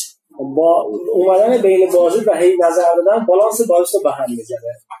اینه با اومدن بین بازی و هی نظر دادن بالانس بازی رو به هم میزنه.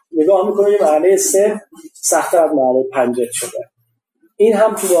 نگاه میکنید مرحله 3 سخت‌تر از مرحله 5 شده. این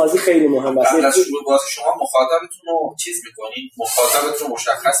هم تو بازی خیلی مهم است. قبل از شروع بازی شما مخاطبتون رو چیز میکنید، مخاطبتون رو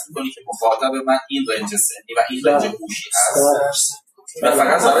مشخص میکنید که مخاطب من این رنج سنی و این رنج هوشی هست و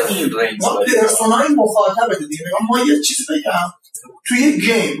فقط برای این رنج ما پرسونای مخاطب دیدیم. ما یه چیز بگم توی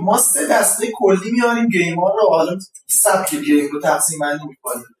گیم ما 3 دسته کلی میاریم گیم ها رو، حالا سبک گیم رو تقسیم بندی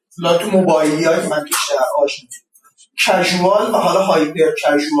میکنیم. لا تو موبایلی‌ها که من بیشتر آشنا کژوال و حالا هایپر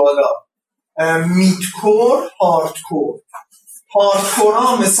کژوالا، میدکور،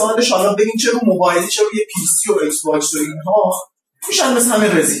 هاردکورا مثالش حالا بگیم چه رو موبایلی چه روی پی سی و ایکس باکس و اینها میشن مثل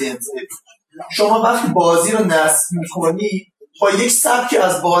همین رزیدنت. شما وقتی بازی رو نصب میکنی با یک سبکی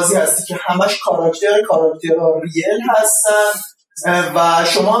از بازی هستی که همش کاراکترها ریل هستن و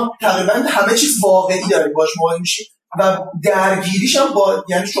شما تقریبا همه چیز واقعی داری باش مواجه میشی و درگیریش هم با،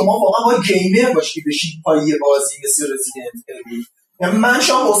 یعنی شما واقعا با گیمر باشی بشین پای یه بازی مثل رزیدنت ایول. یعنی من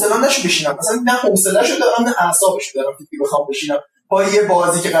شاید حوصله نشو بشینم، مثلا نه حوصله‌شو دارم نه اعصابشو دارم که بخوام بشینم پای یه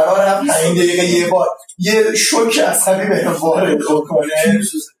بازی که قراره هم 5 دقیقه یه بار یه شوک عصبی بهم وارد بکنه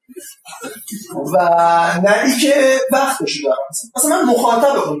و نه اینکه وقتشو دارم. مثلا من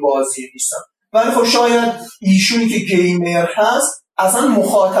مخاطب اون بازی نیستم، ولی خب شاید ایشونی که گیمر هست اصلا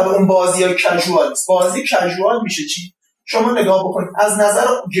مخاطب اون بازی های کژوال نیست. بازی کژوال میشه چی؟ شما نگاه بکنید از نظر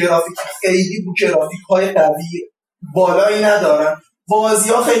گرافیک خیلی گرافیک های قوی بالایی ندارن، بازی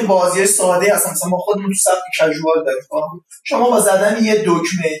ها خیلی بازی های ساده هستن. مثلا ما خودمون تو سبک کژوال داریم، شما با زدن یه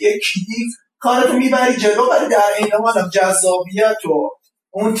دکمه یه کلیک کارتو میبری جلو، ولی در عین حال جذابیت و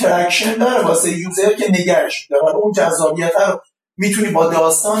اون ترکشن داره واسه یوزر که نگرش داره. اون جذابیت رو میتونی با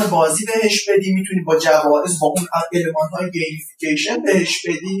داستان بازی بهش بدی، میتونی با جوایز با اون المان‌های گیمفیکیشن بهش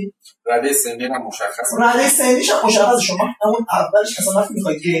بدی. رده سنی هم مشخصه، رده سنیش هم مشخصه. شما همون اولش مثلا وقتی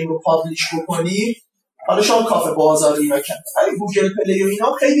میخوای گیم رو پابلیش بکنی، حالا شما کافه بازار اینا کن، ولی گوگل پلی و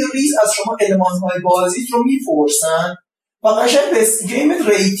اینا خیلی ریز از شما المان‌های بازی رو میپرسن و قشنگ بست گیمت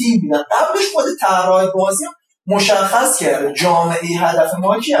ریتینگ میدن. قبلش خود طراح بازی هم مشخص کرده جامعه هدف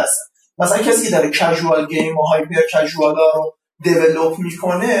ما کی هست. مثلا کسی که داره کژوال گیم و هایپر کژوالا رو دیولپ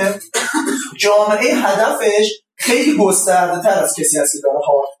میکنه، جامعه هدفش خیلی گسترده تر از کسی هست که داره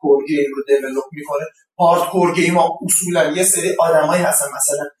هاردکور گیم رو دیولپ میکنه. هاردکور گیم ها اصولا یه سری آدمایی هستن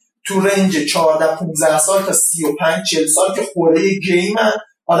مثلا تو رنج 14-15 سال تا 35-40 سال که خوره گیمن.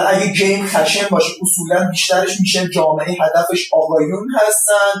 حالا اگه گیم خشن باشه اصولا بیشترش میشه جامعه هدفش آقایون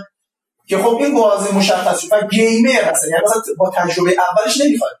هستن که خب این بازی مشخص شد و گیمر هستن. یعنی مثلا با تجربه اولش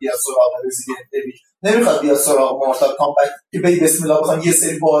نمیخواد بیاد سراغ رزیدنت ایول، نمیخواد بیاد سراغ مورتال کامبت که بی بسم الله بخوام یه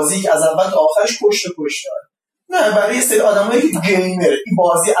سری بازی که از اول تا آخرش کشته داره. نه، برای یه سری آدمایی که گیمره این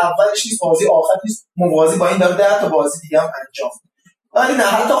بازی اولش نیست، بازی آخر نیست، موازی با این داره 10 تا بازی دیگه هم انجام میده. ولی نه،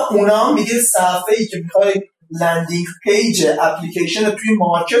 حتی اونا میگه صفحه‌ای که میخوای لندینگ پیج اپلیکیشن توی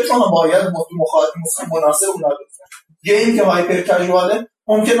مارکت رو هم باید مخاطب مناسب اونا بزنن. گیم که هایپر کژواله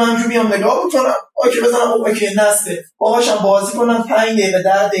ممکن من جو بیام نگاه بکنم، اوکی بزنم اوکی نسته باهاشم بازی کنم 5 دقیقه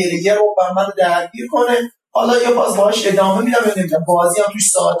 10 دقیقه یه رو بر من درگیر کنه، حالا یا باز باهاش ادامه میدم یا نمیدم. بازی هم توش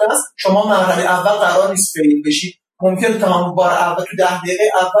ساده است. شما مرحله اول قرار نیست فیل بشی، ممکن تمام بار اول تو 10 دقیقه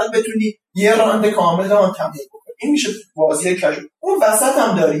اول بتونی یه راند کامل رو تموم کنی. این میشه بازی کژوال. اون وسط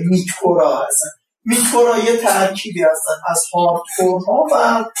هم داری میدکورا هستن. میدکورا یه ترکیبی هستن از هاردکورها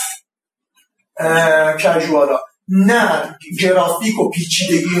و کژوالا. نه گرافیک و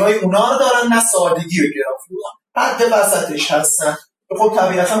پیچیدگی های اونا رو دارن، نه سادگی و گرافیک حد وسطش هستن. خب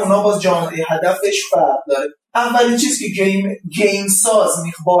طبیعتا اونا باز جامعه هدفش فرق داره. اولین چیز که گیم ساز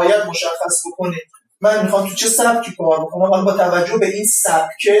باید مشخص بکنه من میخوام تو چه سبکی کار بکنم، ولی با توجه به این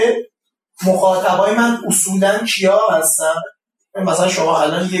سبکه مخاطبای من اصولا کیا هستن. مثلا شما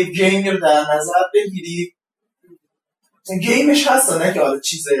الان یه گیم رو در نظر بگیرید، گیمش هست نه که حالا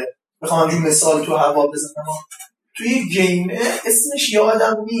چیزه بخوام جو مثال تو هوا بزنم، توی گیم اسمش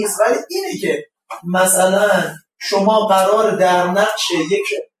یادم نیست، ولی اینه که مثلا شما قرار در نقش یک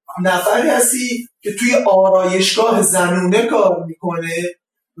نفری هستی که توی آرایشگاه زنونه کار میکنه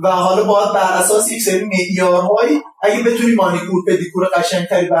و حالا باید بر اساس یک سری معیارهایی اگه بتونی مانیکور پدیکور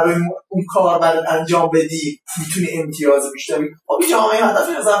قشنگتری برای اون کار برات انجام بدی میتونی امتیاز بیشتری. خب جامعه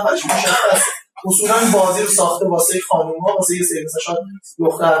هدفی از اولش مشخصه. اصولا بازی رو ساخته واسه خانوم‌ها، واسه یه سری مثلا شاید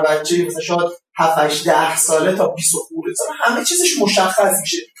دختر بچه مثلا شاید 7-8-10 ساله تا 20 خورده سال، همه چیزش مشخص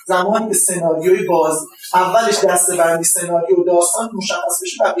میشه. زمانی که سناریوی بازی اولش دسته‌بندی سناریو و داستان مشخص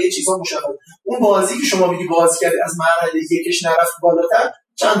بشه بقیه چیزا مشخص. اون بازی که شما میگی بازی کردی از مرحله یکش نرفت بالاتر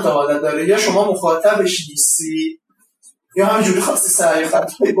چند تا حالت داره، یا شما مخاطبش نیستی یا همینجوری خواستی سعی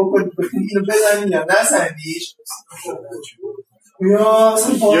خطایی بکنی اینو بزنی یا نزنیش، یا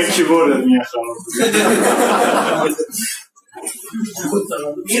یک کیبورد میخوام.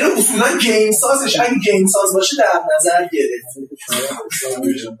 اینو اصولا گیم سازش اگه گیم ساز باشه در نظر گرفت.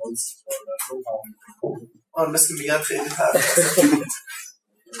 مثل میگن خیلی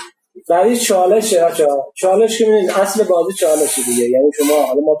برای چالش که می‌بینید اصل بازی چالشه دیگه. یعنی شما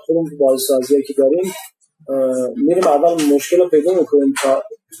حالا ما خودمون تو بازی سازی که داریم میریم اول مشکل رو پیدا میکنیم تا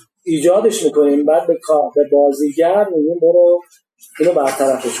ایجادش میکنیم، بعد به بازیگر میگیم برو اینو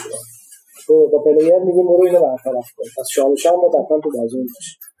برطرفش کن. تو با پلیر میگیم برو اینو برطرف کن. پس شالش هم مدتاً تو بازی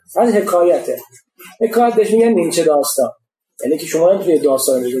باشه. از حکایتش میگن نیمچه داستان. یعنی که شما هم توی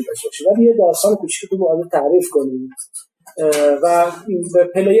داستان میگید داشته باشید. ولی یه داستان کوچیک تو بازی تعریف کنید و به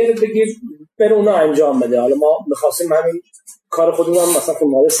پلیر بگید بره اونو انجام بده. حالا ما می‌خواستیم همین کار خودمون هم مثلا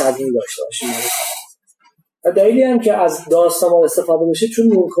فیلم‌های صدری داشته باشیم. و دلیلی هم که از داستان استفاده بشه چون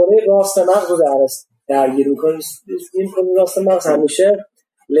نیمکره راست مغز رو درگیر می‌کنه. نیمکره راست مغز همیشه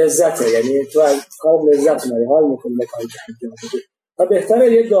لذته، یعنی تو از کار لذت می‌بری، حال می‌کنی به کاری که انجام بدی. و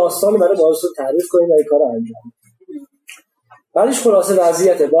بهتره یه داستانی برای بازیتون تعریف کنید و این کارو انجام بدید. بعدش خلاصه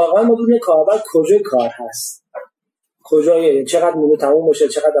وضعیته. واقعا ما بدونیم کاربر کجای کار هست، کجای چقدر مونده تموم باشه،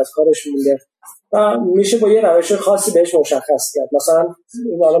 چقدر از کارش مونده و میشه با یه روش خاصی بهش مشخص کرد. مثلا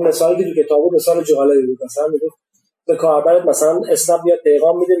این حالا مثالی که تو کتابو مثال جالبی بود. مثلا میگه به کاربرت مثلا اسنپ بیاد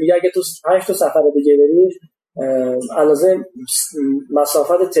پیغام میده، میگه اگه تو 8 تا سفر دیگه بری اندازه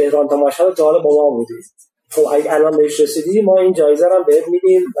مسافت تهران تا مشهد تا حالا با ما بودی، خب اگه الان بهش رسیدی ما این جایزه رو بهت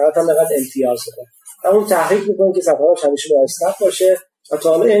میدیم، برات هم اینقدر امتیاز بده. اون تحقیق میکنه که سفرش همیشه با اسنپ باشه و تا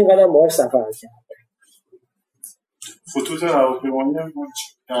حالا اینقدر باهاش سفر کرده. خطوط هواپیمایی هم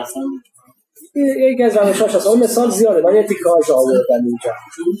درصد یکی از روش‌هاش هست. اون مثال زیاده، من یه تیکه‌هاش آوردم اینجا.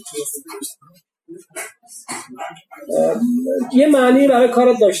 یه معنی برای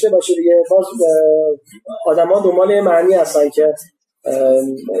کارت داشته باشه دیگه. باز آدم‌ها دنبال یه معنی هستن که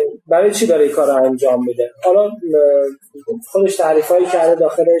برای چی داره این کار رو انجام میده. حالا خودش تعریفایی کرده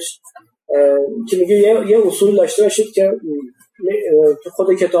داخلش که میگه یه اصول داشته باشید که تو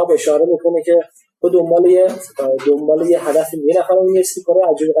خود کتاب اشاره میکنه که تو دنبال یه هدفی یه نفر اون یه کار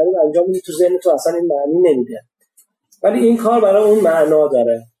عجیب غریب انجام میدی، تو ذهن تو اصلا این معنی نمیده، ولی این کار برای اون معنا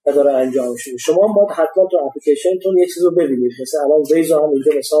داره و داره انجام میشه. شما هم باید حتما تو اپلیکیشنتون یه چیزو ببینید. مثلا الان ویزو هم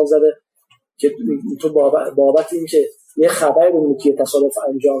اینجا مثال زده که تو بابت این که یه خبری رو که تصادف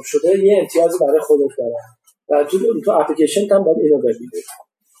انجام شده یه امتیازی برای خودت داره و تو اپلیکیشن هم باید اینو ببینید.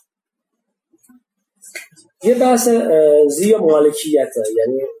 یه بحث زی مالکیته،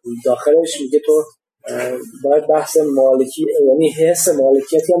 یعنی داخلش میگه تو باید بحث مالکی، یعنی حس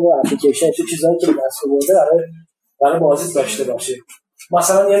مالکیتی هم رو اپلیکیشن تو چیزایی که دست آورده برای بازی داشته باشه.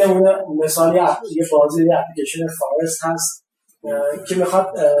 مثلا یه نمونه مثالی یه بازی اپلیکیشن فارست هست که میخواد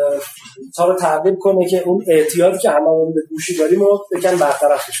تا رو ترغیب کنه که اون اعتیادی که هممون به گوشی داریم رو بکن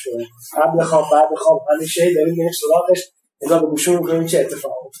برطرفش کنه. قبل خواب بعد خواب همیشه داریم میریم سراغش، نگاه به گوشی میکنیم چه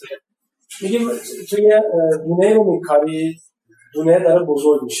اتفاقی افتاده. میگیم توی دونه رو میکاری، دونه داره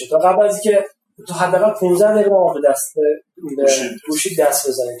بزرگ میشه تا قبل از که تو حداقل 15 دقیقه ما به دست گوشی دست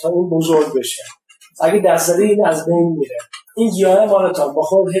بزنید تا این بزرگ بشه. اگه دست زدی این از بین میره. این گیاه مالتان با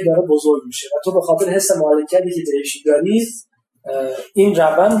خود داره بزرگ میشه و تو به خاطر حس مالکیتی که بهش داری این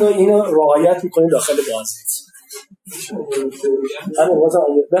روند رو اینو رعایت میکنی داخل بازی. در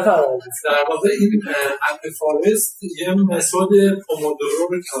واقع این اپ فارست یه متد پومودورو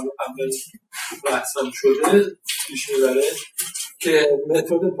رو که قبلا بحثم شده پیش میبره که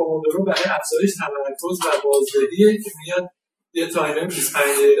متد پومودورو برای افزایش تمرکز و بازدهیه که میاد یه تایمر 25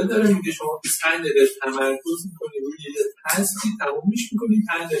 دقیقه داره، میگه شما 25 دقیقه تمرکز میکنی روی یه تسکی، تمومش میکنی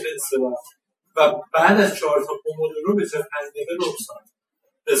 5 دقیقه استراحت و بعد از 4 تا پومودورو به 5 دقیقه رخصت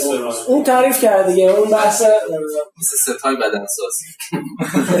استراحت. اون تعریف کرده دیگه، اون بحث مثل ستای بدنسازی.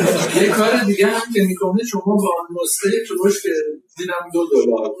 یه کار دیگه هم که میکنه شما با نسخه کروش که دیدم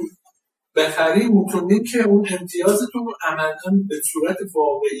 $2 بود بخری، میتونید که اون امتیازتون رو عملاً به صورت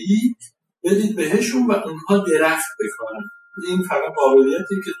واقعی بدید بهشون و اونها درخت بکنن. این فقط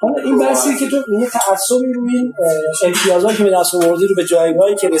قابلیتی که این بحثی که تو یه تعصبی روی این امتیازاتی که به دست آوردی رو به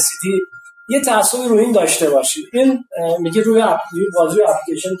جایگاهی که رسیدی یه تعصبی روی این داشته باشید. این میگه روی بازی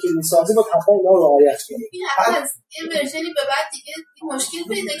اپلیکیشن که میسازی با حتما اینا رو رعایت کنید. این حتی از یه ورژنی به بعد دیگه این مشکل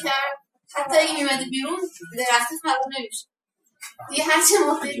پیدا کرد، حتی اگه میمده بیرون درخت خراب نمیشه دیگه، هر چه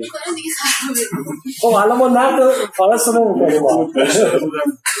مقداری میکنه دیگه خرابه. خب حالا ما نقد فارست رو نمیکنیم.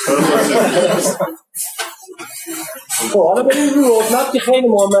 خب حالا بریم روی رودمپ که خیلی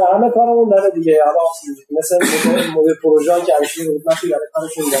مهمه، همه کارمون داره دیگه. حالا مثل مدل پروژه‌ها که همیشه رودمپی برای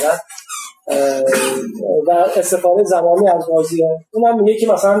کارشون دارن و استفاده زمانی از بازیه. اونم میگه که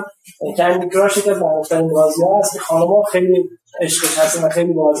مثلا کندی کراش یک از معروف‌ترین بازی‌ها هست که خانم‌ها خیلی عشقش هستن و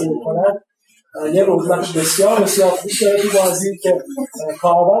خیلی بازی میکنن. یه رودمپ بسیار بسیار خوب داره تو بازی که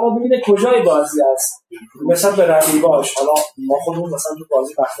کاربر رو ببینه کجای بازی هست، مثلا به رقیباش. حالا ما خودمون مثلا تو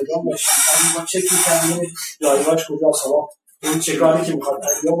بازی بختگان باشیم ما چک می‌کنیم رقیباش کجاست، این چه کاری که می‌خواد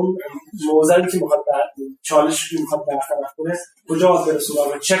یا اون موضوعی که می‌خواد چالشی که می‌خواد برطرف کنه کجا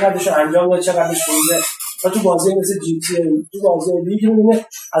برسونه، چقدرش انجام داده، چقدرش مونده، و تو بازی مثل جی تی ای تو بازی لیگ میبینه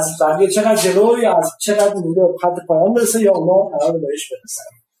از بقیه چقدر جلو یا از چقدر میده خط پایان برسه یا اونا قرار بهش برسن.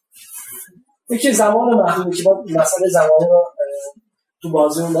 یکی زمان محدودی که با مسئله زمانی رو تو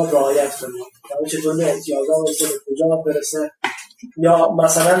بازی اون باید رعایت کنیم، یعنی چطور امتیازها واسه به کجا باید برسه. یا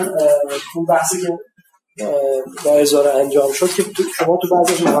مثلا تو بحثی که با ازاره انجام شد که شما تو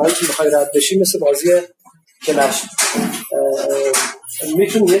بعضی از مهارهایی که میخوای رد بشی مثل بازی کلش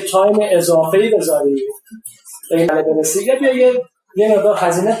میتونی یه تایم اضافه‌ای بذاری به این برسی یا بیا یه مقدار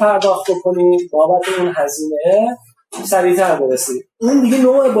هزینه پرداخت بکنی بابت اون هزینه سریعتر برسی. اون دیگه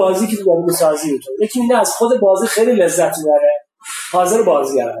نوع بازی که تو داری میسازی تو یکی اینه از خود بازی خیلی لذت میبره حاضر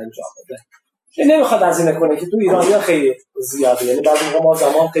بازی رو انجام بده، که نمیخواد هزینه کنه که تو ایرانی‌ها خیلی زیاده، یعنی بعضی موقع ما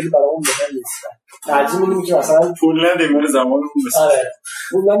زمان خیلی برامون مهم نیست، ترجیح میدیم که مثلا پول ندیم برای زمانمون بسازیم. آره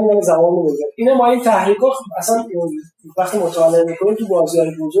پول ندیم برای زمانمون بذاریم. اینا ما این تحریک‌ها اصلا وقتی مطالعه می‌کنیم تو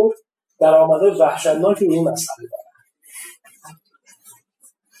بازی‌های بزرگ درآمدهای وحشتناکی این مسئله داره.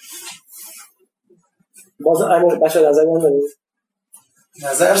 باز امیر بچه‌ها نظر من دارید؟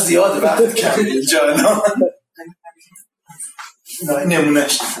 نظر زیاده وقت کم اینجا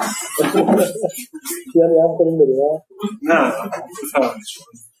نمونهش یعنی هم کنیم بریم نه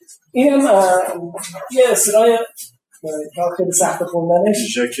این هم یه اصطلاح خیلی سخت خوندنش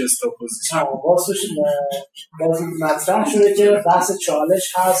ژاکستا پوزیشن باز مطرح شده که بحث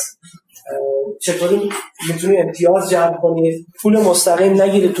چالش هست چطوری میتونی امتیاز جمع کنی پول مستقیم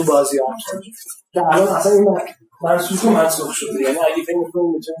نگیری تو بازی ها که الان اصلا این منسوخ شده، یعنی اگه فکر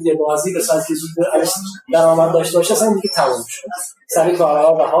می‌کنید میتونید یه بازی به ساعت زود درآمد داشته باشه اصلا دیگه تموم شد. سری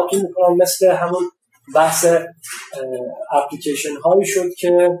کارها رهاتون میکنن مثل همون بحث اپلیکیشن هایی شد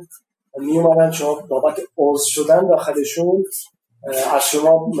که می اومدن شما بابت عضو شدن داخلشون از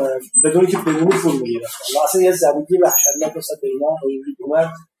شما بدون پول میگیرن. اصلا یه زبیدی وحشتناک مثل به اینا اومد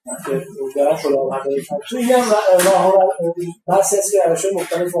که دارن کلاهبرداری کنن. تو این هم بحثی هست که روش‌های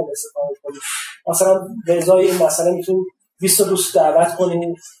مختلف رو استفاده کنید. مثلا به ازای این مسئله میتونید 20 دوست دعوت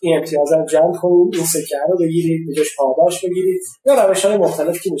کنید، این امتیازها رو جمع کنید، این سکه رو بگیرید، بهش پاداش بگیرید، یا روش‌های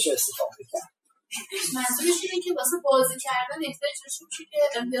مختلفی که میشه استفاده کرد. منظورش اینه که واسه بازی کردن احتیاجش میشه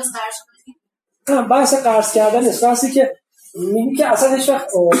که امتیاز خرج کنید. نه بحث قرض کردن نیست، بحثی که میگه که اصلا هیچ وقت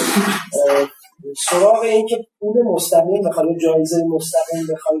سراغ این که پول مستقیم بخوای جایزه مستقیم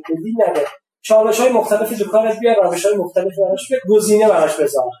بخوای بدی نده. چالش‌های مختلفی تو کارت بیار، روش‌های مختلفی براش بیار، گزینه براش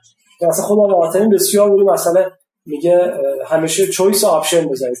بذار. مثلا خود آتمین بسیار روی مسئله میگه همیشه چویس آپشن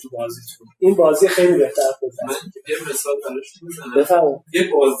بذارید تو بازیتون. این بازی خیلی بهتر بود. یه مثال براش میزنم. بفرمایید. یه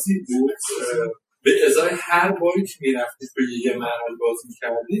بازی بود به ازای هر باری که میرفتید به یه مرحله بازی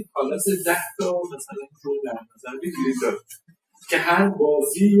کردید حالا 10 تا مثلا جون در نظر بگیرید که هر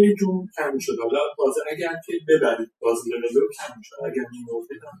بازی یه جون کم شد. حالا بازی اگر که ببرید بازی رو کم شد، اگر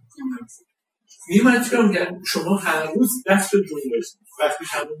می‌بردید می‌مد چیکار می‌کرد؟ شما هر روز 10 تا جون داشتید. وقتی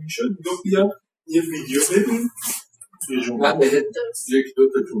تموم می‌شد میگفت بیا یه ویدیو ببین یه جون من بهت 1-2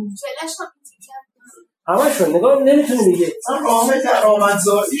 تا جون همشون نگاه نمیتونی دیگه راه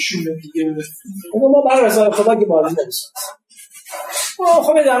درآمدزاییشونه دیگه. ما برای رضای خدا که بازی نمی‌سازیم.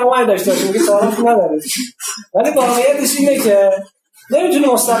 خب درآمد داشته باشیم که تعارف نداره، ولی واقعیتش اینه که نمیتونی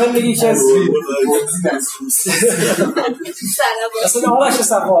مستقیم بگی که اصلا حالش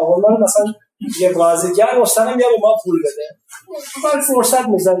صفا والله مثلا یه بازیگر مستقیم بیا به ما پول بده، بعد فرصت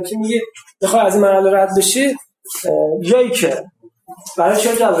میذاری که میگه بخوای از این مرحله رد بشی جایی که برای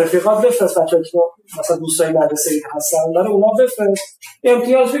شاید از رفیقات بفرست بچه‌ها که مثلا دوستای مدرسه‌ای هستن برای اونا بفرست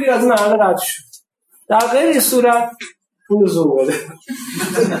امتیاز بگیر از این مرحله رد شو. در غیر این صورت پول زور بده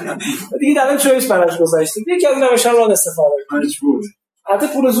دیگه در این چویس براش گذاشته یکی از این روش‌ها رو استفاده کنید مجبور. حتی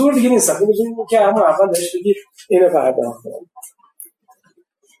پول زور دیگه نیست، پول زور که همون اول بهش بگی اینو پرداخت کن.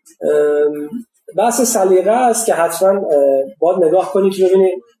 بحث سلیقه است که حتما باید نگاه کنید که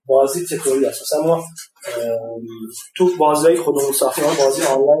ببینید بازی چطوری است. مثلا ما تو بازی خودمون ساختیم، بازی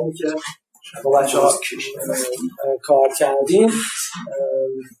آنلاینی که با بچه‌ها کار کردیم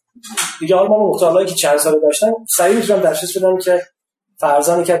دیگه، حالا من مطالعاتی که چند سال داشتم سریع میتونم تشخیص بدم که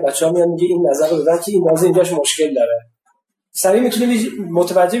فرضاً که بچه‌ها میان میگه این نظر رو دادن که این بازی اینجاش مشکل داره، سریع میتونی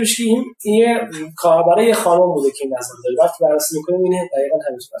متوجه بشی این کاربر یه خانم بوده که این نظر داره. وقتی بررسی می‌کنیم اینه دقیقاً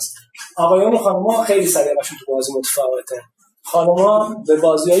همینطور است. آقایان و خانم‌ها خیلی سلیقه‌شون تو بازی متفاوته. خانم‌ها به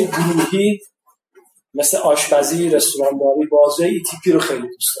بازی‌های گروهی مثل آشپزی، رستورانداری، بازی‌های ایتیپی رو خیلی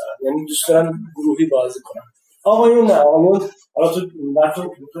دوست دارن، یعنی دوست دارن گروهی بازی کنن. آقایون نه، آقایون حالا تو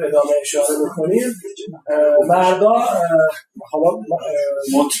ادامه اشاره می‌کنیم مردا حالا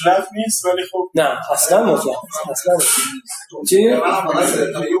مطلق نیست ولی خب نه اصلا مطلق اصلا چی؟ من حالا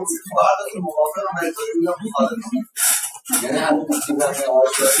سناریو موافقم اینطوری بودم یعنی همون تیم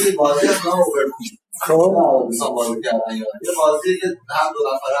آشپزی بازی از نام اوورکوک خب دوستان بازی کردن یا یه بازی که هم 2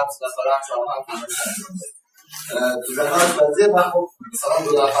 نفره هم 3 نفره هم 4 نفره هم تو زنهاش بازی و خب مثلا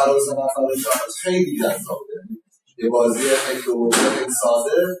 2 نفره و 3 نفره و 4 نفره خیلی جذابه. یه بازی خیلی دوباره خیلی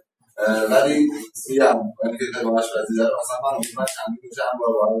ساده ولی میگم ولی که خیلیش بازی داره. مثلا من اونجا چند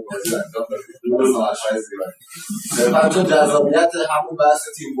بار بازی انجام دادم مثلا اشای زیبایی چون جذابیت همون بحث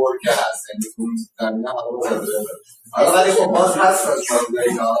تیم ورک هست یعنی اون زمینه حالا ولی خب باز هست از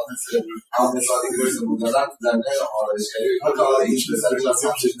بازیایی که مثل همون مثالی که روز بود دادن زمینه آرایشگری اینا که حالا هیچ مثالی کلاسی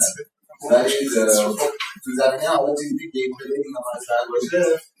هم چیز نده ولی تو زمینه حالا چیزی گیم پلی اینا مطرح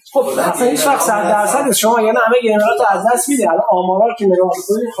باشه خب اصلا هیچ وقت 100% شما یعنی همه گیمرها رو از دست میده. الان آمارا رو که نگاه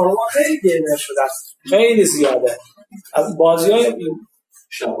کنید خانم‌ها خیلی گیمر شدن، خیلی زیاده. از بازی‌های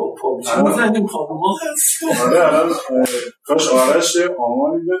شبا پابجی می‌زنیم خانم‌ها هست. آره الان کاش آرش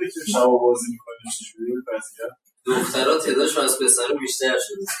آماری داره که شبا بازی می‌کنه چجوری وضعیت دخترها تعدادش از پسرها بیشتر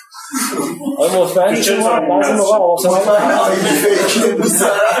شده. آره مطمئن شما بعضی موقع آسمان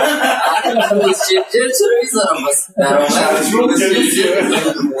چرا میذارم واسه درآمد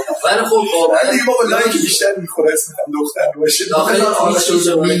ولی خب ولی بابا لایک بیشتر میخوره اسم دختر باشه داخل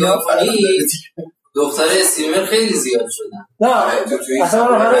دختر استریمر خیلی زیاد شدن. نه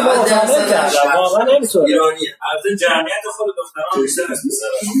اصلا من همه ما مطمئن کردم واقعا نمی‌تونه ایرانی البته جمعیت خود دخترها بیشتر از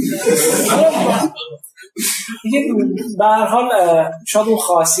پسرها دیگه به هر حال شاید اون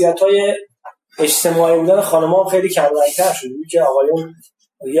خاصیت‌های اجتماعی بودن خانم‌ها خیلی کم‌رنگ‌تر شده که آقایون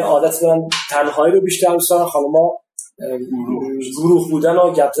یه عادت دارن تنهایی رو بیشتر دوست دارن، خانم‌ها گروه بودن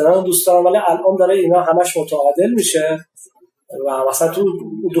و گپ زدن رو دوست دارن، ولی الان داره اینا همش متعادل میشه و مثلا تو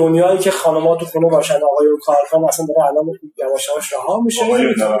دنیایی که خانم‌ها تو خونه باشن آقایون کار کنن مثلا داره الان یواش یواش رها میشه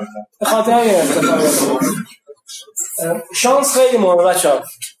به خاطر این اتفاقات. شانس خیلی مهمه بچه‌ها.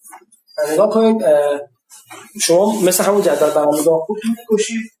 نگاه کنید شما مثل همون جدول برنامه‌ها خوب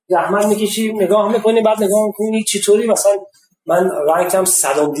می‌کشید، زحمت می‌کشید، نگاه می‌کنید، بعد نگاه می‌کنید چطوری مثلا من رنکم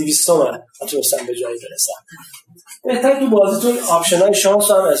 100 200 تومن نتونستم به جایی برسم. بهتر تو بازیتون آپشن‌های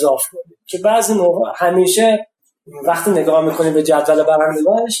شانس رو هم اضافه کنید که بعضی موقع همیشه وقتی نگاه می‌کنید به جدول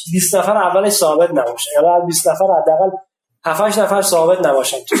برنامه‌اش 20 نفر اولش ثابت نباشه یا بعد 20 نفر حداقل 7-8 نفر ثابت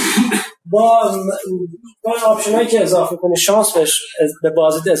نباشن. با آپشنایی که اضافه کنی شانس بهش به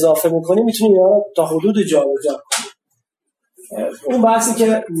بازیت اضافه میکنی میتونی اینا رو تا حدود جابجا کنی. اون بحثی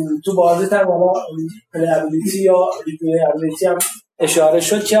که تو بازیت هم حالا پلیابیلیتی یا ریپلیابیلیتی هم اشاره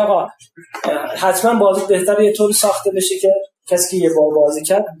شد که آقا حتما بازیت بهتره یه طوری ساخته بشه که کسی که یه بار بازی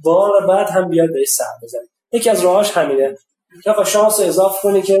کرد بار بعد هم بیاد بهش سر بزنه. یکی از راهاش همینه که آقا شانس رو اضافه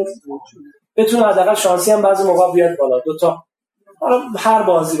کنی که بتونه حداقل شانسی هم بعضی موقع بیاد بالا. دو تا حالا هر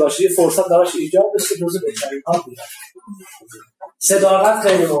بازی باشه یه فرصت دراش ایجاد بشه روز بهترین ها بیاد. صداقت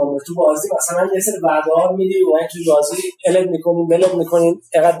خیلی مهمه تو بازی. مثلا یه سری وعده‌ها میدی و تو بازی الگ می‌کنیم بلد می‌کنیم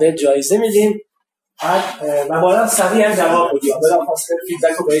اینقدر به جایزه میدیم و باید سریع هم جواب بدی بلا فاصله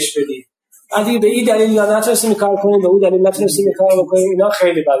فیدبک رو بهش بدی. اگه به این دلیل یا نتونستی کار کنی به اون دلیل نتونستی کار بکنی اینا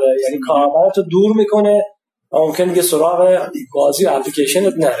خیلی بده، یعنی کاربرتو دور میکنه و ممکن دیگه سراغ بازی و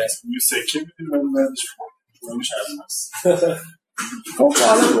اپلیکیشنت نره. سکه میدیم من بعدش نمیشه خب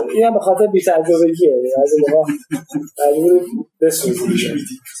این هم به خاطر بی‌تجربگیه از این نگاه تجربه بسوزید.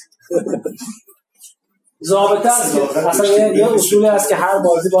 ضابطه است که اصلا یه اصولی هست که هر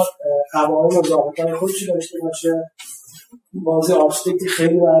بازی با قوانین و ضابطه‌های خودش داشته باشه. بازی آرشیتکتی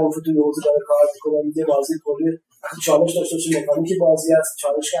خیلی معروفه تو حوزه داره کار می‌کنه، میگه بازی کلی چالش داشته باشه، مکانیک بازی هست،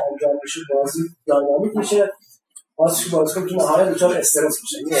 چالش که انجام میشه بازی دینامیک میشه، بازیکن تو نهایت دچار استرس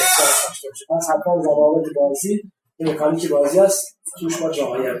میشه، این استرس داشته باشه. پس حتما ضوابط بازی مکانیکی بازی هست توش با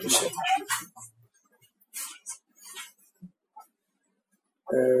رعایت بشه.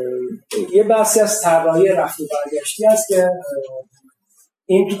 یه بحثی از طراحی رفت و برگشتی هست که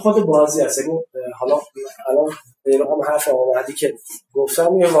این تو خود بازی هست. حالا الان هم حرف آمدی که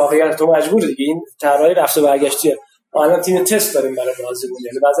گفتم یه واقعیت تو مجبور دیگه این طراحی رفت و برگشتیه. الان تیم تست داریم برای بازیمون،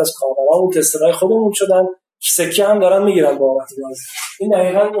 یعنی بعضی از کاربرا اون تسترهای خودمون شدن سکه هم دارن میگیرن بابت بازی. این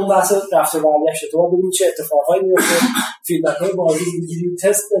دقیقاً اون بحث رفت و برگشته. تو ببینید چه اتفاقایی میفته، فیدبک‌های بازی بگیرید،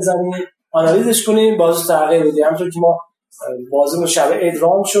 تست بزنید، آنالیزش کنید، بازی تغییر بدید. همونطور که ما بازیمون شب عید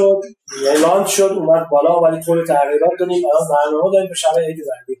ران شد، لانچ شد، اومد بالا ولی کلی تغییرات دادیم، الان برنامه داریم به شب عید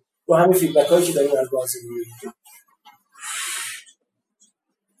زدیم. تو همین فیدبک‌هایی که داریم از بازی می‌گیریم.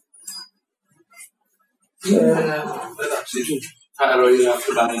 طراحی رفت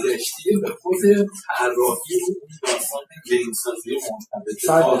و برگشتی به خود طراحی داستان گیم‌سازی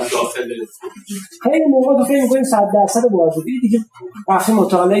مرتبط داخل خیلی موقع تو فکر می‌کنیم 100% بازی دیگه وقتی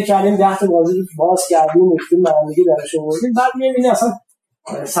مطالعه کردیم 10 تا بازی باز کردیم گفتیم معنی درش آوردیم بعد می‌بینی اصلا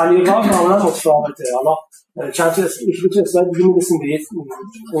سلیقه‌ها کاملا متفاوته. حالا چند تا یکی دو تا اسلاید دیگه می‌رسیم به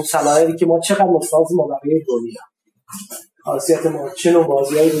اون صلاحیتی که ما چقدر متفاوت ما بقیه دنیا، خاصیت ما چه نوع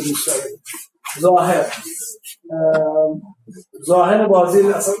بازیایی رو دوست داریم. ظاهر بازی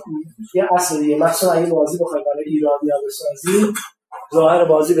اصلا یه اصلیه، مثلا اگه بازی بخوای برای ایرانی‌ها بسازی، ظاهر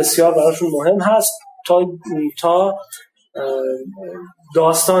بازی بسیار براشون مهم هست تا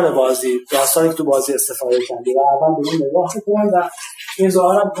داستان بازی، داستانی که تو بازی استفاده کردی و اول به اون نگاه می‌کنن و این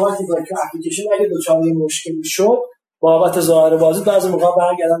ظاهر هم کاری که اپلیکیشن اگه دچار یه مشکلی شد بابت ظاهر بازی بعضی موقع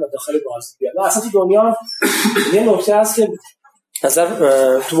برگردن و داخل بازی بیان. و اصلا تو دنیا یه نکته هست که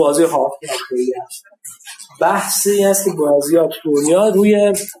مثلا تو بازی هاکی هست، بحثی هست که بازی‌ها تو دنیا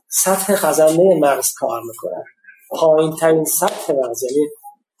روی سطح خزنده مغز کار میکنن، پایین ترین سطح مغز، یعنی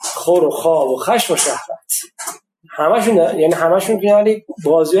خور و خواب و خشم و شهوت همشون که یعنی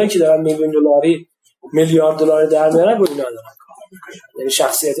بازی‌هایی که دارن میلیون دلاری میلیارد دلار در میارن رو اینا دارن کار میکنن. یعنی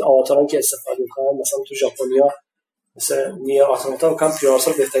شخصیت آواتاران که استفاده میکنن، مثلا تو ژاپنیا مثلا نیر آتوماتا و کام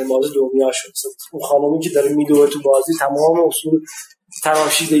پیارسال بهترین بازی دنیا شد. اون خانومی که داره میدوه تو بازی تمام اصول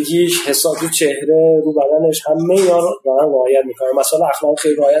تراشیدگیش، حساب رو چهره، رو بدنش، همه اینا رو دارن رعایت میکنه. مثلا اخلاق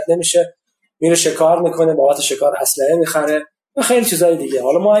خیلی رعایت نمیشه، میره شکار میکنه، بابت شکار اسلحه میخره و خیلی چیزای دیگه.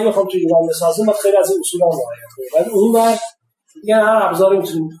 حالا ما اگه بخوام تو ایران بسازیم باید خیلی از این اصولا رعایت کنیم، ولی اونور دیگه هر ابزاری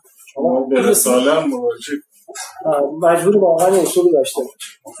میتونیم شما به سالم مواجه مجبور واقعا اصول داشته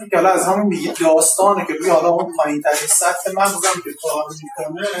باشه که حالا از همون میگه داستانه که حالا اون پایین‌ترین سطح مغزم که کار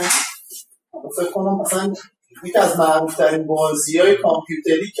میکنه. فکر کنم مثلا یکی از معروف‌ترین بازی‌های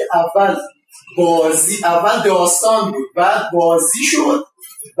کامپیوتری که اول داستان بود، بعد بازی شد،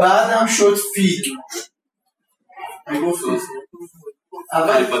 بعدم شد فیلم.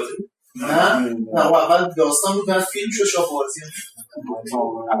 اول داستان بود، بعد فیلم شد، شد بازی.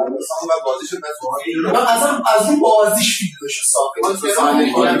 اول داستان بود، بعد بازی شد، بعد از اون بازیش فیلم شد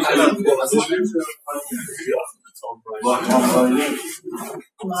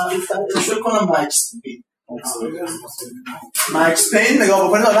فکر کنم مکس پین نگاه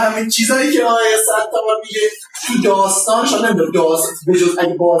بکنید. حالا همین چیزایی که آیه ستار میگه تو داستانش، حالا نمیدونم داستان بجز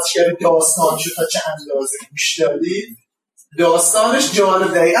اگه بازیگر داستانشو تا چه اندازه گوش دادید، داستانش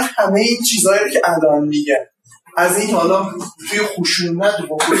جالب. دقیقا همه این چیزایی رو که الان میگن، از این حالا توی خشونت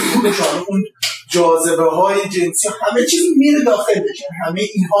و اون جاذبه های جنسی همه چیز میره داخلش، همه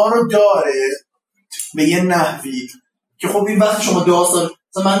اینها رو داره به یه نحوی که خب این وقتی شما داستان،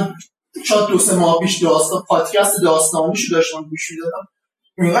 مثلا من شاید 2-3 ماه پیش پادکست داستانیشو داشتم گوش میدادم،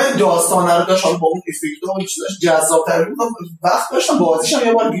 اینقدر داستانه رو داشت، حالا با اون افکت ها و چیزاش جذاب‌تر بود، وقت داشتم بازیشم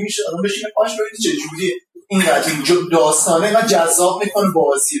یه بار میشه آدم بشینه پاش ببینید چه جوریه اینقدر داستانه اینقدر جذاب میکنه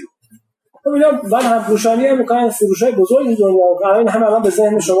بازی رو. خب اینا بعد هم‌پوشانی هم میکنن، فروشای بزرگی دنیا و همین الان به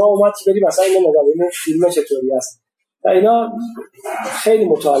ذهن شما اومد که بریم مثلا اینو نگاه ببینید فیلم چطوری است و اینا خیلی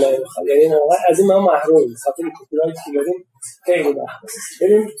مطالعه میخواد، یعنی از این ما محرومیم، خاطر کپی رایت که داریم خیلی محرومیم.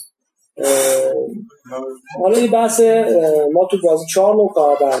 ببین حالا این بحث ما تو بازی 4 نوع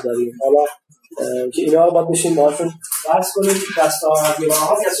کاربر داریم، حالا که اینا رو باید بشین باهاشون بحث کنیم.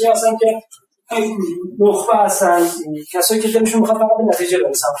 دستاوردها کسایی هستن که نخبه هستن، کسایی که دلشون میخواد فقط به نتیجه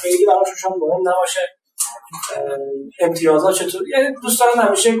برسن، خیلی براشون شاید مهم نباشه امتیازات چطور، یعنی دوست دارن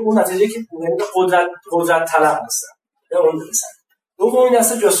همیشه اون نتیجه که قدرت طلب هستن به اون برسن. دومین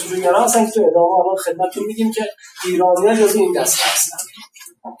دسته جستجوگرا هستن که تو ادامه الان خدمتتون میگیم که ایرانی‌ها جزو این دسته هستن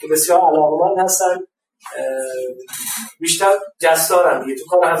که بسیار علاقه‌مند هستن، بیشتر جسارن دیگه، تو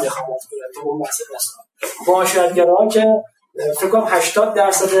کار هم دخالت کنن تو اون بحث جسار. معاشرت‌گراها که فکر کنم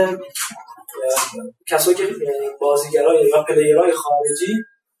 80% کسایی که بازیگرای یا پلیرهای خارجی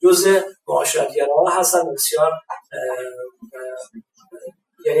جزء معاشرت‌گراها هستن، بسیار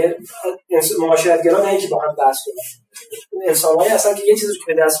یعنی معاشرت‌گرا نه که با هم بحث کنن، انسان‌هایی هستن که یه چیزی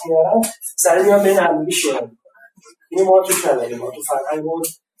که به دست میارن سریع میان بین همدیگه شیر میکنن. این ما توش نداریم، ما تو فرهنگمون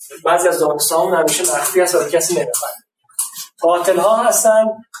بعضی از داستان‌ها همیشه مخفی هست و کسی نمی‌فهمه. قاتل‌ها هستن،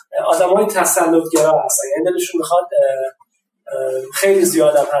 آدمای تسلط‌گرا هستن، یعنی دلشون میخواد خیلی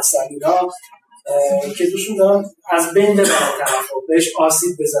زیاد هم هستن اینا که دوشون دارن از بین ببرن طرفو، بهش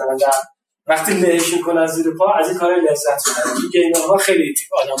آسیب بزنن و وقتی لهش میکنن از زیر پا از این کار لذت میبرن. که اینها خیلی تیپ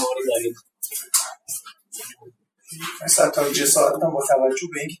آدم‌ها رو داریم. مثلا تا جسارت هم با توجه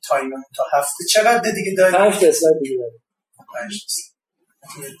به اینکه تایممون تا هفته چقدر دیگه داریم؟ 5 اسلاید دیگه داریم. 5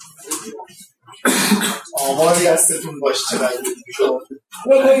 آماری هستتون باشه چقدر دیگه شد.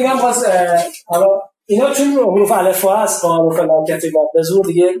 اینم باز حالا اینا چون حروف الفبا هست با حروف لاکتی به زور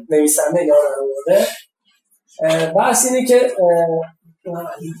دیگه نویسنده اینا رو آورده. بحث اینه که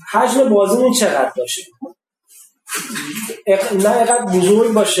حجم بازیمون چقدر باشه، نه اینقدر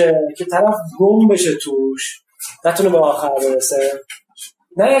بزرگ باشه که طرف گم بشه توش نتونه به آخر برسه،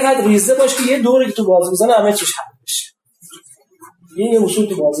 نه اینقدر ریزه باش که یه دوری که تو بازی بزنه همه چیش حل بشه. یه اصول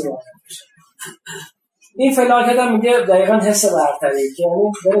تو بازی باشه. این فلاکت هم میگه دقیقاً حس برتری که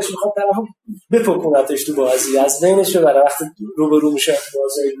یعنی دلش میخواد طرفو بپکنتش تو بازی، از بینش ببره. وقتی رو به رو میشه تو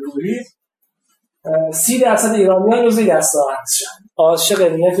بازی گروهی 30% ایرانیان روزی دستا هستن عاشق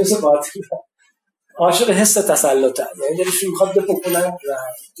نفس قاتل، عاشق حس تسلطن، یعنی دلش میخواد بپکنن و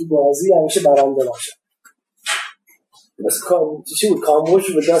تو بازی همیشه برنده باشه. بس چی بود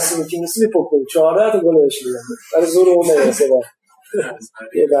کامبوش به دست میگه مثل بپکن 4 تا گل بهش میدن برای زور اون نرسه با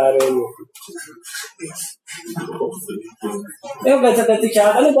یه برنامه. این قطعه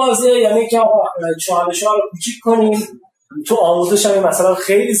کردن بازی یعنی که چالش‌ها رو کوچیک کنیم. تو آموزش هم مثلا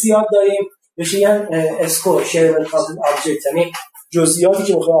خیلی زیاد داریم بشه یه اسکور شیر کانتنت آبجکت، یعنی جزئیاتی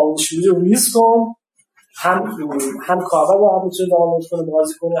که میخوای آموزش بدی رو ریز کن، هم کاور رو میتونه دانلود کنه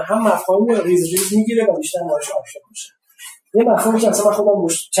بازی کنه، هم مفاهیم رو ریز میگیره و بیشتر باهاش آشنا میشه. یه مفهومی که مثلا خودم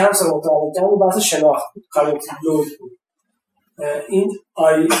چند سال مطالعه کردم بحث شناخت بود، کاگنیتیو لود بود. این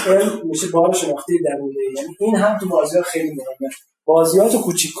IL میشه بار شناختی درونی، یعنی این هم تو بازی‌ها خیلی مهمه. بازی‌هاتو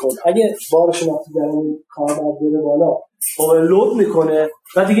کوچیک کن. اگه بار شناختی درونی کاربر بره بالا، اوورلود میکنه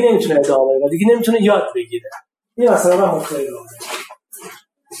و دیگه نمیتونه ادامه بده و دیگه نمیتونه یاد بگیره. این مثلا هم خیلی مهمه.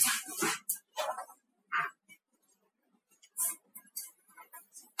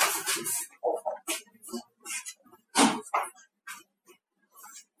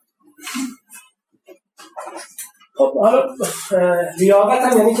 خب حالا لیاقت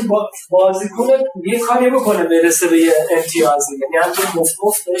هم یعنی که بازیکن یه کاری بکنه برسه به یه امتیازی، یعنی همچون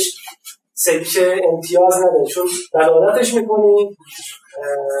مفتش سکه امتیاز نده، چون دلالتش میکنی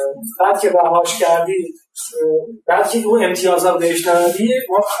بعد که رهاش کردی، بعد که اون امتیاز رو بهش ندی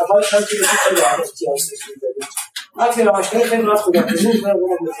ما خواهش هم که بشه خیلی امتیاز سکه بدیم، بعد که رهاش کردی خیلی راحت خودم بزنی میکنه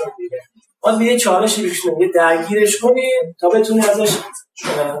اون امتیاز دیگه. باید به یه چالشی بشنیم، یه درگیرش کنیم تا بتونی ازش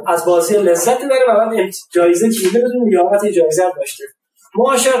از بازی لذت ببره و بعد جایزه گیره بدون لیاقت جایزه داشته.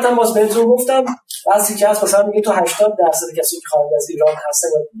 معاشرت هم باز بهتون گفتم بعضی که هست مثلا میگه تو 80% کسی که خارج از ایران هستن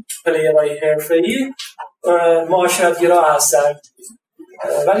پلیرهای حرفه‌ای معاشرت‌گرا هستن،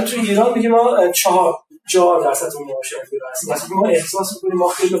 ولی تو ایران میگه ما 4% معاشرت‌گرا هستیم. مثلا ما احساس می‌کنیم ما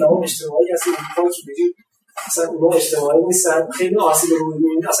خیلی نمون اجتماعی هستیم، که بگیم اصلا اونا اجتماعی نیستن، خیلی آسیب رو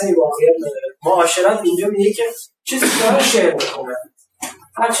می‌بینید، اصلا این واقعیت نداره. معاشرت اینجا میگه که چیزی که داره شیر می‌کنه،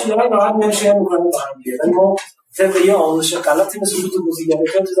 هر چی داره راحت میشه شیر می‌کنه با هم دیگه، ولی ما طبق یه آموزش غلطی مثل تو بازیگری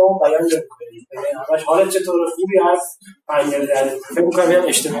که تو بیان نمی‌کنید، یعنی همش حالت چطور خوبی هست پنجره در فکر می‌کنم هم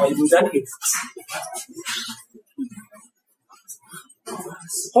اجتماعی بودن نیست.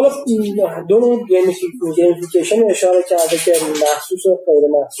 حالا دو نوع گیمفیکیشن اشاره کرده که محسوس و غیر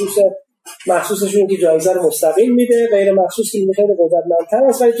محسوسه. محسوسشون که جایزه رو مستقیم میده، غیر محسوس که خیلی قدرتمندتر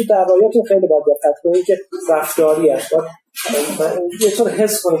است، ولی تو دعوایاتون خیلی باید دقت کنید که رفتاری است، یه طور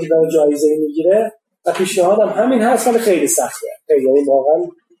حس کنید که داره جایزه میگیره و پیشنهادم همین هست، ولی خیلی سخته، یعنی واقعا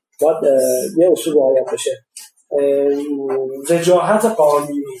باید یه اصول رعایت بشه. وجاهت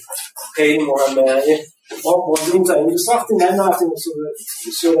قانونی خیلی مهمه، یعنی ما بازی زمینی ساختیم، نه وقتی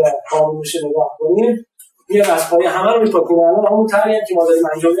اصول قانونیش نگاه کنیم یه وظیفه همه رو میپکنن. الان همون طرحی که ما داریم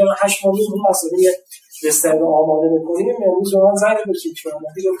انجام میدیم 8 ماه اون مسئله بستر رو آماده می‌کنیم. امروز من زنگ بهش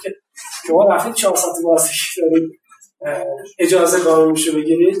میگم که شما رفتید 4 ساعت واسه دارید اجازه قانونیشو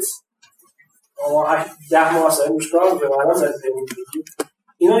بگیرید، ما 10 ماه اصلا مشکل به معنا زدیم.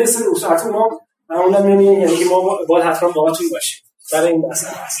 اینا یه سری اصولاتی ما معمولا نمی‌بینیم، یعنی که ما باید حتما باهاتون باشیم برای این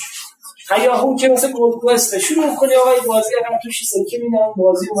مسئله است. هیاهو که مثلا گلدکوست شروع می‌کنی آقا بازی اگر توش سکه میدن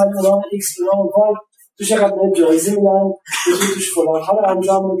بازی اومد نام ایکس نام وای توش چقدر جایزه میدن توش فلان ها رو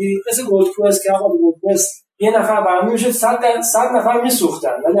انجام میدی، مثل گلدکوست که آقا گلدکوست یه نفر برنامه میشه 100 نفر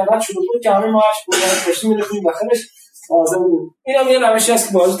میسوختن، ولی اول شروع کنه که همه ماش بودن کشتی می‌رفتیم داخلش بازی بود. اینا یه روشی است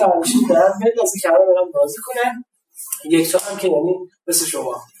که بازی تماشا می‌کنن، بازی کردن برام بازی کنن. یک تا هم که یعنی مثل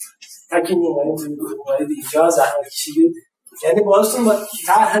شما تکی می‌مونید تو اینجا زحمت کشیدید، یعنی بازیتون با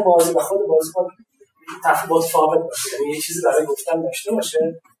طرح بازی و خود بازی با تفاوت ثابت باشه، یعنی یه چیزی برای گفتن داشته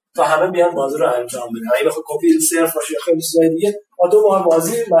باشه تا همه بیان بازی رو انجام بدن. اگه بخواد کپی صرف باشه خیلی چیزای دیگه با 2 ماه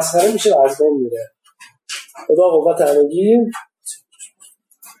بازی مسخره میشه و از بین میره. خدا قوت همگی.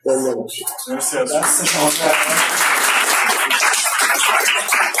 مرسی از دست شما.